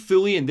believe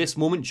fully in this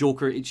moment,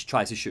 Joker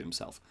tries to shoot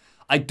himself.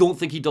 I don't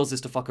think he does this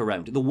to fuck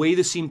around. The way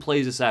the scene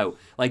plays this out,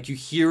 you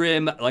hear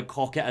him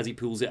cock it as he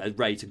pulls it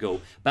ready to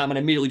go. Batman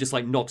immediately just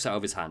knocks it out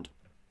of his hand.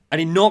 And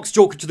he knocks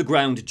Joker to the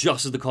ground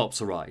just as the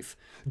cops arrive.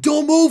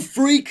 Don't move,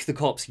 freak! The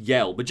cops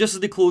yell, but just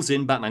as they close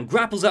in, Batman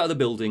grapples out of the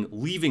building,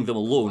 leaving them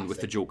alone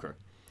with the Joker.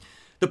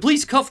 The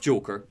police cuff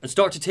Joker and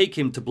start to take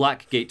him to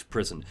Blackgate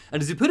prison.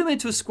 And as they put him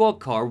into a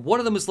squad car, one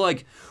of them is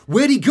like,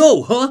 "Where'd he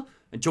go, huh?"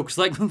 And Joker's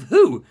like,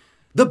 "Who?"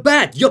 "The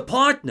Bat, your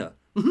partner."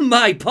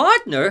 "My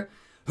partner?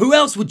 Who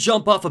else would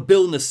jump off a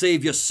building to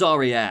save your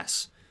sorry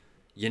ass?"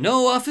 "You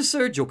know,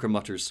 officer," Joker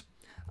mutters,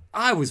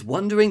 "I was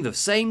wondering the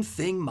same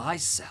thing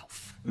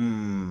myself."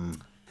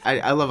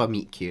 I love a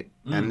meet cute.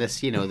 And this,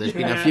 there's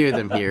been a few of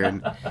them here.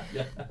 And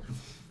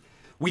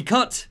We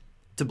cut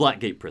to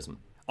Blackgate prison.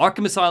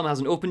 Arkham Asylum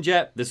hasn't opened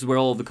yet. This is where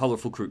all of the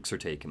colourful crooks are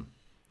taken.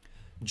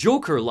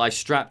 Joker lies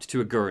strapped to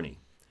a gurney.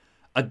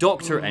 A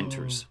doctor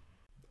enters.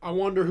 I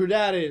wonder who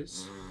that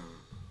is.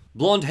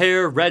 Blonde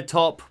hair, red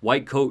top,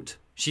 white coat.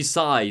 She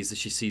sighs as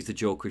she sees the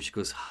Joker. She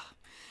goes,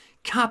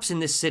 "Cops in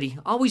this city,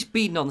 always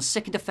beating on the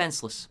sick and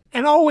defenseless.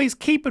 And always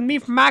keeping me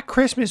from my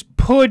Christmas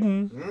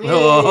pudding.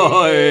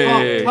 Oh,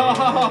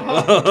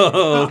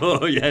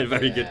 yeah,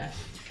 very good.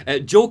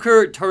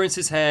 Joker turns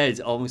his head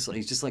almost like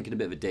he's just in a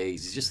bit of a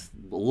daze. He's just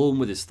alone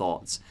with his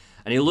thoughts.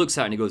 And he looks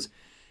at her and he goes,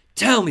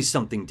 "Tell me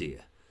something,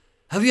 dear.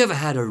 Have you ever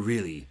had a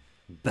really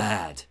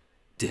bad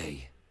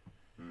day?"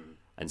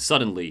 And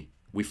suddenly,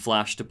 we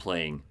flash to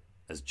playing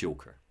as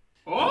Joker.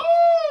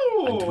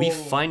 And we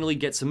finally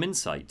get some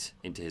insight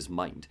into his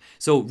mind.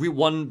 So,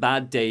 one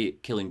bad day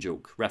killing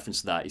joke,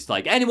 reference to that. It's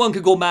like, anyone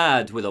could go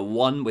mad if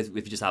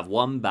you just have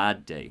one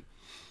bad day.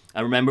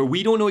 And remember,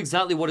 we don't know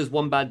exactly what his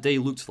one bad day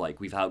looks like.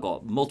 We've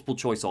got multiple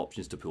choice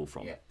options to pull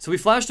from. Yeah. So we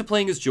flash to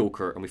playing as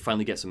Joker, and we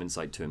finally get some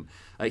insight to him.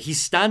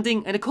 He's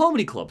standing in a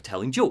comedy club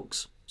telling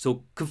jokes.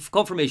 So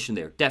confirmation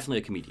there, definitely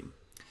a comedian.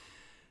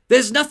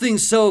 "There's nothing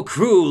so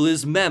cruel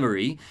as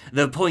memory.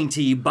 The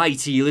pointy,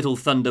 bitey little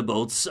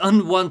thunderbolts,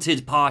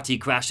 unwanted party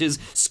crashes,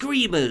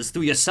 screamers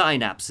through your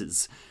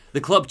synapses."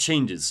 The club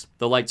changes.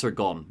 The lights are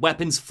gone.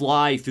 Weapons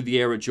fly through the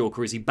air at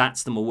Joker as he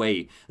bats them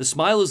away. The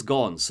smile is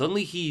gone.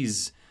 Suddenly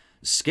he's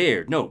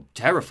scared. No,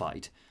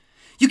 terrified.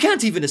 "You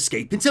can't even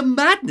escape into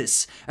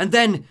madness. And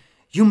then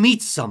you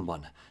meet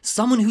someone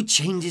who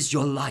changes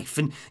your life,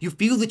 and you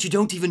feel that you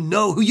don't even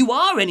know who you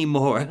are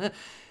anymore.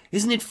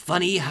 Isn't it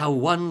funny how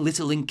one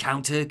little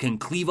encounter can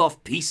cleave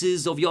off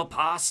pieces of your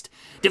past,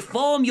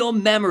 deform your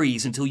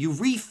memories until you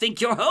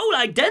rethink your whole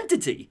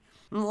identity?"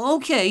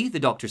 "Okay," the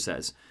doctor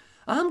says.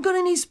 "I'm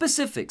gonna need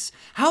specifics.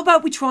 How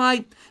about we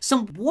try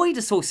some word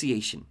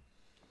association?"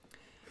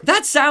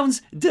 "That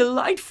sounds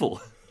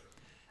delightful."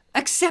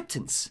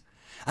 "Acceptance.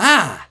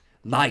 Ah,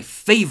 my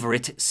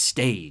favorite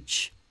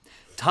stage."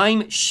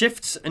 Time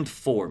shifts and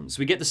forms.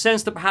 We get the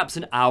sense that perhaps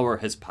an hour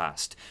has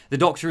passed. The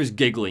Doctor is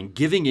giggling,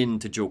 giving in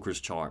to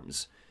Joker's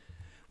charms.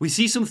 We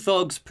see some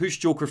thugs push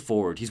Joker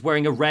forward. He's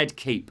wearing a red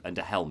cape and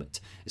a helmet.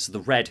 It's the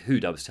red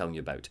hood I was telling you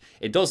about.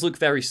 It does look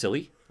very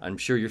silly. I'm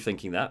sure you're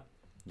thinking that.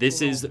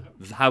 This is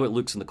how it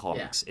looks in the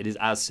comics. Yeah. It is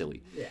as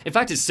silly. Yeah. In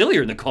fact, it's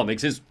sillier in the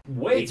comics. It's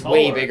way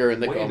bigger in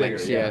the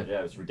comics. Yeah,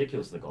 it's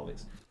ridiculous in the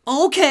comics.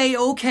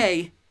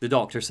 Okay, the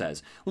Doctor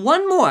says.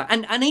 "One more,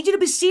 and I need you to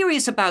be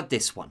serious about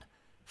this one.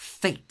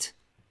 Fate.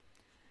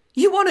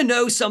 You want to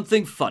know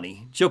something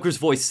funny?" Joker's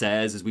voice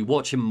says as we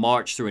watch him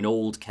march through an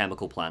old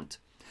chemical plant.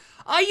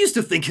 "I used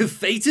to think of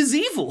fate as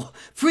evil,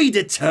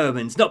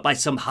 predetermined not by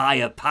some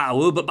higher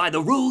power, but by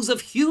the rules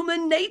of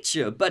human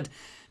nature. But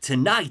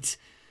tonight,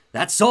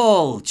 that's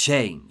all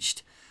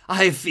changed.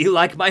 I feel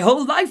like my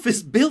whole life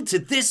is built to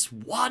this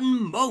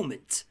one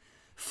moment."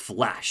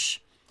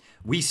 Flash.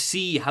 We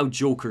see how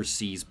Joker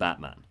sees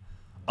Batman.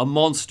 A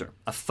monster,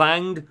 a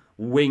fanged,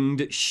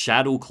 winged,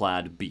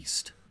 shadow-clad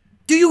beast.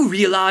 Do you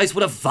realize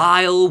what a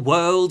vile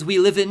world we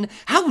live in?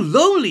 How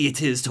lonely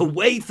it is to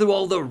wade through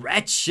all the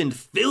wretch and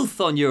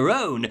filth on your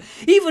own.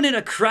 Even in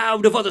a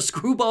crowd of other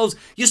screwballs,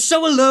 you're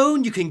so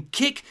alone you can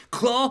kick,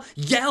 claw,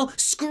 yell,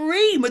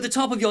 scream at the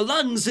top of your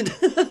lungs and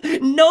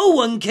no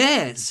one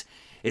cares.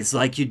 It's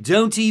like you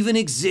don't even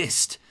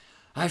exist.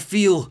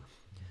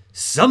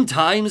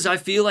 Sometimes I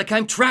feel like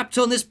I'm trapped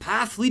on this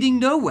path leading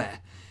nowhere,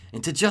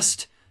 into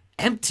just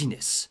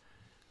emptiness.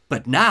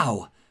 But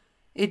now,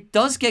 it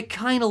does get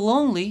kinda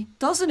lonely,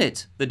 doesn't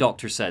it? The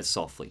doctor says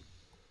softly.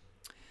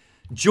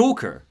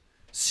 Joker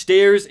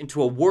stares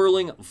into a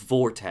whirling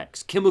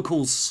vortex.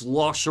 Chemicals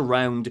slosh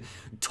around,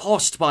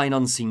 tossed by an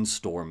unseen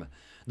storm.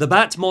 The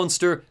bat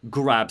monster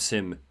grabs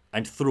him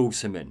and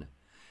throws him in.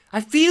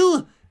 I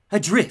feel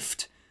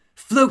adrift,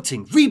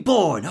 floating,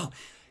 reborn. Oh,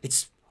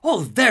 it's all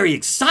very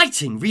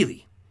exciting,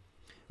 really.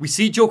 We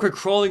see Joker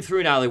crawling through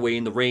an alleyway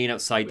in the rain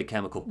outside the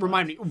chemical.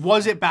 Remind me,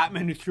 was it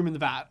Batman who threw him in the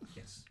vat?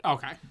 Yes.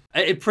 Okay.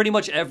 It pretty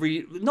much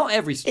not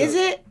every story. Is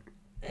it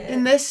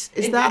in this?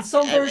 Is in, that in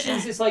some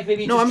versions? It's like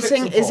maybe. No, just I'm trips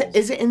saying, and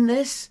is it in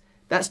this?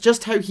 That's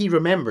just how he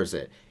remembers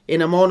it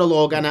in a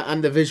monologue,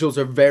 and the visuals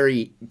are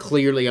very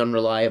clearly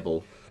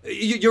unreliable.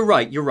 You're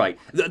right.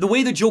 The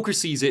way the Joker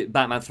sees it,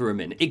 Batman threw him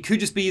in. It could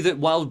just be that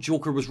while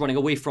Joker was running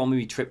away from him,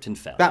 he tripped and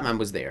fell. Batman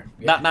was there.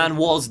 Batman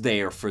was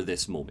there for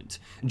this moment.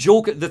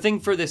 The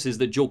thing for this is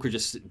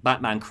that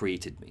Batman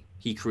created me.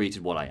 He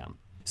created what I am.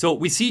 So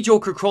we see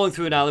Joker crawling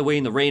through an alleyway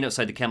in the rain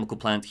outside the chemical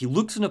plant. He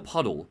looks in a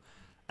puddle,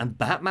 and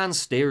Batman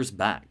stares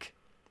back.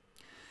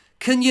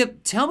 Can you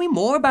tell me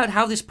more about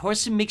how this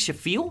person makes you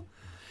feel?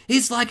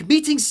 It's like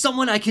meeting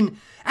someone I can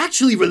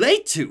actually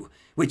relate to.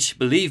 Which,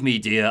 believe me,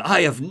 dear,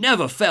 I have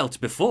never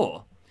felt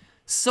before.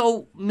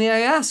 So, may I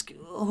ask,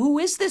 who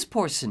is this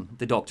person?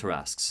 The doctor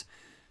asks.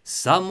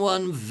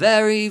 Someone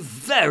very,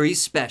 very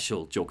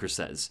special, Joker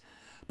says.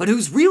 But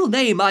whose real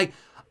name I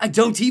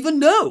don't even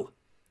know.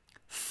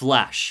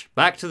 Flash,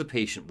 back to the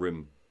patient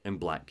room in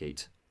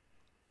Blackgate.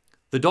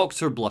 The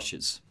doctor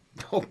blushes.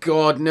 Oh,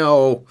 God,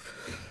 no.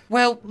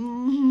 Well,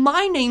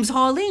 my name's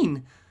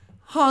Harleen.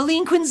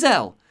 Harleen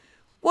Quinzel.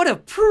 What a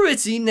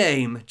pretty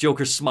name,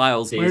 Joker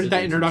smiles. Where did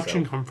that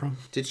introduction come from?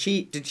 Did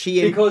she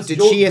Because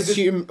she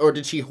assume, or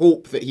did she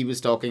hope that he was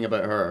talking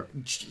about her?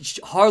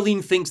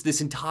 Harleen thinks this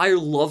entire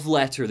love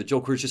letter that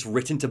Joker has just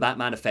written to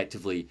Batman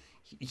effectively,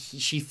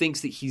 she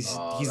thinks that he's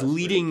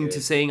leading to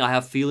saying, I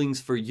have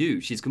feelings for you.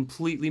 She's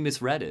completely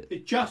misread it.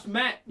 It just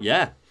met.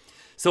 Yeah.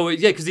 So,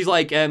 yeah, because he's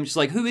like, she's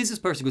like, who is this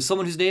person? He goes,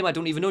 someone whose name I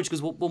don't even know. She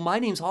goes, well my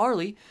name's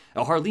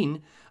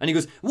Harleen. And he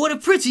goes, what a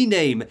pretty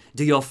name.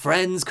 Do your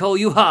friends call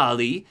you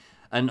Harley?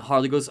 And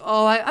Harley goes,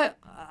 oh,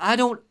 I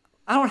don't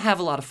have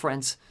a lot of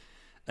friends.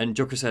 And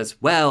Joker says,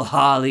 well,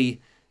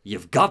 Harley,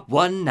 you've got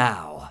one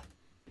now.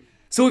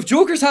 So if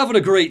Joker's having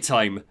a great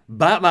time,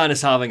 Batman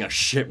is having a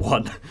shit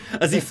one.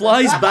 As he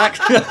flies back...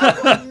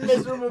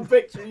 Miserable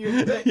picture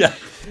you picked. Yeah.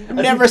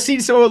 Never seen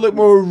someone look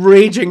more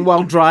raging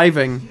while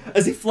driving.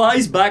 As he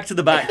flies back to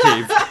the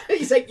Batcave...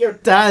 He's like your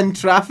dad in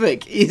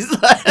traffic. He's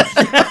like...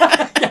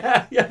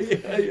 yeah, he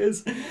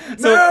is.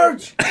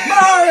 Merge!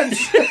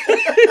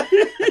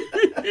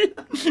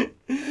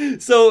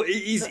 So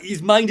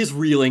his mind is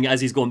reeling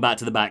as he's going back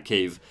to the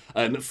Batcave.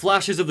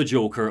 Flashes of the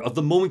Joker, of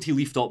the moment he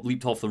leaped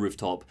off the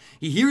rooftop.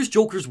 He hears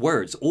Joker's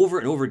words over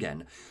and over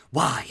again.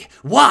 Why?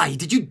 Why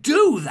did you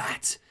do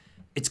that?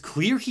 It's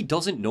clear he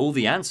doesn't know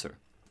the answer.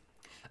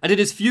 And in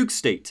his fugue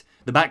state,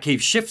 the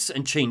Batcave shifts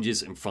and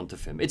changes in front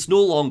of him. It's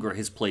no longer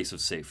his place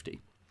of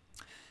safety.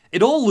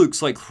 It all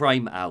looks like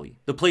Crime Alley,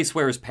 the place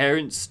where his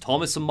parents,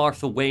 Thomas and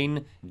Martha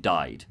Wayne,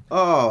 died.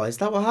 Oh, is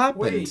that what happened?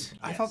 Wait,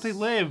 I thought they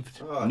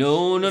lived. Oh,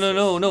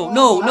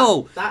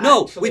 No.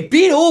 Actually, We've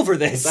been over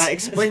this. that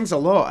explains a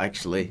lot,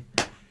 actually.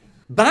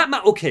 Batman.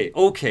 Okay.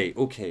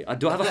 I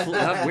don't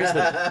have where's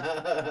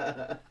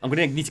the? I'm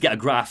gonna need to get a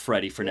graph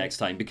ready for next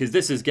time because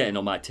this is getting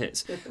on my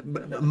tits.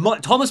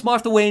 Thomas,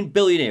 Martha Wayne,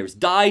 billionaires,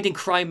 died in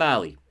Crime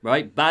Alley.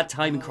 Right, bad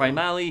time in Crime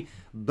Alley.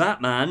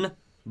 Batman.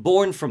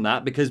 Born from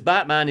that because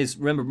Batman is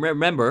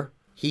remember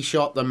He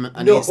shot them,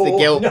 and it's the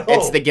guilt. No.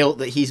 It's the guilt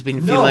that he's been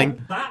feeling.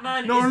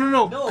 Batman.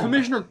 No.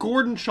 Commissioner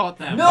Gordon shot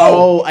them. No.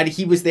 Oh, and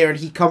he was there, and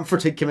he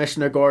comforted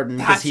Commissioner Gordon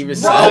because he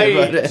was sad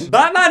right. about it.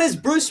 Batman is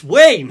Bruce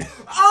Wayne.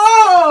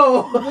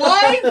 Oh,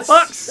 what?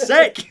 Fuck's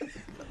sake.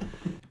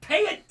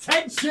 Pay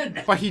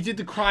attention. But he did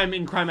the crime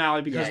in Crime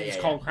Alley because it's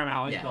called Crime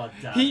Alley. Yeah. God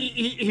damn.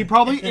 He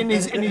probably in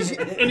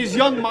his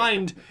young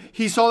mind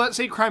he saw that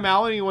say Crime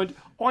Alley and he went,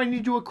 oh, I need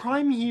to do a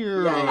crime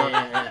here.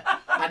 Yeah.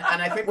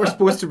 And I think we're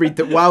supposed to read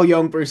that while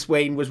young Bruce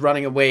Wayne was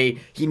running away,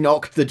 he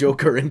knocked the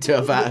Joker into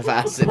a vat of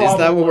acid. Is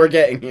that what we're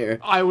getting here?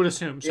 I would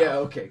assume so. Yeah,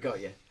 okay,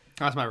 got you.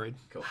 That's my read.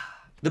 Cool.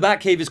 The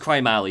Batcave is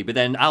Crime Alley, but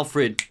then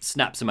Alfred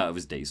snaps him out of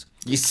his daze.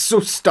 He's so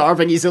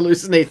starving, he's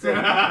hallucinating.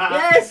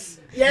 Yes!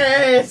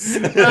 Yes!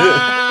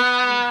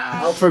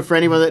 Alfred, for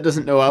anyone that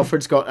doesn't know,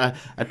 Alfred's got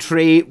a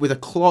tray with a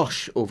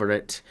cloche over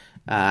it.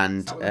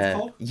 And, what it's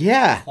called?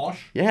 yeah. Cloche?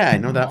 Yeah, I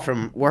know that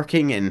from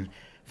working in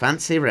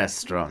fancy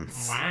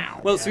restaurants. Wow.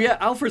 Well, so yeah,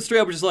 Alfred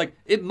straight up was just like,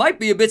 it might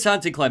be a bit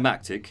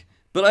anticlimactic,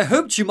 But I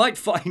hoped you might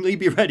finally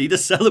be ready to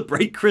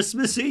celebrate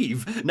Christmas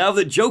Eve, now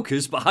that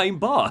Joker's behind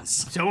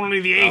bars. It's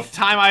only the 8th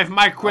time I've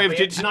microwaved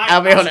it tonight.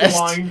 I'll be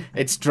honest,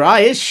 it's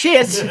dry as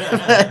shit.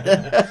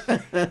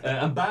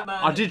 And Batman...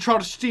 I did try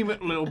to steam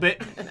it a little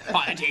bit,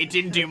 but it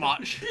didn't do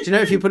much. Do you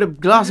know, if you put a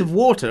glass of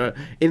water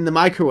in the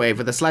microwave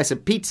with a slice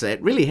of pizza,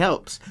 it really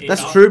helps.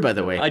 That's true, by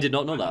the way. I did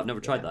not know that. I've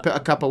never tried that. Put a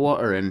cup of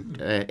water in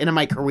a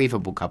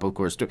microwavable cup, of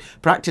course. To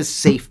practice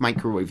safe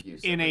microwave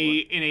use. In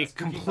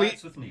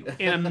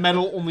a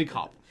metal only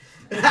cup.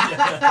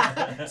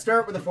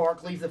 Start with a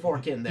fork, leave the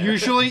fork in there.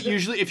 Usually,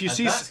 if you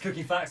see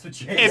Cookie Facts with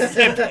James.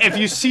 if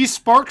you see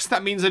sparks,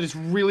 that means that it's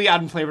really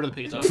adding flavor to the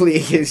pizza.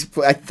 Please,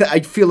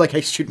 I feel like I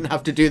shouldn't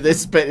have to do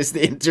this, but it's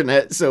the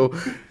internet, so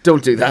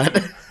don't do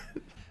that.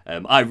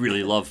 I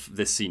really love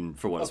this scene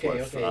for what it's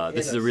worth.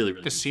 This is a really,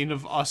 really... The scene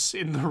of us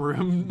in the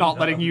room not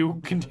letting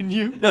you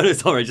continue. No,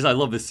 it's alright. Just I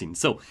love this scene.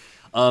 So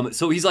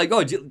he's like,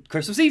 oh,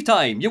 Christmas Eve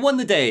time, you won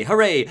the day,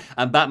 hooray!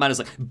 And Batman is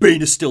like,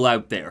 Bane is still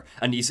out there.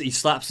 And he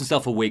slaps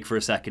himself awake for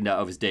a second out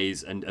of his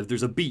daze, and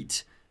there's a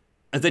beat.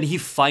 And then he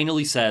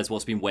finally says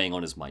what's been weighing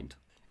on his mind.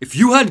 If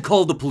you hadn't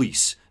called the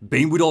police,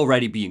 Bane would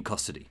already be in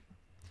custody.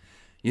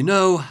 You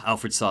know,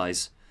 Alfred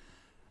sighs,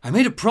 I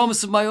made a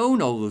promise of my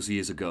own all those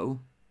years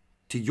ago.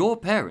 To your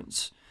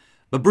parents.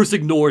 But Bruce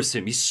ignores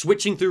him. He's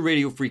switching through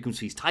radio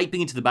frequencies,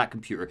 typing into the Bat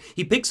computer.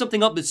 He picks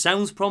something up that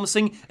sounds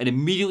promising and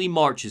immediately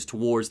marches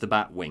towards the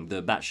Batwing,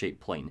 the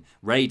bat-shaped plane,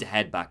 ready to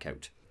head back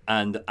out.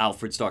 And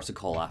Alfred starts to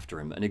call after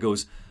him, and he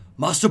goes,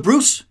 Master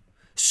Bruce?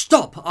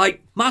 Stop!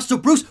 Master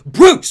Bruce!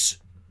 Bruce!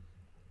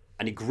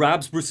 And he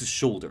grabs Bruce's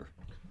shoulder,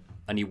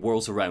 and he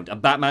whirls around,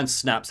 and Batman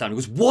snaps down and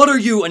goes, what are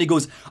you? And he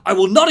goes, I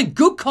will not in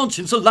good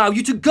conscience allow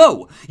you to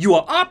go. You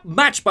are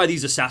outmatched by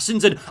these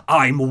assassins, and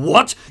I'm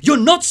what? You're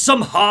not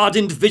some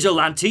hardened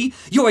vigilante.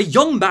 You're a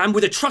young man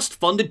with a trust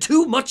fund and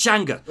too much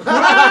anger.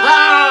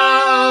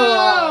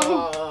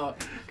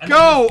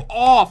 Go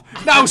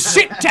off! Now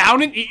sit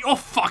down and eat your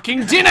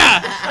fucking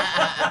dinner!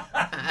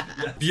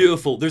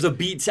 Beautiful. There's a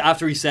beat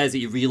after he says it,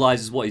 he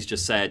realizes what he's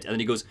just said, and then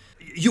he goes,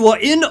 you are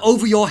in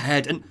over your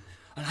head, and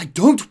I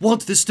don't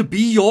want this to be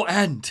your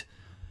end.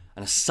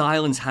 And a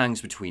silence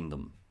hangs between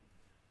them.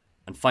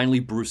 And finally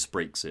Bruce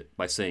breaks it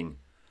by saying,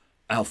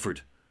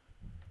 Alfred,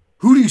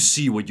 who do you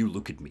see when you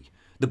look at me?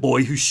 The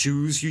boy whose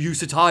shoes you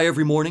used to tie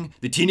every morning?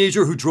 The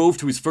teenager who drove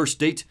to his first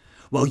date?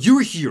 While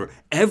you're here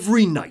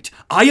every night,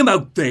 I am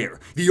out there,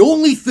 the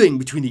only thing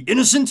between the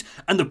innocent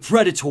and the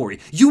predatory.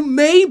 You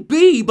may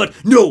be, but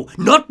no,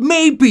 not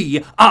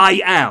maybe,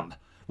 I am.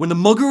 When the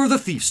mugger or the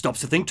thief stops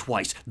to think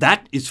twice,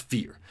 that is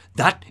fear.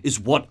 That is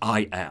what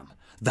I am.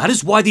 That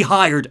is why they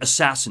hired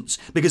assassins,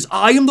 because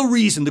I am the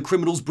reason the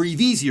criminals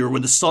breathe easier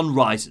when the sun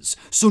rises.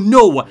 So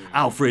no,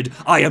 Alfred,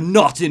 I am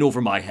not in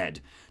over my head.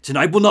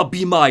 Tonight will not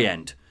be my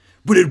end,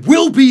 but it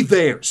will be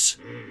theirs.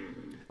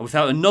 And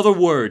without another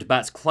word,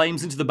 Bats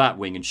climbs into the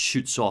Batwing and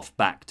shoots off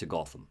back to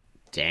Gotham.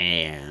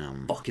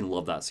 Damn. Fucking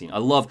love that scene. I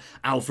love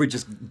Alfred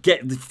just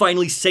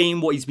finally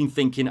saying what he's been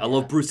thinking. I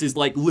love Bruce's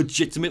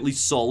legitimately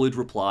solid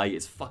reply.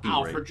 It's fucking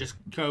Alfred great. just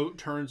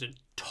turns and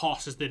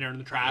tosses dinner in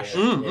the trash.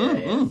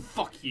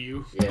 Fuck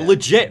you. Yeah.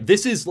 Legit,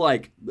 this is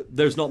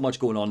there's not much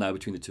going on now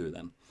between the two of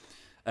them.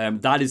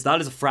 That is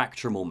a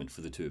fracture moment for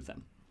the two of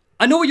them.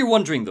 I know what you're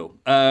wondering though,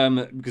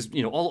 because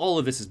all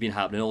of this has been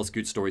happening, all this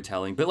good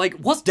storytelling, but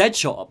what's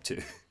Deadshot up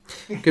to?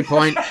 Good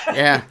point.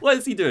 Yeah. What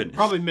is he doing?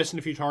 Probably missing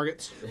a few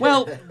targets.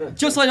 Well,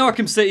 just like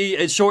Arkham City,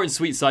 it's short and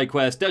sweet side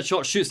quest.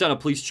 Deadshot shoots down a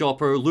police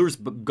chopper, lures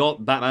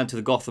Batman to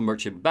the Gotham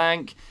Merchant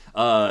Bank.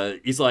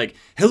 He's like,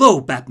 hello,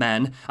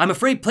 Batman. I'm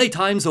afraid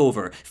playtime's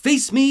over.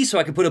 Face me so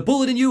I can put a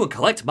bullet in you and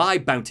collect my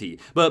bounty.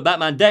 But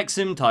Batman decks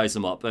him, ties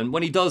him up. And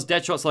when he does,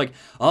 Deadshot's like,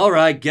 all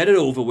right, get it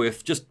over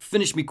with. Just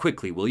finish me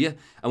quickly, will you?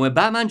 And when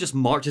Batman just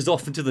marches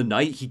off into the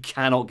night, he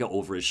cannot get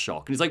over his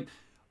shock. And he's like,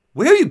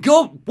 where are you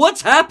going?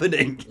 What's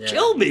happening? Yeah.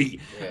 Kill me!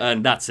 Yeah.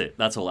 And that's it.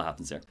 That's all that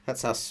happens there.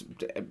 That's us,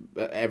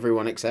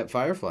 everyone except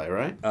Firefly,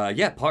 right?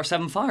 Yeah, Part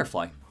 7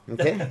 Firefly.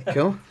 Okay,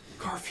 cool.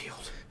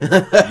 Garfield.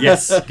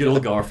 Yes, good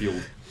old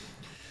Garfield.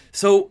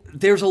 So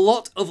there's a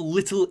lot of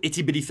little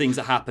itty bitty things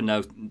that happen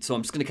now, so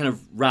I'm just going to kind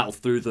of rattle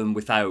through them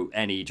without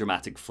any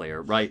dramatic flair,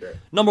 right? Sure.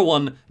 Number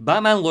one,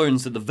 Batman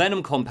learns that the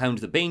venom compound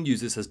that Bane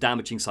uses has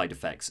damaging side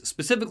effects,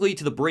 specifically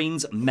to the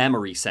brain's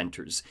memory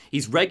centers.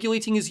 He's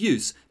regulating his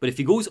use, but if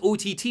he goes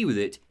OTT with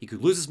it, he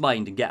could lose his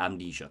mind and get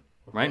amnesia,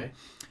 right?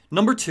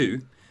 Number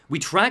two, we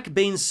track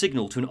Bane's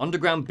signal to an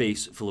underground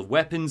base full of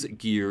weapons,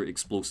 gear,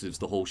 explosives,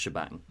 the whole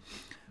shebang.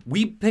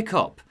 We pick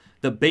up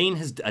that Bane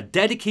has a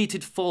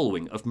dedicated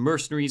following of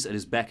mercenaries at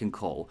his beck and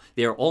call.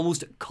 They are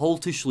almost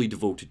cultishly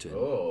devoted to him.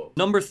 Oh.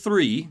 Number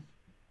three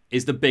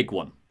is the big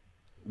one.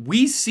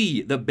 We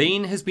see that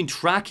Bane has been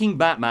tracking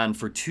Batman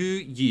for 2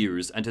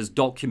 years and has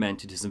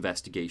documented his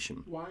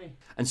investigation. Why?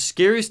 And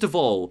scariest of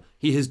all,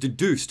 he has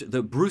deduced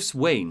that Bruce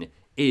Wayne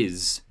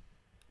is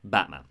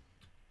Batman.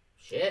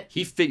 Shit.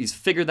 He's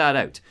figured that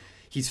out.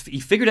 He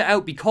figured it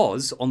out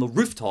because, on the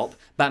rooftop,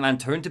 Batman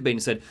turned to Bane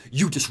and said,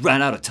 you just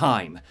ran out of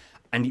time.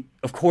 And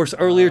of course,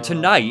 earlier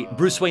tonight,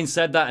 Bruce Wayne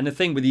said that in a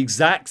thing with the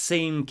exact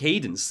same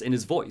cadence in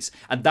his voice.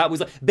 And that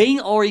was like, Bane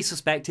already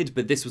suspected,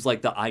 but this was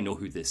like the, I know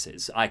who this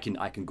is. I can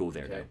go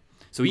there now.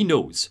 So he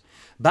knows.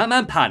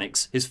 Batman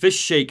panics, his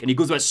fists shake, and he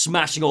goes about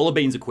smashing all of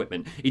Bane's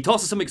equipment. He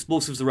tosses some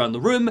explosives around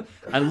the room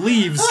and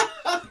leaves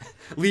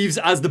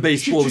as the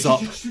base blows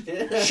up.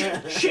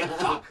 Shit,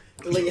 fuck.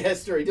 Delete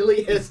history,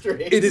 delete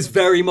history. It is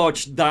very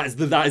much, that is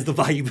the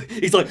vibe.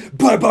 He's like,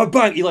 bang, bang,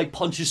 bang. He like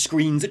punches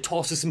screens, it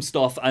tosses some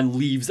stuff, and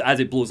leaves as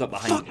it blows up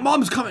behind Fuck, him.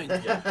 Mom's coming.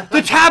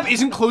 The tab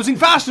isn't closing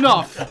fast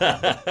enough.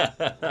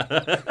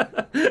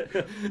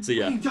 So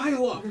yeah.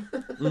 Dialogue.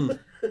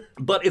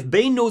 But if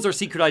Bane knows our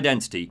secret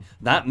identity,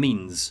 that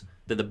means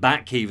that the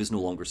Batcave is no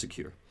longer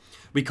secure.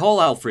 We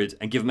call Alfred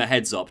and give him a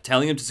heads up,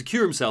 telling him to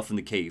secure himself in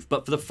the cave.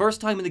 But for the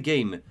first time in the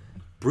game,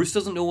 Bruce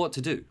doesn't know what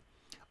to do.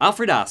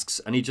 Alfred asks,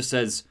 and he just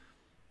says,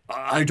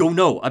 I don't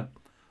know.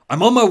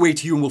 I'm on my way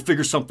to you and we'll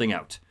figure something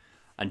out.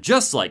 And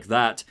just like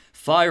that,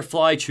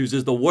 Firefly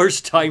chooses the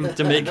worst time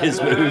to make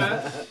his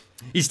move.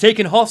 He's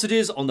taken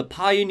hostages on the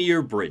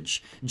Pioneer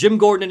Bridge. Jim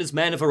Gordon and his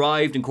men have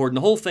arrived and cordoned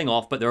the whole thing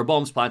off, but there are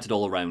bombs planted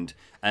all around.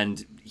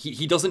 And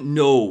he doesn't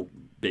know,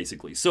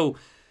 basically. So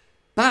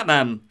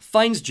Batman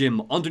finds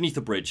Jim underneath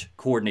the bridge,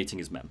 coordinating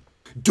his men.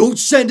 Don't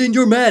send in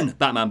your men,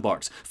 Batman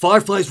barks.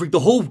 Firefly's rigged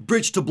the whole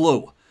bridge to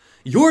blow.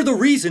 You're the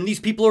reason these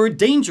people are in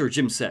danger,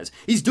 Jim says.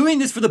 He's doing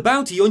this for the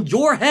bounty on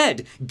your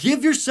head.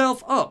 Give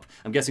yourself up.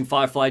 I'm guessing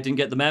Firefly didn't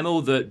get the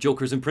memo that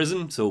Joker's in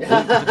prison, so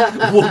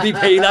won't be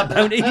paying that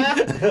bounty.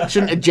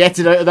 Shouldn't have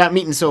jetted out of that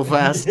meeting so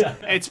fast.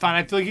 It's fine.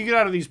 I feel like you get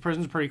out of these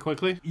prisons pretty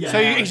quickly.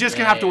 So he's just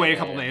going to have to wait a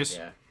couple days.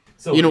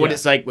 So, You know what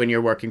it's like when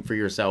you're working for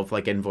yourself,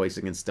 like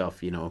invoicing and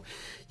stuff, you know.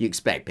 You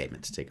expect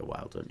payment to take a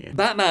while, don't you?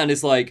 Batman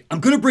is like, I'm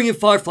going to bring in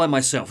Firefly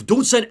myself.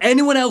 Don't send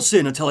anyone else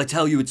in until I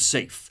tell you it's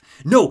safe.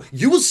 No,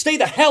 you will stay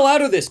the hell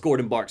out of this,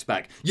 Gordon barks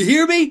back. You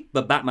hear me?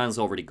 But Batman's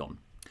already gone.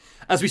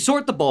 As we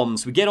sort the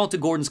bombs, we get onto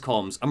Gordon's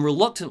comms, and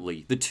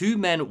reluctantly, the two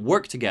men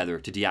work together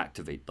to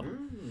deactivate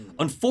them.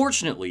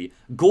 Unfortunately,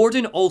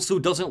 Gordon also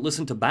doesn't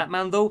listen to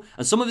Batman, though,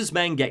 and some of his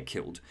men get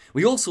killed.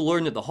 We also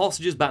learn that the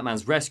hostages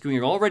Batman's rescuing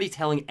are already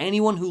telling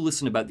anyone who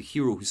listened about the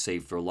hero who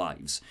saved their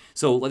lives.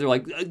 So they're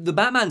like, the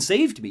Batman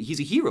saved me,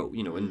 he's a hero,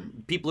 you know,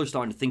 and people are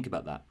starting to think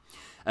about that.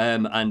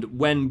 And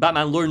when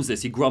Batman learns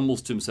this, he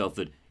grumbles to himself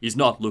that he's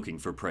not looking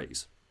for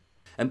praise.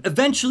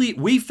 Eventually,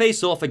 we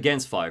face off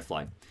against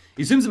Firefly.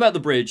 He zooms about the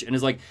bridge and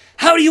is like,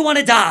 how do you want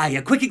to die?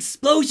 A quick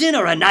explosion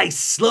or a nice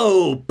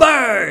slow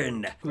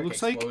burn? He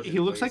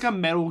looks like a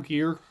Metal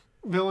Gear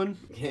villain.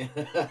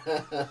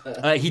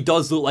 He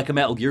does look like a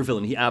Metal Gear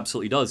villain. He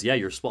absolutely does. Yeah,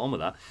 you're spot on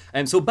with that.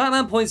 And so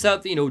Batman points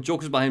out that, you know,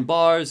 Joker's behind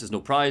bars, there's no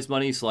prize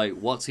money. It's like,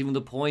 what's even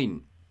the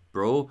point,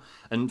 bro?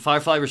 And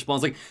Firefly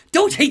responds like,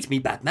 don't hate me,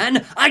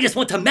 Batman. I just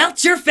want to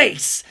melt your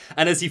face.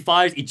 And as he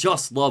fires, he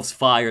just loves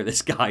fire,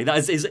 this guy. That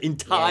is his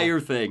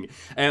entire thing.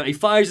 He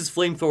fires his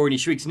flamethrower and he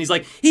shrieks and he's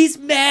like, he's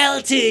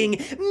melting!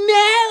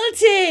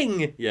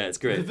 Melting! Yeah, it's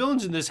great. The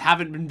villains in this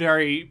haven't been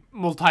very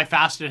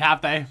multifaceted,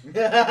 have they?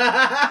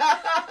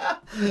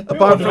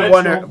 apart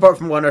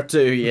from one or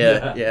two,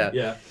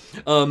 yeah.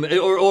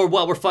 Or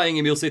while we're fighting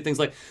him, he'll say things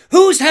like,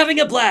 who's having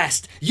a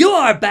blast?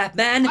 You're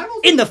Batman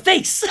in the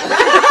face!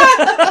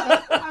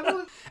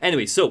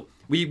 Anyway, so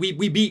we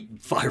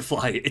beat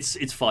Firefly.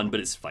 It's fun, but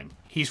it's fine.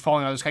 He's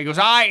falling out of the sky. He goes,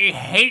 I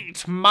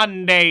hate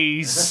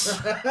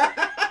Mondays.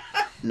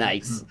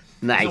 Nice.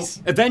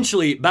 So,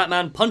 eventually,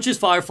 Batman punches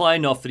Firefly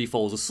enough that he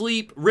falls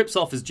asleep, rips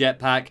off his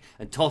jetpack,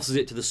 and tosses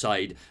it to the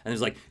side. And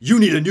is like, you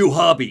need a new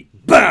hobby.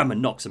 Bam!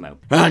 And knocks him out.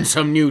 And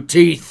some new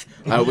teeth.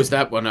 How was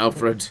that one,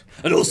 Alfred?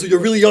 And also, you're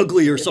really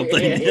ugly or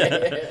something.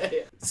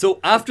 So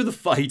after the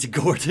fight,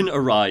 Gordon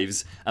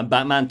arrives, and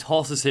Batman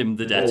tosses him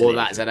the detonator. Oh,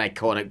 that's an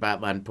iconic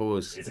Batman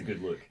pose. It's a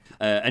good look.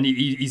 And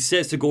he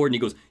says to Gordon, he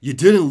goes, you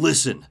didn't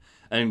listen.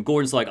 And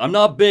Gordon's like, I'm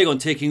not big on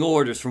taking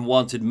orders from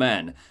wanted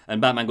men. And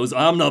Batman goes,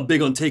 I'm not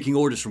big on taking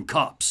orders from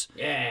cops.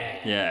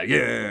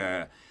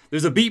 Yeah.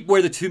 There's a beat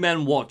where the two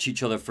men watch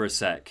each other for a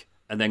sec.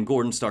 And then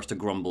Gordon starts to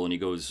grumble and he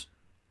goes,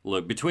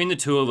 look, between the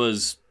two of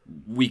us,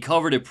 we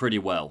covered it pretty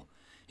well.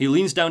 He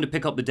leans down to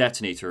pick up the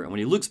detonator. And when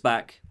he looks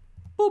back,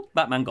 boop,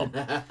 Batman gone.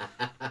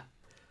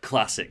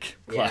 Classic.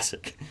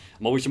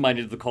 I'm always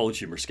reminded of the college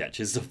humor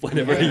sketches of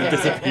whenever he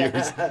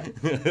disappears.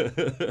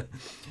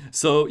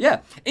 So,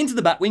 yeah, into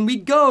the Batwing we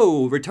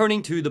go,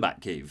 returning to the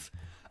Batcave.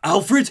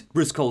 Alfred,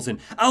 Bruce calls in.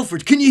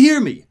 Alfred, can you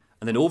hear me?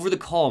 And then over the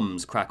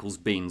comms crackles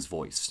Bane's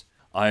voice.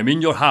 I am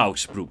in your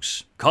house,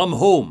 Bruce. Come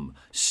home.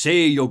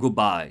 Say your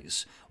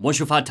goodbyes. Once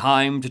you've had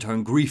time to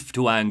turn grief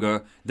to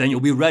anger, then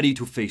you'll be ready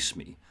to face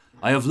me.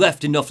 I have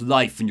left enough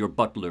life in your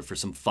butler for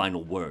some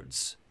final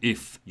words,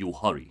 if you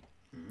hurry.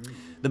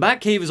 The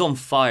Batcave is on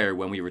fire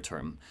when we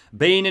return.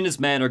 Bane and his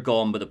men are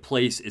gone, but the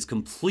place is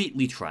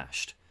completely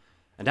trashed.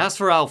 And as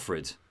for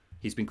Alfred,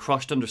 he's been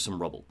crushed under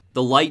some rubble.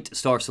 The light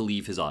starts to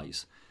leave his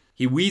eyes.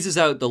 He wheezes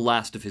out the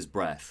last of his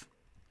breath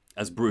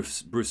as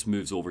Bruce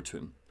moves over to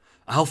him.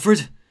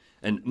 Alfred?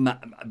 And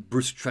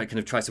Bruce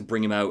tries to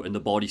bring him out, and the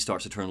body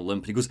starts to turn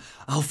limp. And he goes,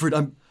 Alfred,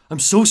 I'm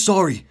so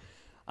sorry.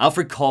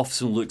 Alfred coughs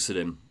and looks at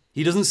him.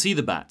 He doesn't see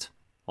the bat.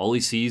 All he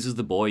sees is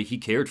the boy he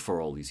cared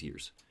for all these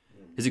years.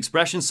 His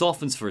expression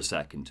softens for a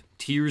second.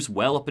 Tears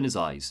well up in his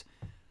eyes.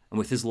 And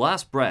with his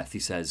last breath, he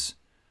says,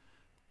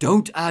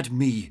 "Don't add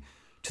me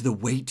to the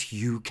weight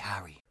you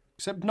carry."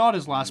 Except not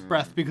his last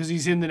breath, because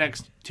he's in the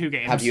next 2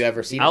 games. Have you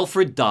ever seen it?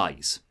 Alfred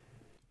dies.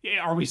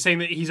 Yeah, are we saying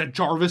that he's a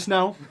Jarvis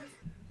now?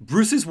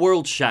 Bruce's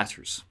world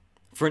shatters.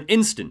 For an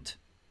instant,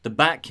 the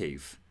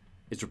Batcave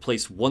is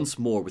replaced once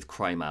more with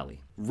Crime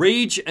Alley.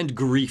 Rage and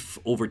grief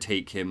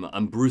overtake him,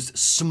 and Bruce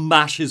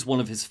smashes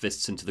one of his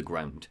fists into the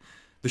ground.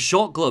 The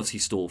shot gloves he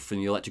stole from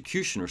the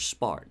electrocutioner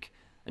spark,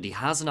 and he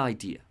has an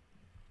idea.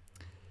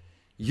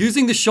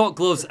 Using the shot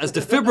gloves as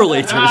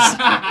defibrillators,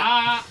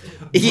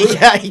 He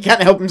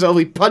can't help himself.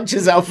 He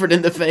punches Alfred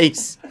in the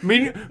face.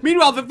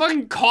 Meanwhile, the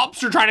fucking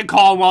cops are trying to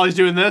call him while he's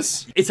doing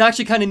this. it's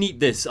actually kind of neat.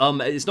 This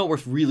it's not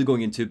worth really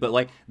going into, but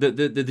like the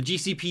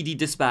GCPD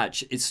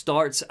dispatch, it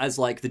starts as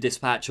like the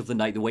dispatch of the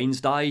night the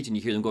Waynes died, and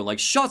you hear them going like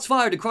shots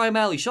fired at Crime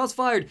Alley, shots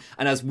fired,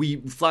 and as we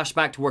flash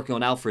back to working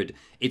on Alfred,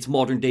 it's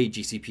modern day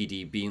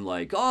GCPD being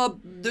like, oh,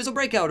 there's a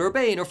breakout or a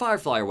Bane or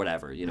Firefly or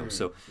whatever, you know.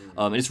 So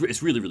and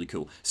it's really really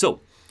cool.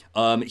 So.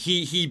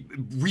 He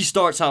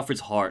restarts Alfred's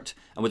heart,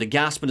 and with a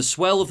gasp and a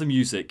swell of the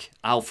music,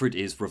 Alfred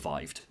is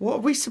revived. What are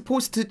we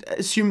supposed to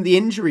assume the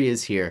injury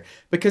is here?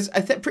 Because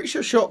pretty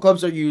sure shot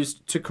gloves are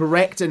used to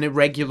correct an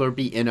irregular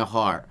beat in a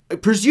heart.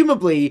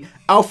 Presumably,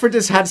 Alfred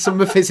has had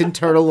some of his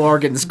internal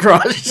organs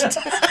crushed.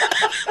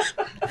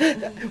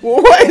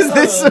 What is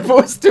this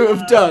supposed to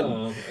have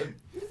done?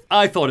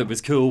 I thought it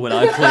was cool when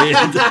I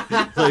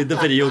played the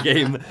video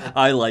game.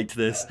 I liked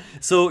this.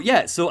 So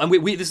yeah, and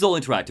we this is all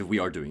interactive. We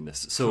are doing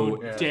this. So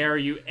Dare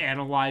you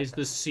analyze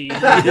the scene?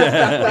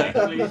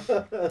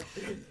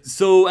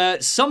 So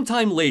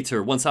sometime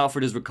later, once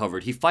Alfred is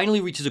recovered, he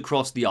finally reaches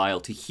across the aisle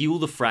to heal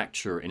the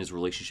fracture in his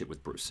relationship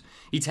with Bruce.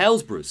 He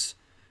tells Bruce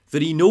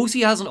that he knows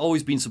he hasn't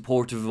always been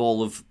supportive of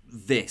all of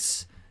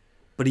this,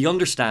 but he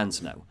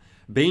understands now.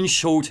 Bane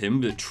showed him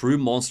that true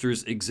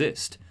monsters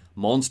exist.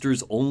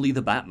 Monsters only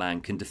the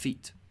Batman can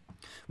defeat.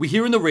 We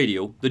hear in the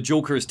radio the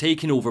Joker has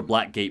taken over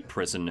Blackgate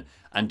prison,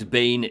 and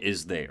Bane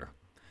is there.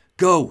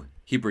 "Go,"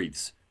 he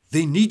breathes.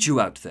 "They need you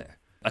out there."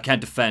 "I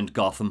can't defend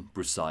Gotham,"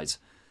 Bruce sighs.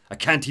 "I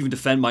can't even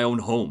defend my own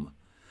home."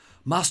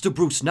 "Master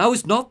Bruce, now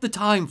is not the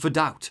time for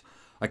doubt.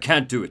 I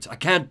can't do it. I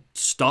can't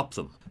stop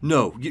them."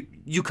 "No,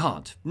 you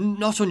can't.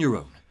 Not on your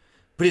own.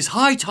 But it's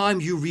high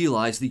time you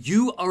realize that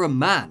you are a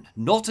man,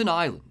 not an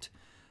island.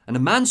 And a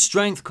man's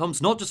strength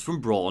comes not just from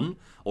brawn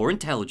or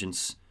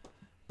intelligence,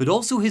 but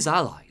also his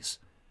allies.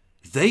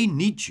 They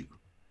need you."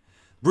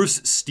 Bruce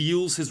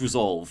steels his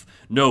resolve.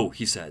 "No,"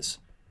 he says.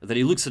 And then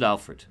he looks at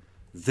Alfred.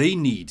 "They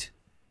need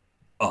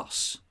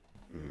us."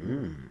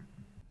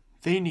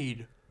 They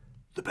need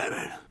the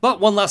Batman. But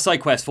one last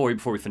side quest for you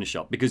before we finish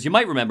up, because you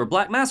might remember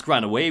Black Mask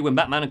ran away when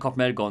Batman and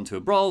Copperhead got into a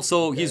brawl,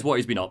 so here's what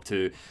he's been up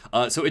to.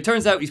 So it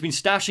turns out he's been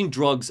stashing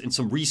drugs in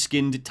some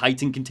reskinned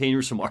Titan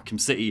containers from Arkham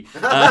City.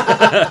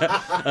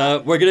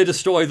 We're going to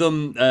destroy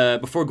them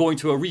before going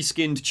to a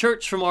reskinned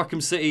church from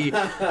Arkham City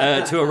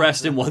to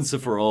arrest him once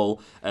and for all.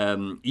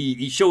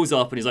 He shows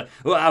up and he's like,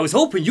 "Well, I was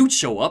hoping you'd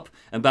show up."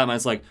 And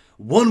Batman's like,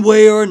 "One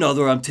way or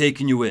another, I'm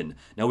taking you in.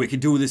 Now we can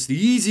do this the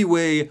easy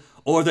way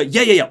or or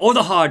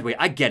the hard way.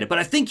 I get it, but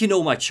I think you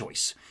know my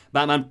choice."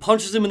 Batman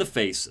punches him in the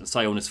face, and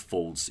Sionis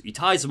folds. He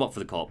ties him up for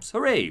the cops.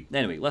 Hooray!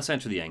 Anyway, let's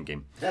enter the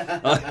endgame.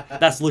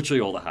 That's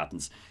literally all that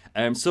happens.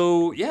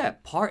 So yeah,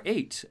 part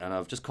 8, and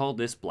I've just called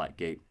this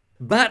Blackgate.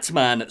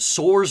 Batman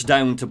soars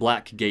down to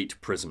Blackgate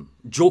prison.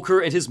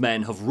 Joker and his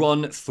men have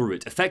run through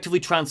it,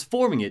 effectively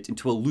transforming it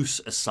into a loose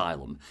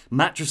asylum.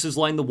 Mattresses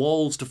line the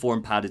walls to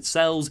form padded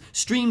cells.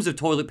 Streams of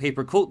toilet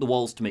paper coat the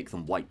walls to make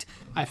them white.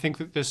 I think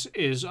that this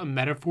is a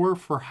metaphor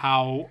for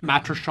how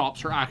mattress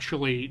shops are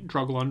actually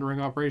drug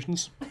laundering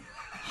operations.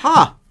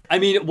 Huh. I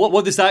mean,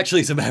 what this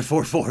actually is a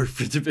metaphor for,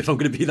 if I'm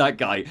going to be that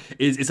guy,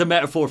 is it's a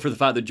metaphor for the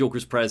fact that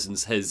Joker's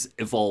presence has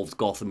evolved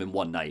Gotham in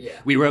one night. Yeah.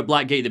 We were at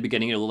Blackgate at the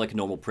beginning, it looked like a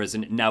normal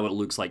prison. Now it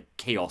looks like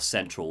Chaos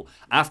Central.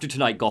 After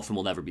tonight, Gotham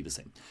will never be the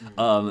same.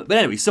 But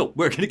anyway, so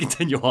we're going to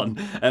continue on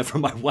from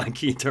my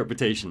wanky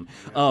interpretation.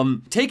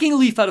 Taking a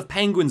leaf out of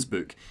Penguin's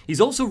book, he's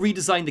also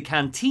redesigned the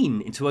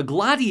canteen into a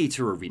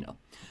gladiator arena.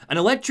 An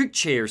electric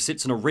chair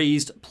sits on a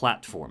raised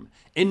platform.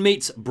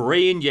 Inmates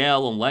bray and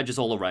yell on ledges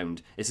all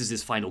around. This is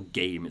his final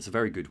game. It's a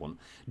very good one.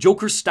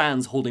 Joker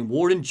stands holding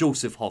Warden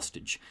Joseph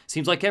hostage.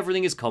 Seems like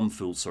everything has come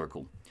full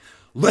circle.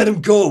 "Let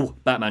him go,"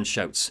 Batman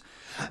shouts.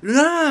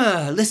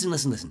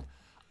 Listen.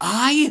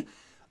 I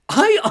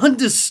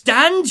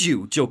understand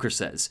you," Joker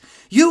says.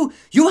 You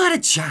had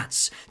a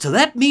chance to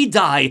let me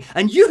die,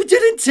 and you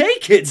didn't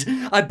take it.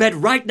 I bet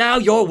right now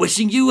you're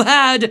wishing you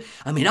had.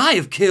 I mean, I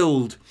have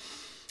killed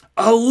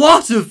a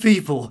lot of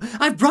people.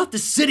 I've brought the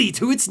city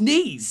to its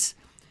knees.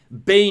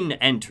 Bane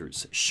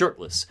enters,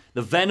 shirtless,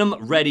 the venom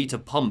ready to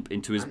pump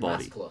into his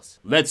body. Maskless.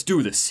 "Let's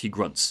do this," he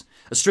grunts.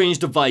 A strange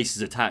device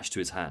is attached to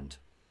his hand.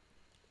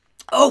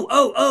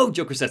 Oh,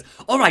 Joker says.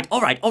 All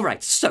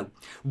right. So,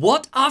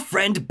 what our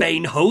friend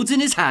Bane holds in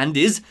his hand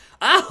is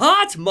a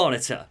heart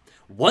monitor.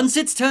 Once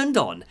it's turned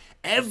on,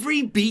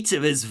 every beat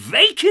of his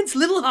vacant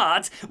little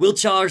heart will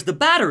charge the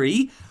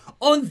battery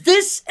on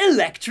this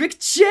electric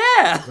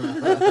chair.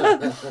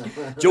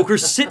 Joker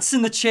sits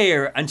in the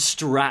chair and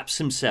straps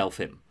himself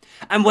in.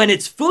 And when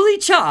it's fully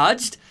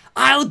charged,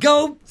 I'll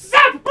go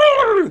zap!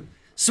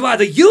 So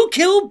either you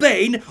kill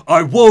Bane,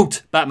 I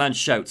won't, Batman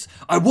shouts.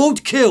 I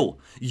won't kill.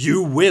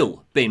 You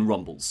will, Bane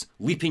rumbles,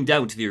 leaping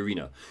down to the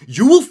arena.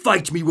 You will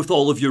fight me with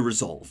all of your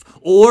resolve,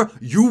 or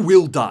you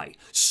will die.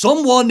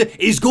 Someone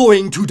is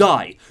going to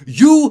die.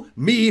 You,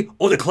 me,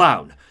 or the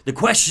clown. The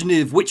question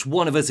of which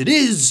one of us it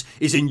is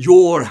in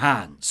your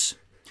hands.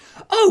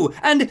 Oh,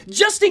 and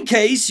just in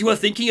case you are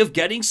thinking of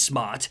getting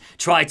smart,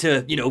 try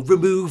to,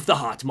 remove the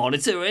heart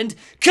monitor and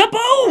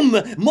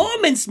kaboom!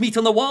 More mincemeat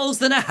on the walls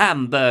than a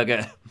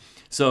hamburger.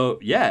 So,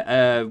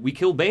 yeah, we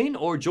kill Bane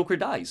or Joker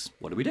dies.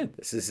 What do we do?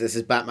 This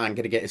is Batman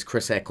going to get his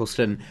Chris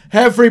Eccleston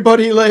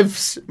everybody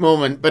lives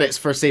moment, but it's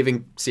for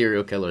saving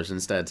serial killers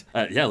instead.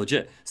 Yeah,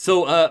 legit.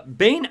 So,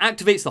 Bane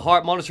activates the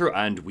heart monitor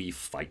and we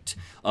fight.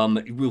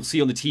 We'll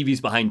see on the TVs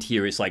behind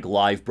here, it's like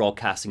live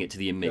broadcasting it to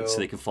the inmates so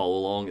they can follow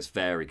along. It's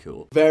very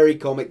cool. Very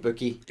comic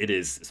booky. It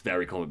is. It's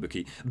very comic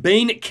booky.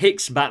 Bane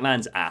kicks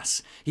Batman's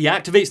ass. He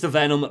activates the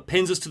venom,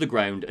 pins us to the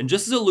ground, and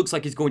just as it looks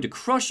like he's going to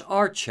crush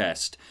our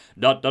chest,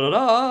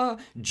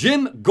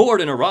 Jim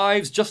Gordon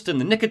arrives just in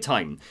the nick of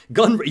time.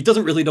 He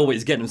doesn't really know what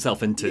he's getting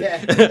himself into.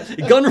 Yeah.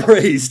 Gun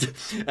raised.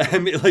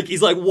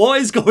 He's like,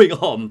 what is going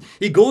on?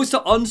 He goes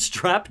to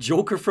unstrap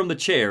Joker from the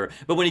chair,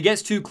 but when he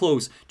gets too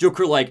close,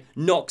 Joker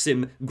knocks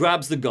him,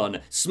 grabs the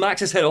gun,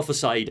 smacks his head off the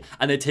side,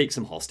 and then takes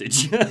him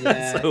hostage.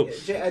 Yeah.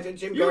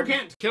 Jim you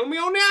can't kill me,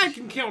 only I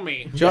can kill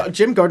me.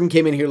 Jim Gordon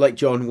came in here like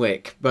John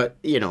Wick, but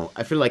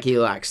I feel like he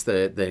lacks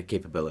the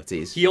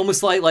capabilities. He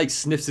almost like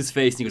sniffs his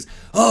face and he goes,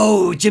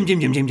 "Oh, Jim.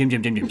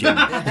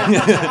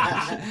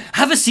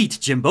 Have a seat,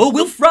 Jimbo.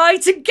 We'll fry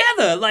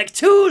together like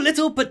two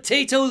little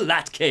potato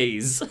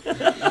latkes."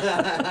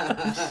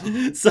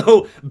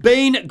 So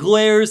Bane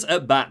glares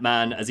at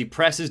Batman as he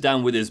presses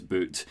down with his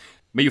boot.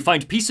 May you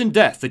find peace in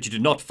death that you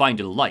did not find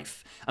in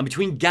life. And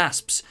between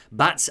gasps,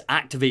 Bats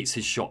activates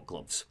his shock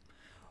gloves.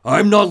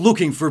 I'm not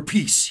looking for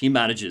peace, he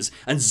manages,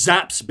 and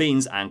zaps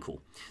Bane's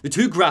ankle. The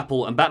two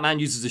grapple, and Batman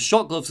uses his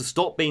shock gloves to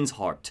stop Bane's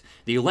heart.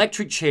 The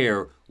electric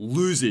chair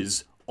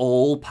loses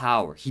all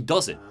power. He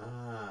does it.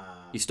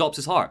 He stops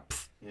his heart.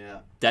 Pfft. Yeah.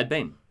 Dead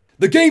Bane.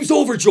 The game's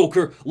over,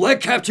 Joker.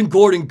 Let Captain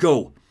Gordon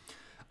go.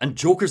 And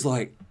Joker's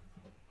like,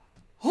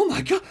 oh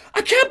my god,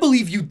 I can't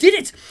believe you did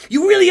it.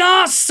 You really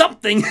are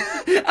something.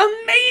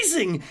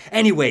 Amazing.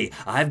 Anyway,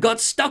 I've got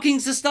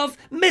stockings to stuff,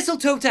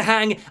 mistletoe to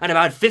hang, and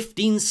about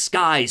 15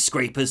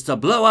 skyscrapers to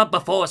blow up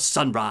before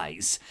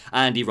sunrise.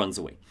 And he runs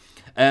away.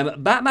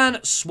 Batman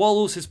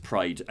swallows his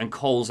pride and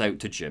calls out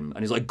to Jim.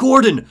 And he's like,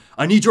 Gordon,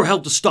 I need your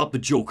help to stop the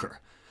Joker.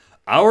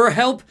 Our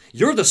help?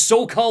 You're the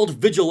so-called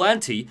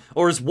vigilante,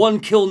 or is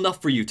one kill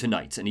enough for you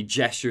tonight? And he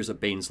gestures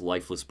at Bane's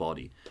lifeless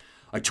body.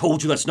 I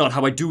told you that's not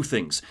how I do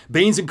things.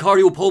 Bane's in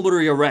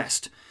cardiopulmonary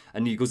arrest.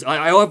 And he goes,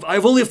 I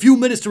have only a few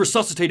minutes to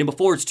resuscitate him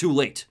before it's too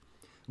late.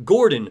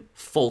 Gordon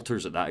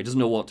falters at that. He doesn't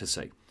know what to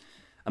say.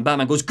 And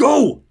Batman goes,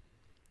 go!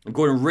 And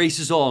Gordon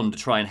races on to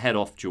try and head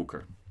off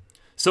Joker.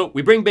 So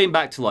we bring Bane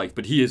back to life,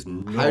 but he is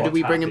not How do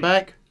we bring him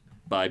back?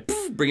 By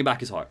bringing back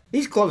his heart.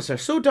 These gloves are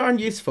so darn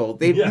useful.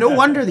 No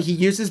wonder that he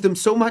uses them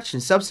so much in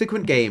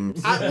subsequent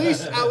games. At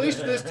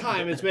least this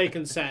time it's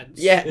making sense.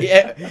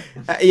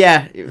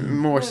 Yeah,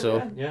 more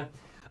so. Yeah.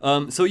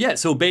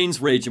 So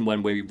Bane's raging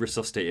when we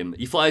resuscitate him.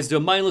 He flies to a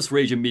mindless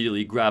rage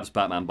immediately, grabs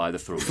Batman by the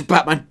throat.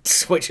 Batman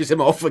switches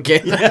him off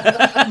again.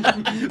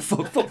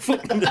 Fuck.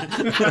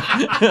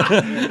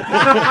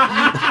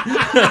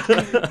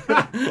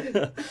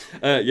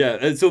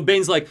 And so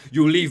Bane's like,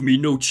 you leave me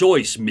no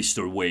choice,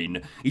 Mr.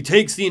 Wayne. He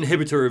takes the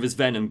inhibitor of his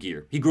venom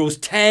gear. He grows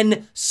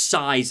 10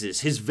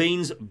 sizes. His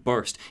veins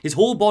burst. His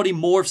whole body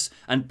morphs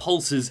and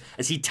pulses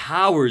as he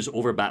towers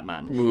over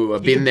Batman. Ooh,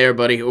 I've been there,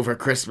 buddy, over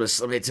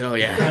Christmas, let me tell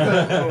you.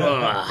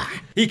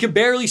 He can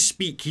barely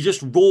speak. He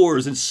just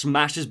roars and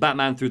smashes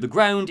Batman through the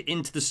ground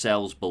into the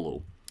cells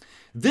below.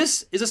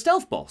 This is a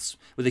stealth boss,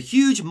 with a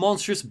huge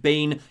monstrous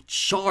Bane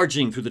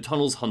charging through the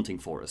tunnels hunting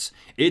for us.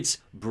 It's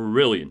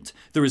brilliant.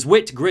 Through his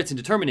wit, grit and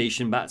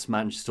determination, Bats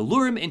manages to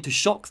lure him into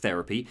shock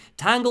therapy,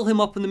 tangle him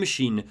up in the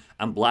machine,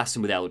 and blast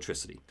him with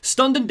electricity.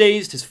 Stunned and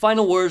dazed, his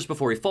final words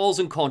before he falls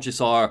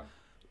unconscious are,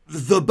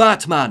 "The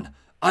Batman!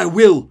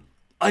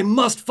 I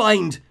must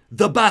find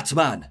the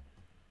Batman!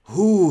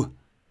 Who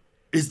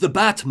is the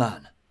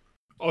Batman?"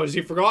 Oh, has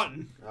he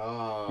forgotten?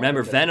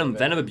 Remember, venom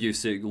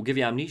abuse, it will give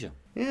you amnesia.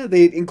 Yeah,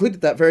 they included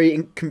that very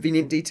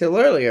inconvenient detail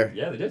earlier.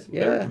 Yeah, they did.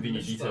 Yeah. Very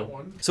convenient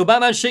detail. So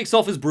Batman shakes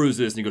off his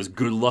bruises and he goes,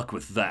 good luck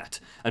with that.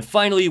 And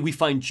finally, we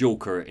find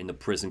Joker in the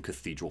prison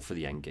cathedral for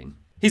the endgame.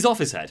 He's off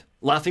his head,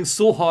 laughing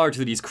so hard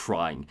that he's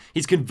crying.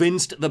 He's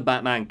convinced that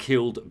Batman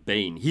killed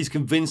Bane. He's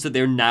convinced that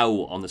they're now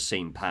on the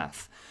same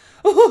path.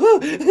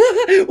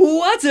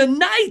 What a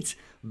night!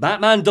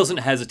 Batman doesn't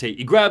hesitate.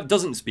 He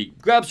doesn't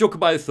speak, grabs Joker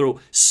by the throat,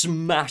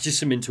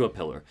 smashes him into a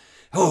pillar.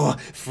 Oh,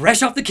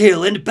 fresh off the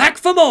kill and back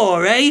for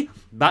more, eh?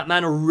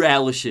 Batman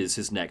relishes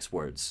his next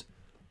words.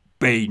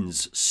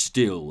 Bane's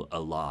still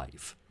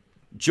alive.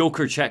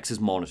 Joker checks his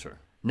monitor.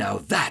 Now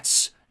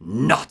that's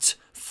not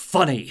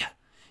funny.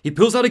 He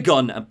pulls out a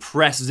gun and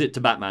presses it to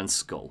Batman's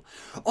skull.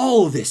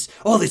 All this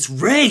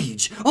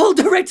rage, all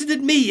directed at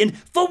me, and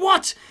for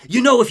what?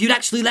 You know, if you'd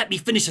actually let me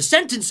finish a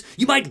sentence,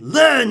 you might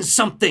learn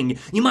something.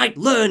 You might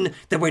learn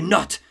that we're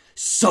not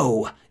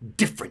so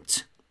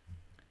different.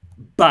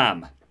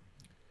 Bam.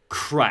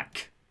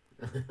 Crack.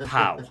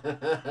 Pow.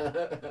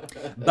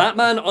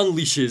 Batman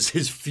unleashes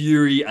his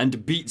fury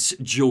and beats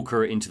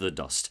Joker into the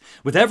dust.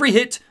 With every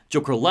hit,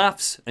 Joker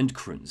laughs and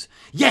croons.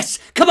 Yes,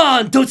 come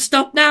on, don't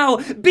stop now.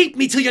 Beat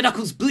me till your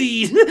knuckles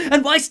bleed.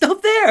 And why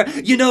stop there?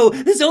 You know,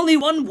 there's only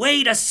one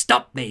way to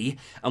stop me.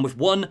 And with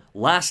one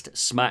last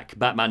smack,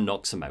 Batman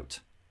knocks him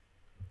out.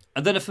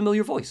 And then a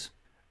familiar voice.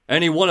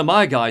 Any one of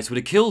my guys would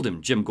have killed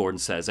him, Jim Gordon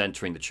says,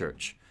 entering the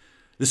church.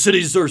 The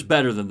city deserves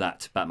better than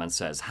that, Batman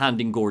says,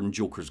 handing Gordon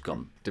Joker's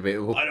gun.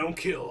 Debatable. I don't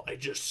kill, I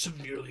just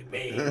severely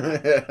maim.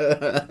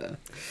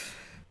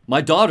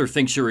 My daughter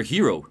thinks you're a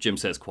hero, Jim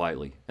says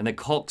quietly, and then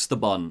cocks the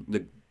bun.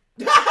 I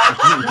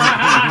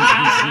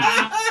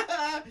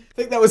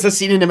think that was a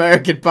scene in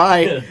American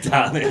Pie.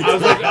 Damn it. I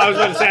was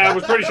about to say, I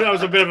was pretty sure that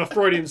was a bit of a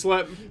Freudian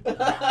slip.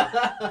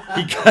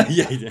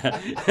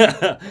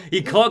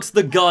 He cocks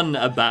the gun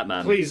at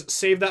Batman. Please,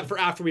 save that for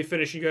after we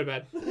finish and go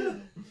to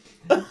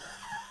bed.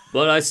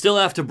 But I still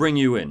have to bring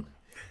you in.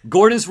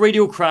 Gordon's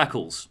radio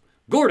crackles.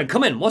 Gordon,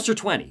 come in. What's your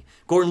 20?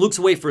 Gordon looks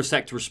away for a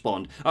sec to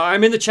respond.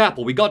 I'm in the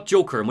chapel. We got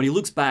Joker. And when he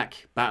looks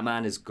back,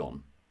 Batman is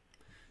gone.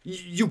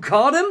 You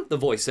caught him? The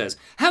voice says.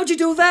 How'd you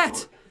do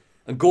that?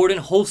 And Gordon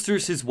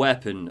holsters his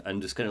weapon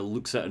and just kind of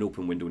looks at an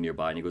open window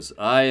nearby. And he goes,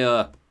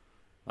 I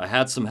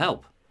had some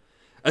help.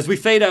 As we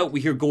fade out,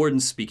 we hear Gordon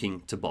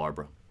speaking to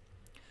Barbara.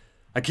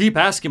 I keep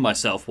asking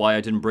myself why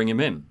I didn't bring him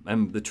in.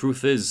 And the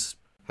truth is...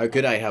 How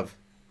could I have?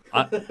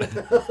 Well,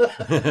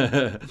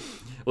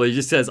 he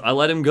just says, I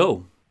let him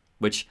go,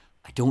 which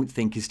I don't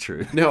think is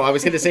true. No, I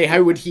was going to say,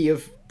 how would he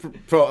have...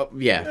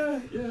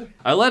 Yeah.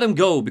 I let him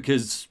go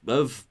because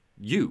of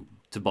you,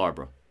 to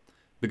Barbara.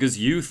 Because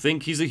you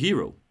think he's a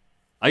hero.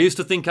 I used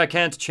to think I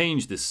can't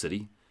change this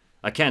city.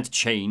 I can't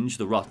change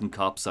the rotten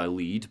cops I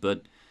lead,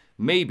 but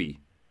maybe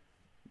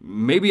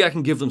I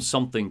can give them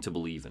something to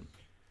believe in.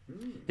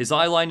 His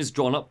eyeline is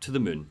drawn up to the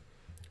moon,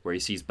 where he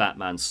sees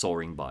Batman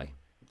soaring by.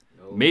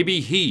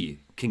 Maybe he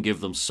can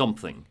give them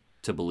something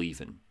to believe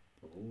in.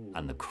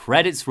 And the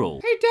credits roll.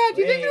 Hey, Dad,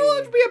 do you think you'll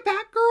have to be a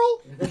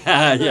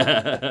Batgirl?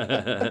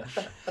 Yeah.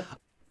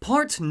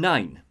 Part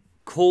 9.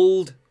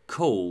 Cold,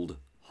 Cold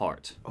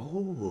Heart.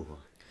 Oh.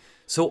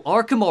 So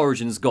Arkham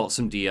Origins got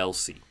some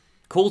DLC.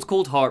 Cold,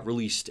 Cold Heart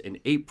released in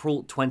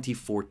April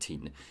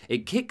 2014.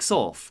 It kicks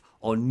off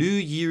on New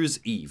Year's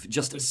Eve,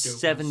 just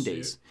 7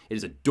 days. It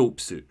is a dope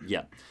suit,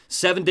 yeah.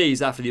 7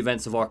 days after the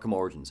events of Arkham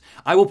Origins.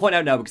 I will point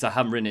out now, because I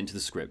haven't written into the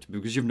script,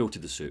 because you've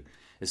noted the suit.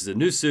 This is a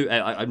new suit.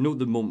 I know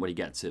the moment when he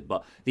gets it,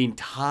 but the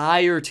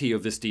entirety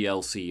of this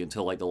DLC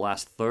until like the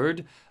last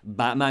third,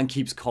 Batman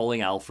keeps calling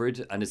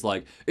Alfred and is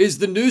like, is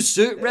the new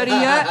suit ready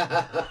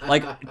yet?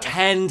 Like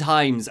 10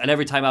 times. And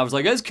every time I was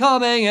like, it's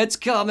coming.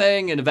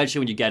 And eventually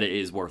when you get it, it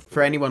is worth it.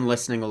 For anyone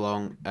listening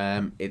along,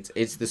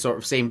 it's the sort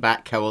of same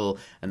bat cowl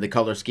and the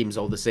colour scheme's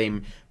all the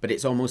same, but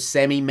it's almost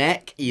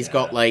semi-mech. He's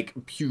got like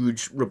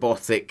huge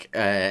robotic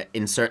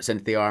inserts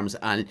into the arms,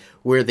 and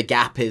where the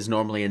gap is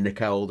normally in the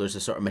cowl, there's a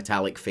sort of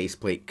metallic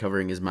faceplate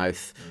covering his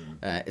mouth.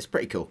 It's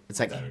pretty cool. It's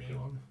like,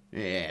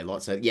 yeah,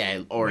 lots of,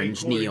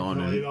 orange neon.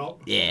 And,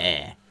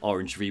 yeah.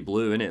 Orange v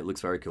blue, innit? It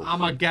looks very cool. I'm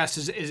gonna guess,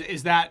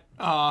 is that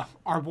our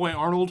boy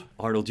Arnold?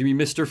 Arnold, do you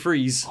mean Mr.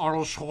 Freeze?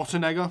 Arnold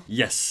Schwarzenegger?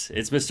 Yes,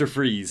 it's Mr.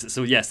 Freeze.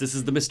 So yes, this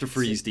is the Mr.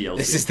 Freeze DLC.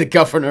 This is the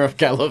governor of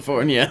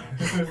California.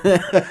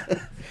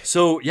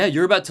 So yeah,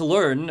 you're about to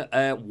learn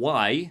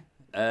why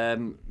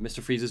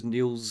Mr. Freeze is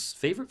Neil's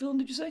favorite villain,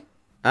 did you say?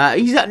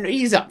 He's up there.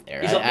 He's up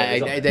there. No,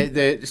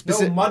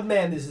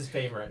 Mudman is his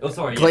favorite. Oh,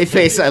 sorry.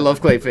 Clayface, I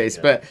love Clayface,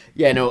 but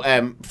yeah, no,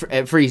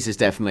 Freeze is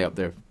definitely up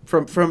there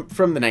from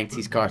the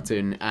 90s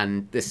cartoon,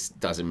 and this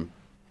does him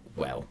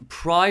well.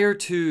 Prior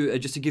to,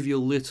 just to give you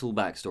a little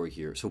backstory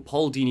here, so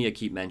Paul Dini, I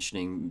keep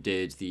mentioning,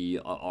 did the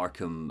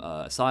Arkham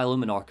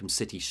Asylum and Arkham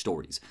City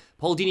stories.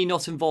 Paul Dini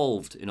not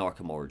involved in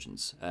Arkham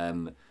Origins.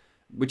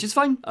 Which is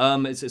fine.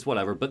 It's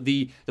whatever. But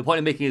the point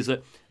I'm making is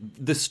that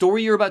the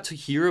story you're about to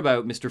hear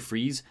about Mr.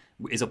 Freeze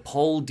is a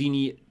Paul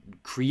Dini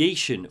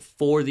creation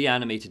for the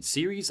animated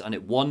series, and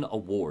it won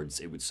awards.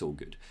 It was so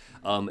good.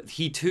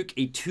 He took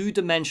a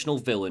two-dimensional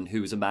villain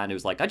who was a man who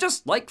was like, I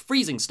just like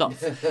freezing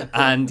stuff.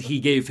 And he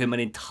gave him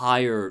an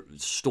entire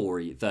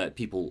story that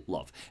people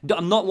love.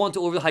 I'm not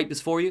wanting to overhype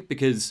this for you,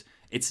 because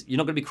you're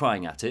not going to be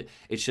crying at it.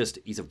 It's just,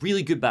 he's a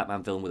really good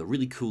Batman villain with a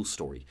really cool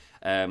story.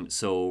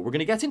 So we're going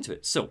to get into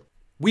it. So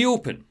we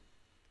open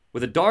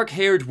with a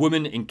dark-haired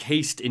woman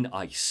encased in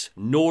ice,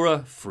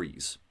 Nora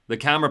Freeze. The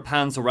camera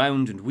pans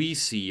around and we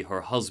see her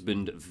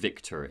husband,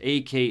 Victor,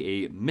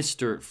 aka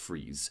Mr.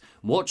 Freeze,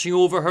 watching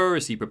over her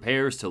as he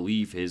prepares to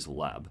leave his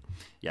lab.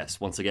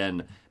 Yes, once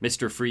again,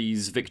 Mr.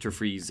 Freeze, Victor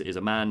Freeze, is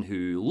a man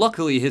who,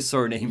 luckily, his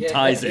surname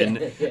ties in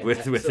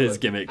with his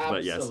gimmick,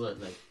 but yes.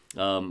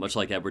 Much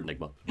like Edward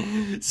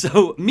Nygma.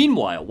 So,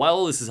 meanwhile, while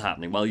all this is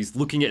happening, while he's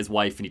looking at his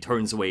wife and he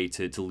turns away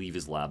to leave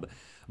his lab,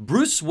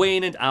 Bruce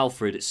Wayne and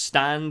Alfred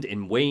stand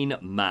in Wayne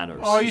Manor.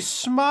 Oh, he's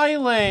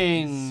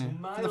smiling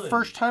for the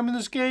first time in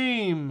this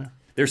game.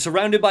 They're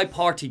surrounded by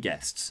party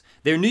guests.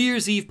 Their New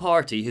Year's Eve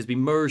party has been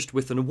merged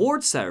with an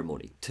award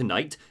ceremony.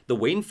 Tonight, the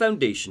Wayne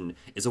Foundation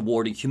is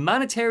awarding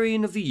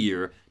Humanitarian of the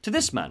Year to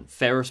this man,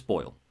 Ferris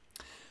Boyle.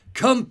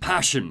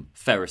 Compassion,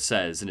 Ferris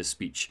says in his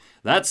speech.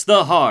 That's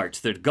the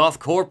heart that Goth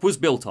Corp was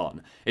built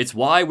on. It's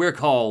why we're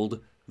called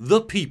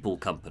the People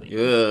Company.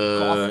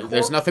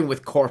 There's nothing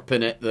with corp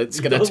in it that's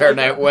going to turn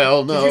out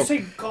well, no. Did you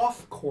say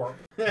Goth Corp?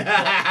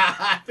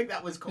 I think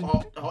that was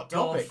hot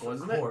topic,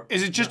 wasn't it?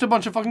 Is it just a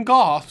bunch of fucking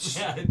goths?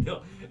 Yeah,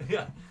 no,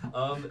 yeah.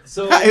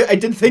 So I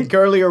did think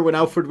earlier when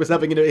Alfred was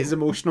having his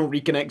emotional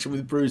reconnection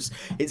with Bruce,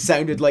 it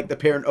sounded like the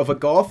parent of a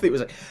goth. It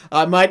was like,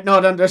 I might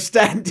not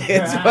understand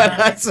it, but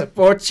I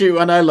support you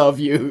and I love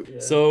you. Yeah.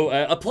 So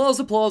applause,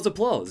 applause,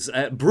 applause.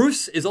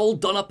 Bruce is all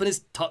done up in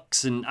his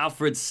tux and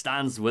Alfred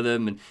stands with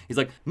him and he's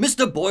like,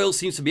 Mr. Boyle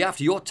seems to be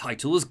after your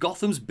title as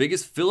Gotham's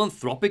biggest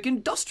philanthropic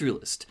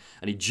industrialist.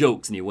 And he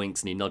jokes and he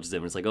winks and he nudges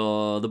him and it's like,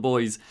 oh, the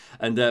boys.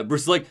 And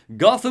Bruce is like,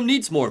 Gotham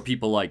needs more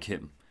people like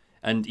him.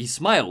 And he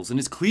smiles, and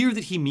it's clear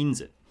that he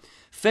means it.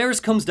 Ferris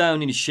comes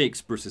down and he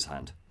shakes Bruce's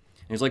hand.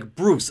 And he's like,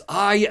 Bruce,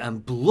 I am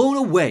blown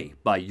away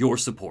by your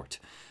support.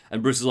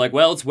 And Bruce is like,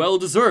 well, it's well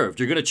deserved.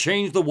 You're going to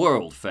change the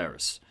world,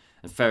 Ferris.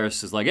 And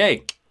Ferris is like,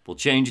 hey, we'll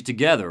change it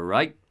together,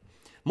 right?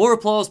 More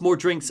applause, more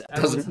drinks.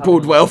 Doesn't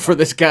bode well for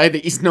this guy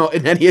that he's not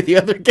in any of the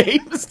other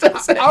games,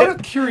 does it? Out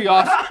of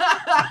curiosity,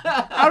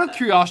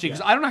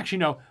 because I don't actually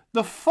know,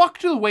 the fuck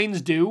do the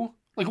Waynes do?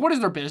 Like, what is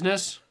their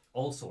business?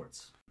 All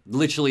sorts.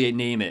 Literally,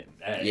 name it.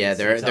 Yeah,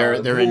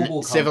 they're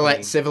in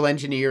civil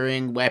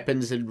engineering,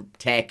 weapons and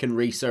tech and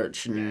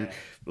research and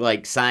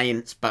like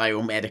science,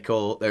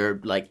 biomedical. They're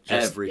like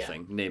just,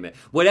 everything. Name it.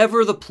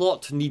 Whatever the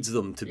plot needs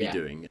them to be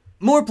doing.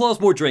 More applause,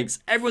 more drinks.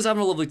 Everyone's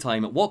having a lovely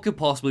time. What could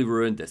possibly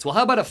ruin this? Well,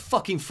 how about a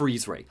fucking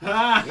freeze ray?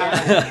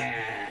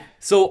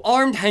 So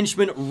armed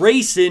henchmen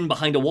race in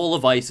behind a wall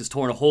of ice that's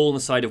torn a hole in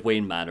the side of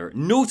Wayne Manor.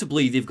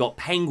 Notably, they've got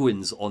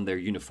penguins on their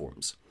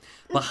uniforms.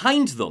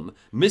 Behind them,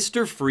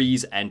 Mr.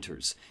 Freeze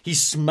enters. He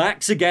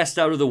smacks a guest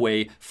out of the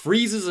way,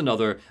 freezes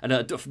another, and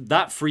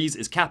that freeze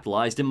is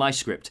capitalized in my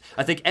script.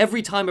 I think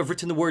every time I've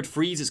written the word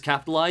freeze is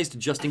capitalized,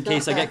 just in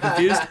case I get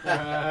confused.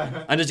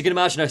 And as you can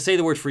imagine, I say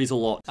the word freeze a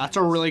lot. That's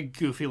a really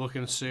goofy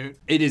looking suit.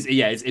 It is,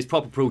 yeah, it's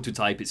proper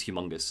prototype, it's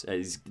humongous.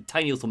 He's a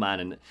tiny little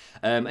man in it.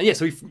 And yeah,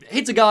 so he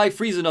hits a guy,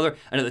 freezes another,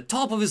 and at the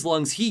top of his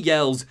lungs, he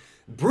yells,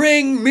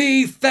 "Bring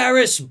me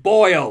Ferris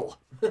Boyle!"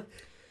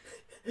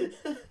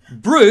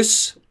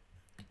 Bruce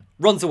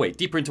runs away,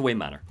 deeper into Wayne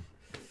Manor.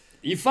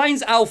 He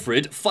finds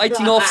Alfred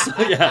fighting off...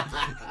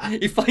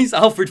 He finds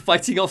Alfred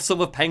fighting off some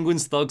of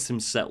Penguin's thugs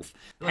himself.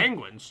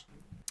 Penguins?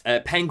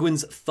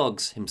 Penguin's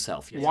thugs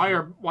himself, yes.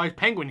 Why is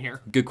Penguin here?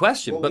 Good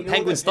question, but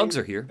Penguin's thugs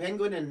are here.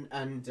 Penguin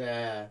and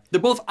they're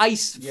both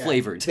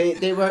ice-flavoured.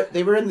 They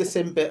were in the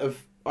same bit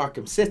of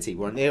Arkham City,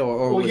 weren't they?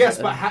 Well, yes,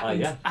 but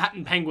Hat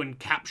and Penguin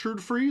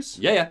captured Freeze?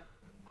 Yeah.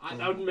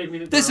 That wouldn't make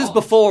me... This is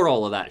before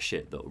all of that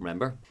shit, though,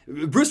 remember?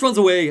 Bruce runs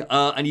away,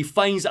 and he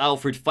finds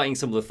Alfred fighting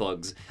some of the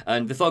thugs.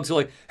 And the thugs are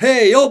like,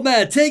 "Hey, old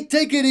man, take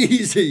it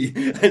easy."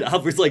 And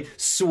Alfred's like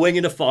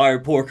swinging a fire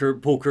poker,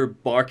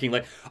 barking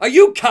like, "Are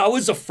you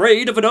cowards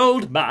afraid of an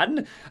old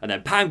man?" And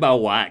then pang, bow,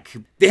 whack.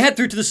 They head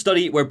through to the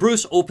study where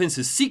Bruce opens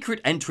his secret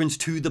entrance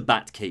to the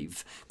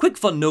Batcave. Quick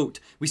fun note,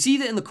 we see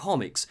that in the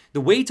comics, the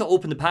way to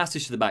open the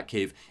passage to the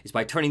Batcave is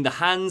by turning the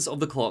hands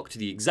of the clock to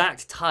the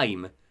exact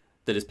time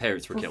that his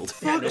parents were killed.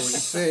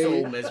 He's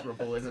so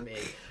miserable, isn't he?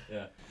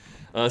 Yeah.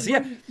 So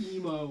yeah,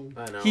 emo.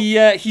 I know.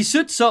 He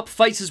suits up,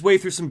 fights his way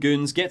through some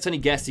goons, gets any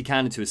guests he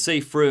can into a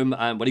safe room,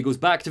 and when he goes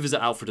back to visit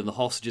Alfred and the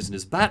hostages in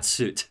his bat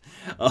suit,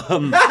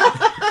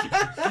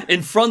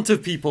 in front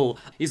of people,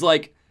 he's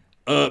like,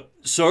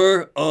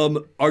 "Sir,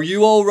 are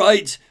you all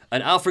right?"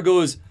 And Alfred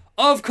goes,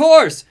 "Of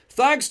course!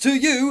 Thanks to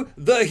you,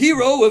 the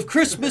hero of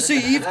Christmas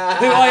Eve, who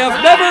I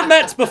have never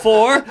met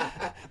before,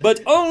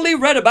 but only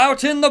read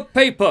about in the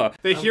paper."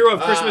 The hero of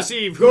Christmas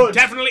Eve, who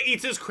definitely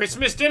eats his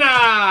Christmas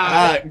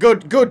dinner.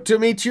 Good to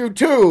meet you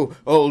too,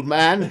 old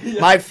man.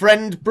 My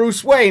friend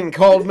Bruce Wayne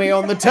called me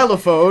on the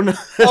telephone.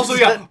 Also,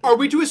 yeah, are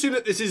we to assume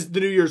that this is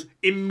the New Year's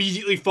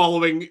immediately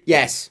following?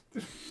 Yes.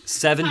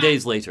 7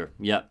 days later.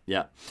 Yeah.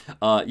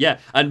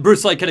 And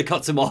Bruce like kind of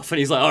cuts him off and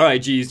he's like, all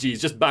right, geez,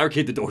 just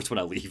barricade the doors when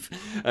I leave.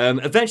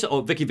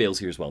 Eventually, Vicky Vale's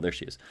here as well. There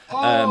she is.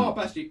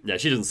 bestie. Yeah,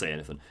 she doesn't say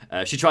anything.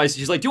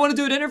 She's like, do you want to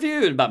do an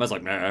interview? And Batman's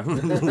like, nah,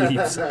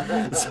 leaves.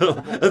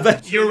 So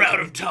eventually, You're out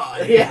of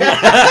time.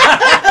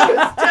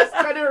 Just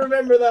trying to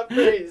remember that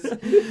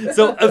phrase.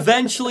 So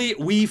eventually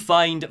we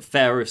find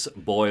Ferris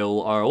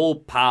Boyle, our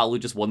old pal who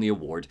just won the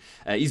award.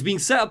 He's being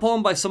set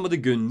upon by some of the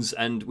goons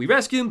and we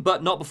rescue him,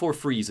 but not before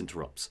Freeze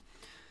interrupts.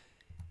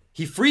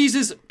 He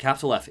freezes,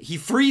 capital F, he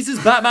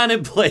freezes Batman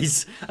in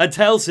place and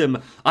tells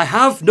him, I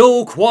have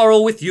no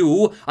quarrel with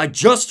you, I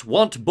just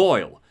want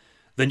Boyle.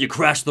 Then you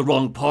crashed the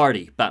wrong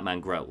party, Batman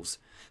growls.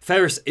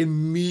 Ferris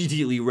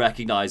immediately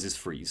recognizes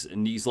Freeze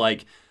and he's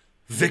like,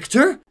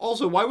 Victor?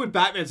 Also, why would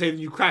Batman say that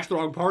you crashed the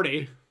wrong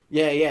party?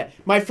 Yeah.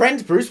 My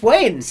friend Bruce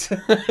Wayne's.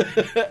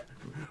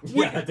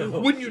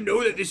 Wouldn't you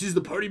know that this is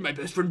the party of my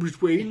best friend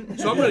Bruce Wayne?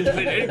 So I'm going to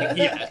defend anything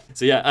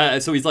here.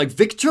 So he's like,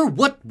 Victor,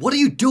 what are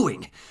you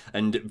doing?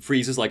 And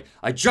Freeze is like,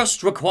 I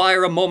just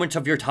require a moment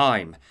of your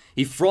time.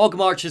 He frog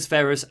marches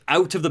Ferris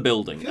out of the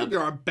building. I feel like there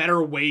are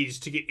better ways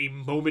to get a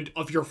moment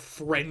of your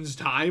friend's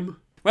time.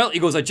 Well, he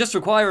goes, I just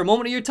require a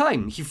moment of your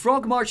time. He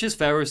frog marches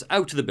Ferris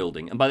out of the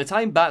building, and by the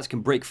time bats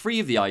can break free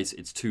of the ice,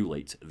 it's too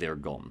late. They're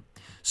gone.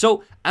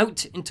 So,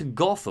 out into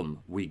Gotham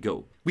we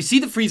go. We see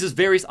that Freeze's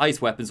various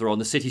ice weapons are on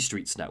the city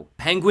streets now.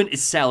 Penguin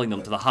is selling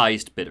them to the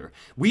highest bidder.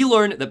 We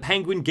learn that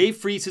Penguin gave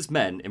Freeze his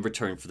men in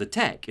return for the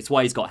tech. It's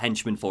why he's got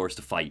henchmen for us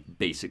to fight,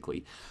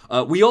 basically.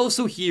 We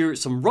also hear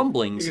some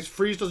rumblings. Because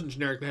Freeze doesn't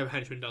generically have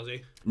henchmen, does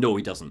he? No,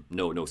 he doesn't.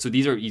 No. So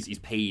these are, he's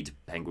paid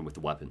Penguin with the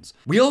weapons.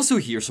 We also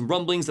hear some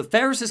rumblings that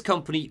Ferris's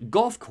company,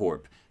 Goth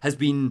Corp, has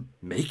been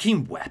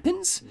making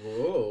weapons?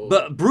 Whoa.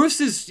 But Bruce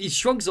he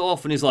shrugs it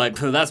off and is like,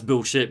 that's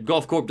bullshit.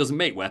 Goth Corp doesn't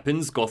make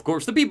weapons. Goth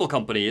Corp's the people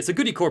company. It's a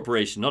goody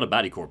corporation, not a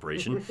baddie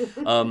corporation.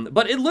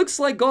 But it looks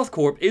like Goth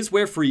Corp is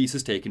where Freeze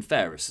has taken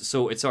Ferris,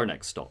 so it's our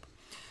next stop.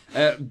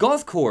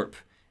 Goth Corp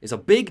is a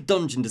big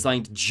dungeon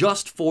designed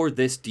just for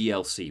this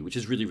DLC, which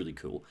is really, really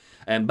cool.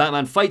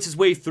 Batman fights his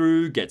way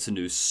through, gets a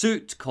new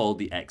suit called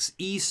the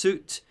XE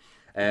suit.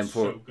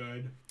 So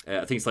good.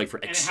 I think it's like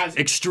for has-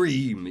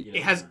 extreme. You know.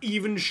 It has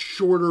even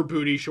shorter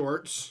booty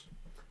shorts.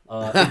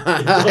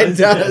 It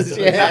does,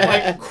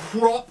 yeah. Like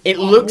crop. It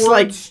looks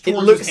like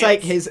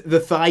towards the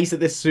thighs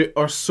of this suit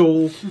are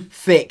so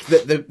thick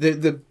that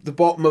the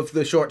bottom of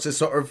the shorts is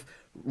sort of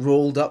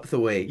rolled up the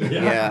way.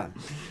 Yeah.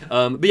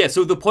 But yeah,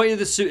 so the point of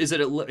the suit is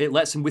that it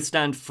lets him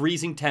withstand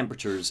freezing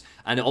temperatures,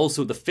 and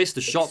also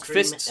the shock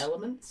fists.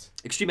 Elements?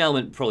 Extreme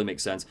element probably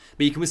makes sense.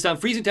 But you can withstand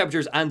freezing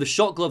temperatures, and the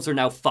shock gloves are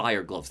now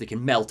fire gloves. They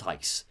can melt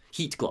ice.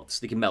 Heat gloves.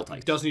 They can melt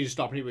ice. Doesn't need to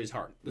stop anybody's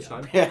heart this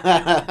time.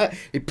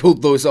 He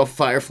pulled those off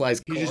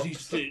Firefly's. He just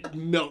needs to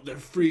melt their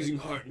freezing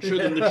heart and show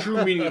them the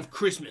true meaning of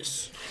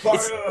Christmas.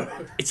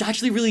 It's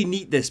actually really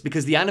neat, this,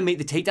 because the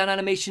takedown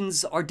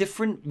animations are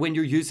different when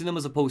you're using them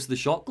as opposed to the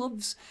shock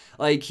gloves.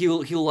 Like,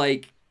 he'll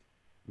like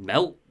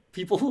melt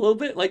people a little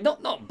bit, like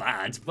not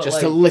bad, but Just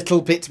like, a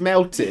little bit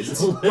melted.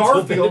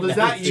 Garfield, is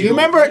that Do you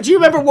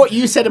remember what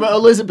you said about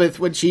Elizabeth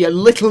when she a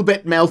little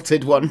bit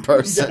melted one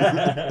person?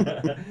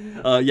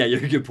 yeah, you're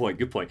good point.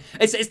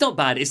 It's not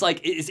bad. It's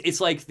like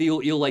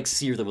you'll like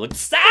sear them like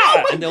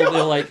stop, and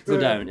they'll like go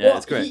down. Yeah,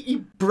 it's great. He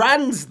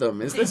brands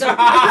them. Is this? It's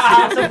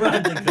a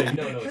branding thing.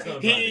 No, it's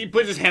not. He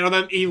puts his hand on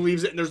them, he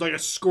leaves it, and there's like a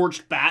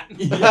scorched bat.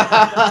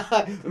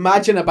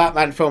 Imagine a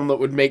Batman film that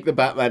would make the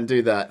Batman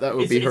do that. That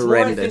would be It's more,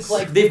 I think, horrendous.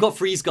 like they've got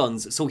freeze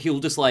guns, so he'll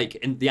just like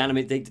in the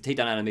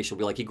takedown animation will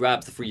be like he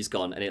grabs the freeze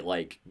gun and it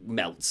like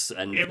melts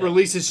and It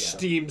releases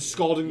steam,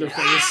 scalding their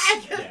face.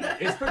 Yeah,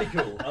 it's pretty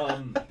cool.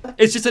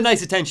 It's just a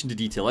nice attention to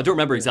detail. I don't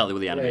remember exactly what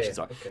the animations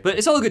are, but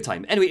it's all a good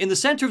time. Anyway, in the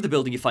center of the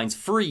building, you find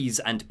Freeze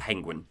and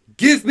Penguin.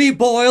 Give me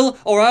Boyle,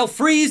 or I'll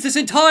freeze this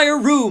entire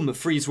room!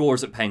 Freeze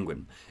roars at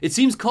Penguin. It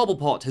seems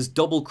Cobblepot has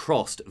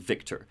double-crossed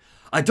Victor.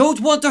 I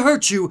don't want to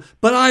hurt you,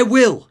 but I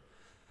will.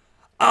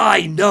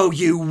 I know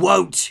you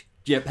won't.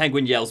 Yeah,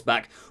 Penguin yells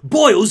back.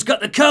 Boyle's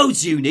got the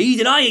codes you need,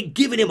 and I ain't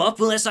giving him up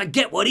unless I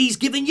get what he's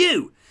giving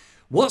you.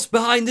 What's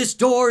behind this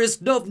door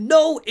is of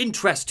no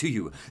interest to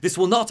you. This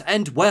will not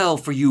end well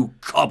for you,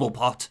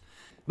 Cobblepot.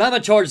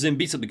 Batman charges in,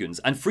 beats up the goons,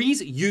 and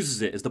Freeze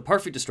uses it as the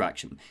perfect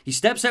distraction. He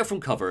steps out from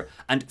cover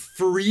and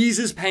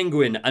freezes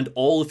Penguin and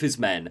all of his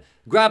men,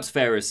 grabs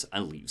Ferris,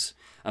 and leaves.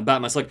 And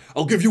Batman's like,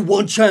 I'll give you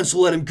one chance to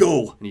let him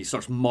go. And he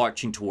starts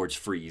marching towards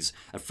Freeze.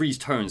 And Freeze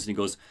turns and he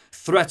goes,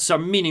 threats are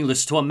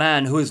meaningless to a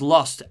man who has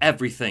lost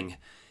everything.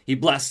 He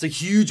blasts a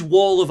huge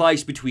wall of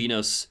ice between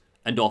us,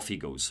 and off he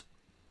goes.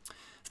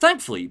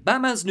 Thankfully,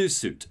 Batman's new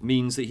suit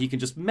means that he can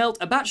just melt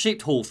a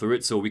bat-shaped hole through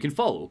it so we can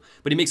follow,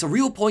 but he makes a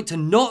real point to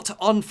not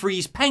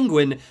unfreeze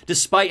Penguin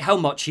despite how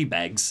much he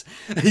begs.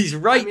 He's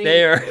right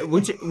there.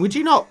 Would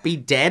you not be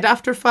dead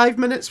after 5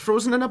 minutes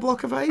frozen in a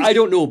block of ice? I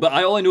don't know, but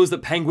all I know is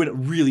that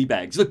Penguin really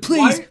begs. He's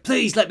like,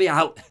 please let me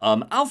out.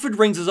 Alfred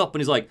rings us up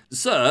and he's like,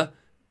 sir,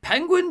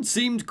 Penguin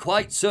seemed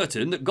quite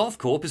certain that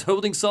Gothcorp is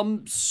holding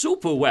some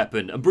super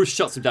weapon. And Bruce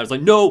shuts him down. He's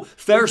like, no,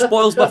 Ferris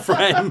Boyle's my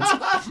friend.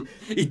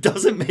 He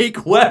doesn't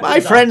make weapons. My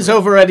friends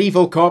over at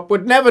Evil Corp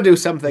would never do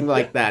something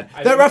like that.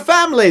 They're a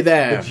family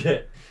there.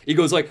 He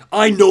goes like,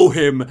 I know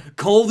him.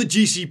 Call the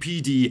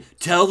GCPD.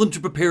 Tell them to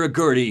prepare a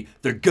gurney.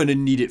 They're gonna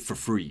need it for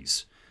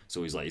Freeze.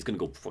 So he's gonna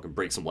go fucking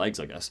break some legs,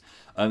 I guess.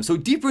 So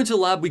deeper into the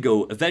lab we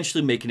go,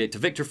 eventually making it to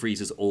Victor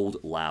Freeze's old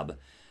lab.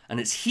 And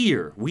it's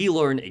here we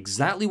learn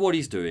exactly what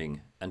he's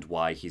doing and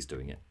why he's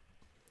doing it.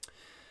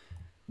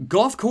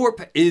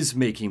 Gothcorp is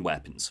making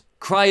weapons.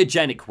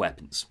 Cryogenic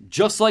weapons,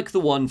 just like the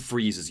one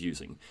Freeze is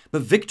using.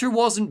 But Victor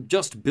wasn't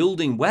just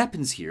building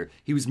weapons here,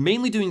 he was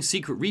mainly doing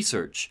secret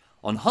research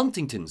on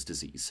Huntington's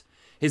disease.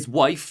 His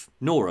wife,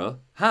 Nora,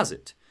 has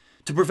it.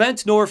 To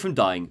prevent Nora from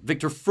dying,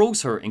 Victor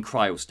froze her in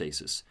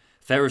cryostasis.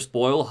 Ferris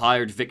Boyle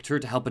hired Victor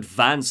to help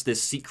advance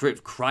this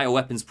secret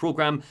cryoweapons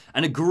program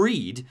and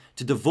agreed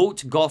to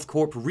devote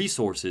Gothcorp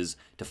resources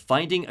to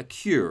finding a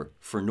cure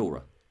for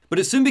Nora. But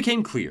it soon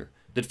became clear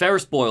that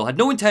Ferris Boyle had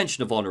no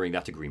intention of honouring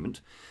that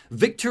agreement.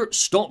 Victor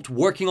stopped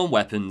working on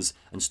weapons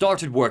and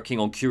started working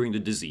on curing the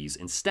disease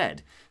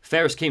instead.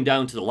 Ferris came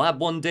down to the lab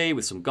one day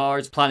with some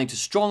guards planning to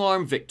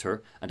strong-arm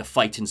Victor, and a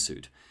fight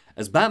ensued.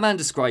 As Batman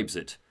describes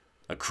it,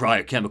 a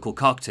cryochemical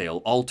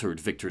cocktail altered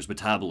Victor's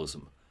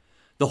metabolism.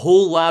 The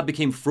whole lab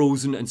became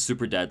frozen and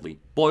super deadly.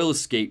 Boyle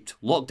escaped,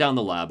 locked down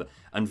the lab,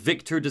 and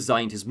Victor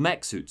designed his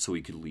mech suit so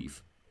he could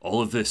leave. All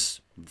of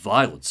this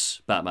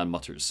violence, Batman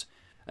mutters.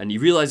 And he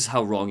realizes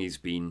how wrong he's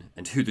been,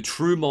 and who the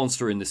true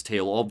monster in this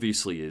tale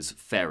obviously is,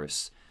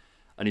 Ferris.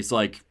 And he's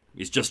like,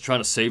 he's just trying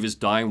to save his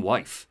dying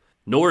wife.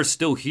 Nora's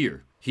still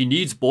here. He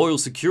needs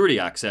Boyle's security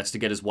access to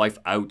get his wife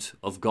out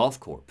of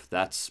Gothcorp.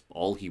 That's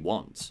all he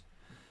wants.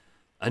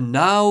 And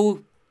now,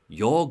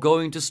 you're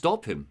going to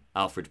stop him,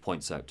 Alfred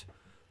points out.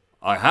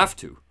 I have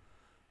to.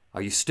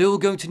 Are you still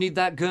going to need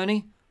that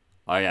gurney?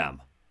 I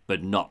am,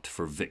 but not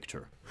for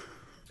Victor.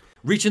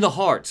 Reaching the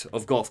heart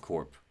of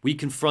Gothcorp, we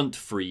confront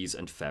Freeze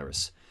and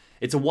Ferris.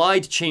 It's a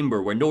wide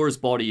chamber where Nora's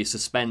body is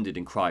suspended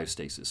in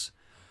cryostasis.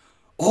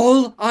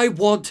 All I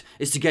want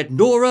is to get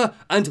Nora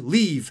and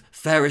leave,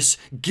 Ferris.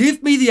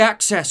 Give me the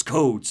access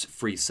codes,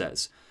 Freeze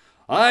says.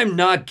 I'm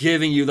not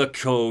giving you the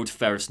code,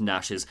 Ferris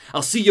gnashes.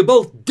 I'll see you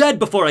both dead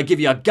before I give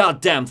you a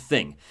goddamn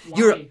thing.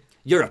 Why?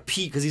 You're a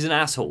because he's an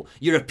asshole.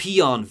 You're a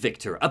peon,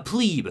 Victor. A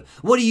plebe.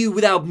 What are you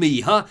without me,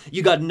 huh?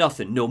 You got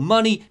nothing. No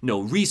money, no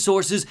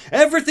resources.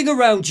 Everything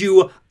around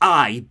you,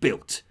 I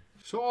built.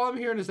 So all I'm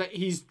hearing is that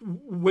he's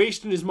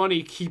wasting his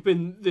money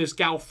keeping this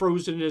gal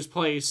frozen in his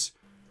place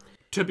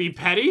to be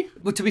petty?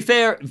 But to be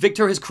fair,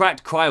 Victor has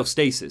cracked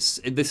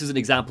cryostasis. This is an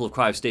example of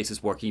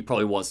cryostasis working. He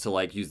probably wants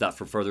to use that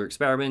for further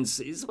experiments.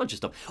 It's a bunch of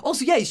stuff.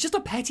 Also, yeah, he's just a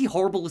petty,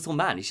 horrible little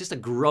man. He's just a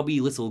grubby,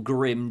 little,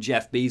 grim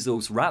Jeff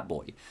Bezos rat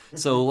boy.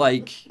 So,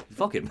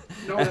 fuck him.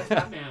 No, that's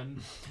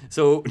Batman.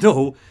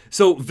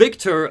 So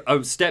Victor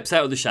steps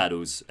out of the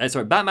shadows.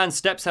 Batman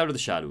steps out of the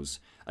shadows.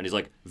 And he's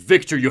like,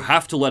 Victor, you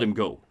have to let him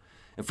go.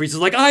 And Freeze is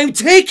like, I'm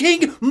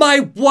taking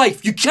my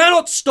wife. You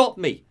cannot stop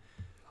me.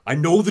 I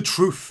know the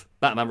truth,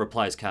 Batman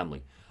replies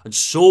calmly. And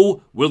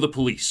so will the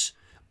police.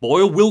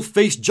 Boyle will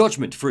face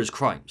judgment for his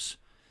crimes.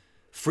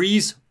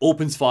 Freeze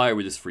opens fire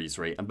with his freeze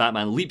ray, and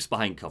Batman leaps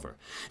behind cover.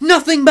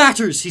 Nothing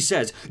matters, he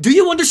says. Do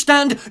you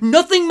understand?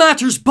 Nothing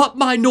matters but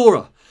my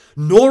Nora.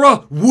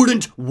 Nora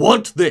wouldn't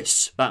want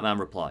this, Batman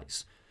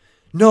replies.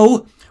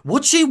 No,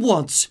 what she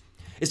wants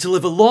is to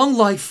live a long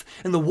life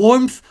in the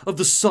warmth of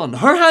the sun.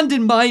 Her hand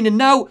in mine, and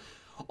now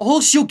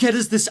all she'll get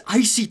is this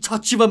icy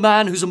touch of a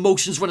man whose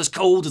emotions run as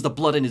cold as the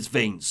blood in his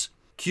veins.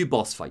 Cue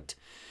boss fight.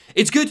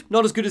 It's good,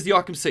 not as good as the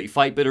Arkham City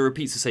fight, but it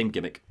repeats the same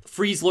gimmick.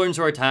 Freeze learns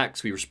our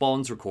attacks, we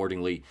respond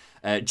accordingly.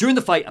 During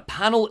the fight, a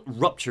panel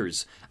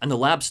ruptures and the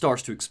lab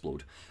starts to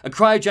explode. A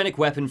cryogenic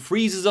weapon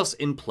freezes us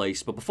in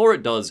place, but before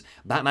it does,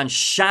 Batman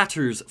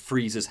shatters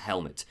Freeze's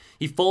helmet.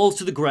 He falls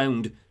to the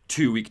ground,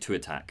 too weak to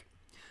attack.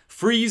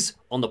 Freeze,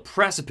 on the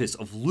precipice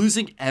of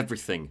losing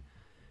everything,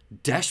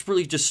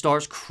 desperately just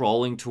starts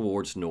crawling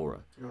towards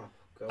Nora. Oh,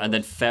 and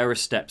then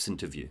Ferris steps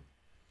into view.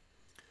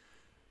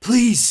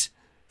 Please,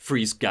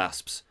 Freeze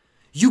gasps.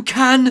 You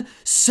can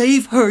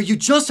save her. You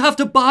just have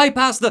to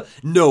bypass the...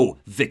 No,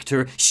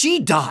 Victor, she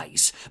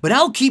dies, but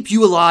I'll keep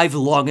you alive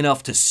long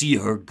enough to see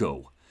her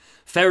go.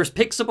 Ferris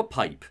picks up a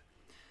pipe,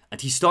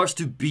 and he starts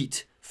to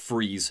beat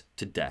Freeze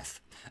to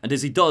death. And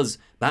as he does,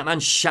 Batman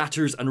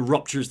shatters and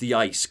ruptures the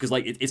ice, because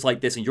it's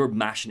like this, and you're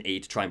mashing A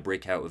to try and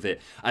break out of it.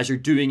 As you're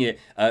doing it,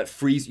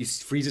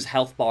 Freeze's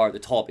health bar at the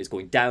top is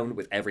going down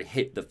with every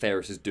hit that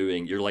Ferris is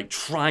doing. You're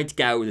trying to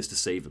get out of this to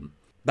save him.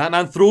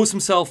 Batman throws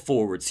himself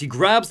forwards. He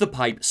grabs the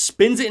pipe,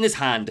 spins it in his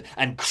hand,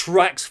 and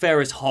cracks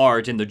Ferris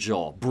hard in the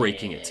jaw,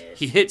 breaking it.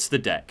 He hits the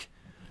deck.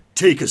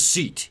 Take a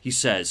seat, he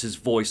says, his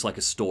voice like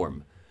a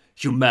storm.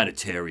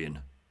 Humanitarian.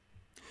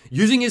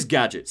 Using his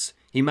gadgets,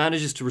 he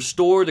manages to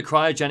restore the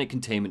cryogenic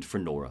containment for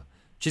Nora.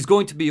 She's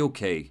going to be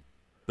okay,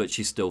 but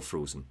she's still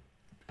frozen.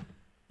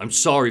 I'm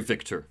sorry,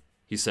 Victor,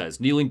 he says,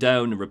 kneeling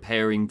down and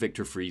repairing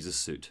Victor Freeze's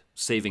suit,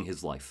 saving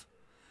his life.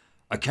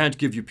 I can't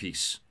give you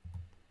peace,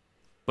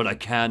 but I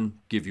can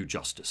give you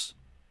justice.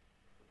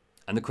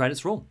 And the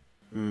credits roll.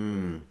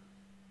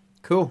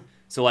 Cool.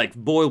 So, like,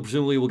 Boyle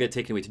presumably will get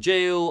taken away to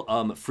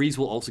jail. Freeze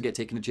will also get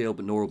taken to jail,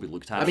 but Nora will be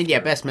looked after. I mean, yeah,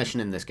 best mission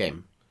in this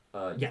game.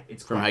 Yeah,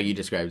 it's From how you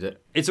described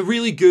it. It's a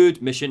really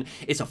good mission.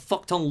 It's a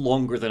fuck ton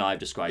longer than I've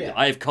described it.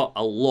 I've cut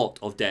a lot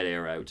of dead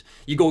air out.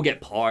 You go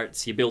get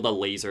parts, you build a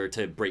laser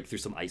to break through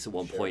some ice at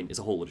one point. It's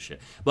a whole lot of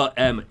shit. But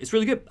it's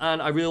really good,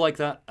 and I really like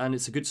that, and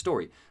it's a good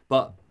story.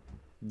 But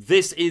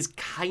this is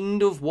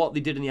kind of what they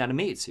did in the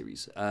animated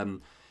series.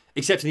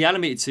 Except in the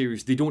animated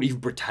series, they don't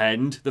even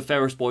pretend that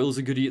Ferris Boyle's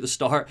a goodie at the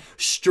start.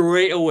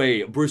 Straight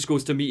away, Bruce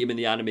goes to meet him in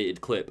the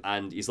animated clip,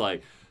 and he's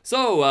like,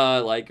 so,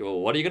 like,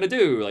 what are you gonna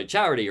do? Like,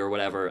 charity or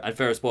whatever? And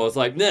Ferris Boyle's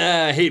like,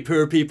 nah, I hate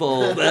poor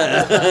people.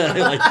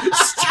 Like,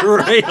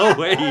 straight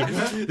away.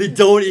 They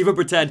don't even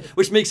pretend,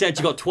 which makes sense.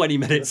 You got 20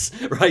 minutes,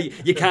 right?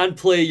 You can't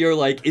play your,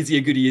 like, is he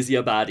a goodie, is he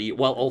a baddie,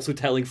 while also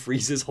telling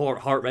Freeze's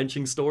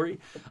heart-wrenching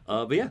story.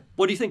 But yeah,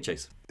 what do you think,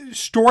 Chase?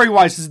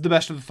 Story-wise, this is the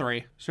best of the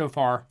three so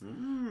far.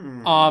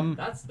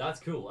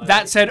 That's cool.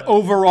 That said,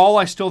 overall,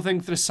 I still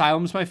think that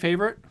Asylum's my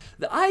favorite.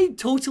 I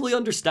totally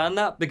understand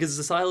that, because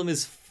Asylum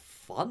is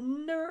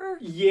funner.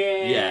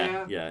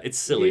 Yeah, it's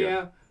sillier.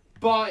 Yeah,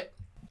 but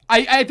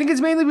I think it's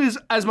mainly because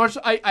as much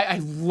as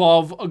I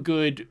love a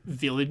good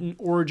villain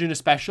origin,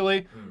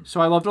 especially.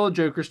 So I loved all the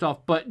Joker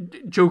stuff,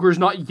 but Joker's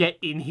not yet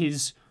in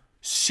his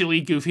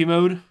silly, goofy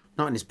mode.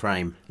 Not in his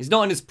prime. He's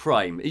not in his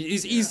prime.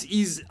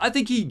 He's I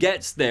think he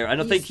gets there,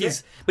 and I think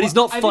but he's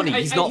not funny.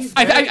 He's not.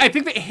 I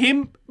think that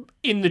him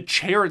in the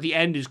chair at the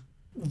end is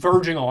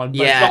verging on,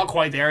 but it's not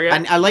quite there yet.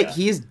 And I like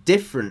he is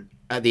different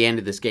at the end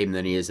of this game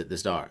than he is at the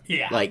start.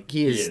 Yeah. Like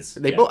he is.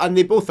 They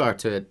both are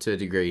to a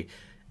degree.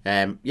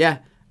 Yeah,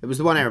 it was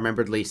the one I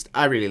remembered least.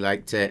 I really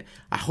liked it.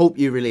 I hope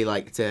you really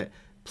liked it.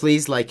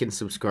 Please like and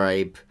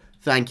subscribe.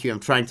 Thank you. I'm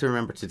trying to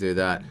remember to do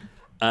that.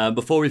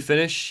 Before we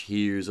finish,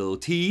 here's a little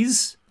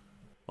tease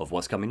of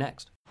what's coming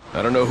next.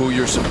 I don't know who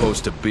you're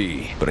supposed to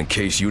be, but in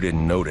case you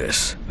didn't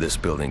notice, this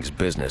building's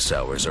business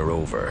hours are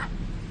over.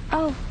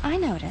 Oh, I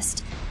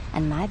noticed.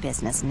 And my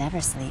business never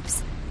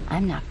sleeps.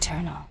 I'm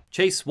nocturnal.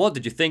 Chase, what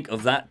did you think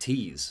of that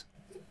tease?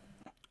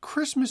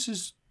 Christmas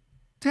is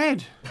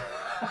dead.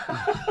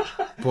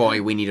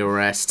 Boy, we need a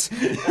rest.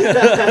 Yeah,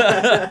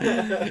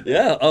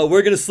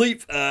 we're going to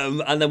sleep,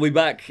 and then we'll be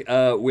back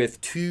with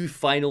 2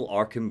 final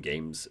Arkham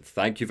games.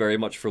 Thank you very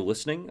much for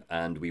listening,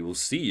 and we will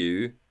see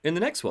you in the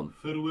next one.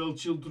 Farewell,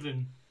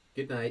 children.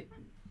 Good night.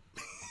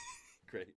 Great.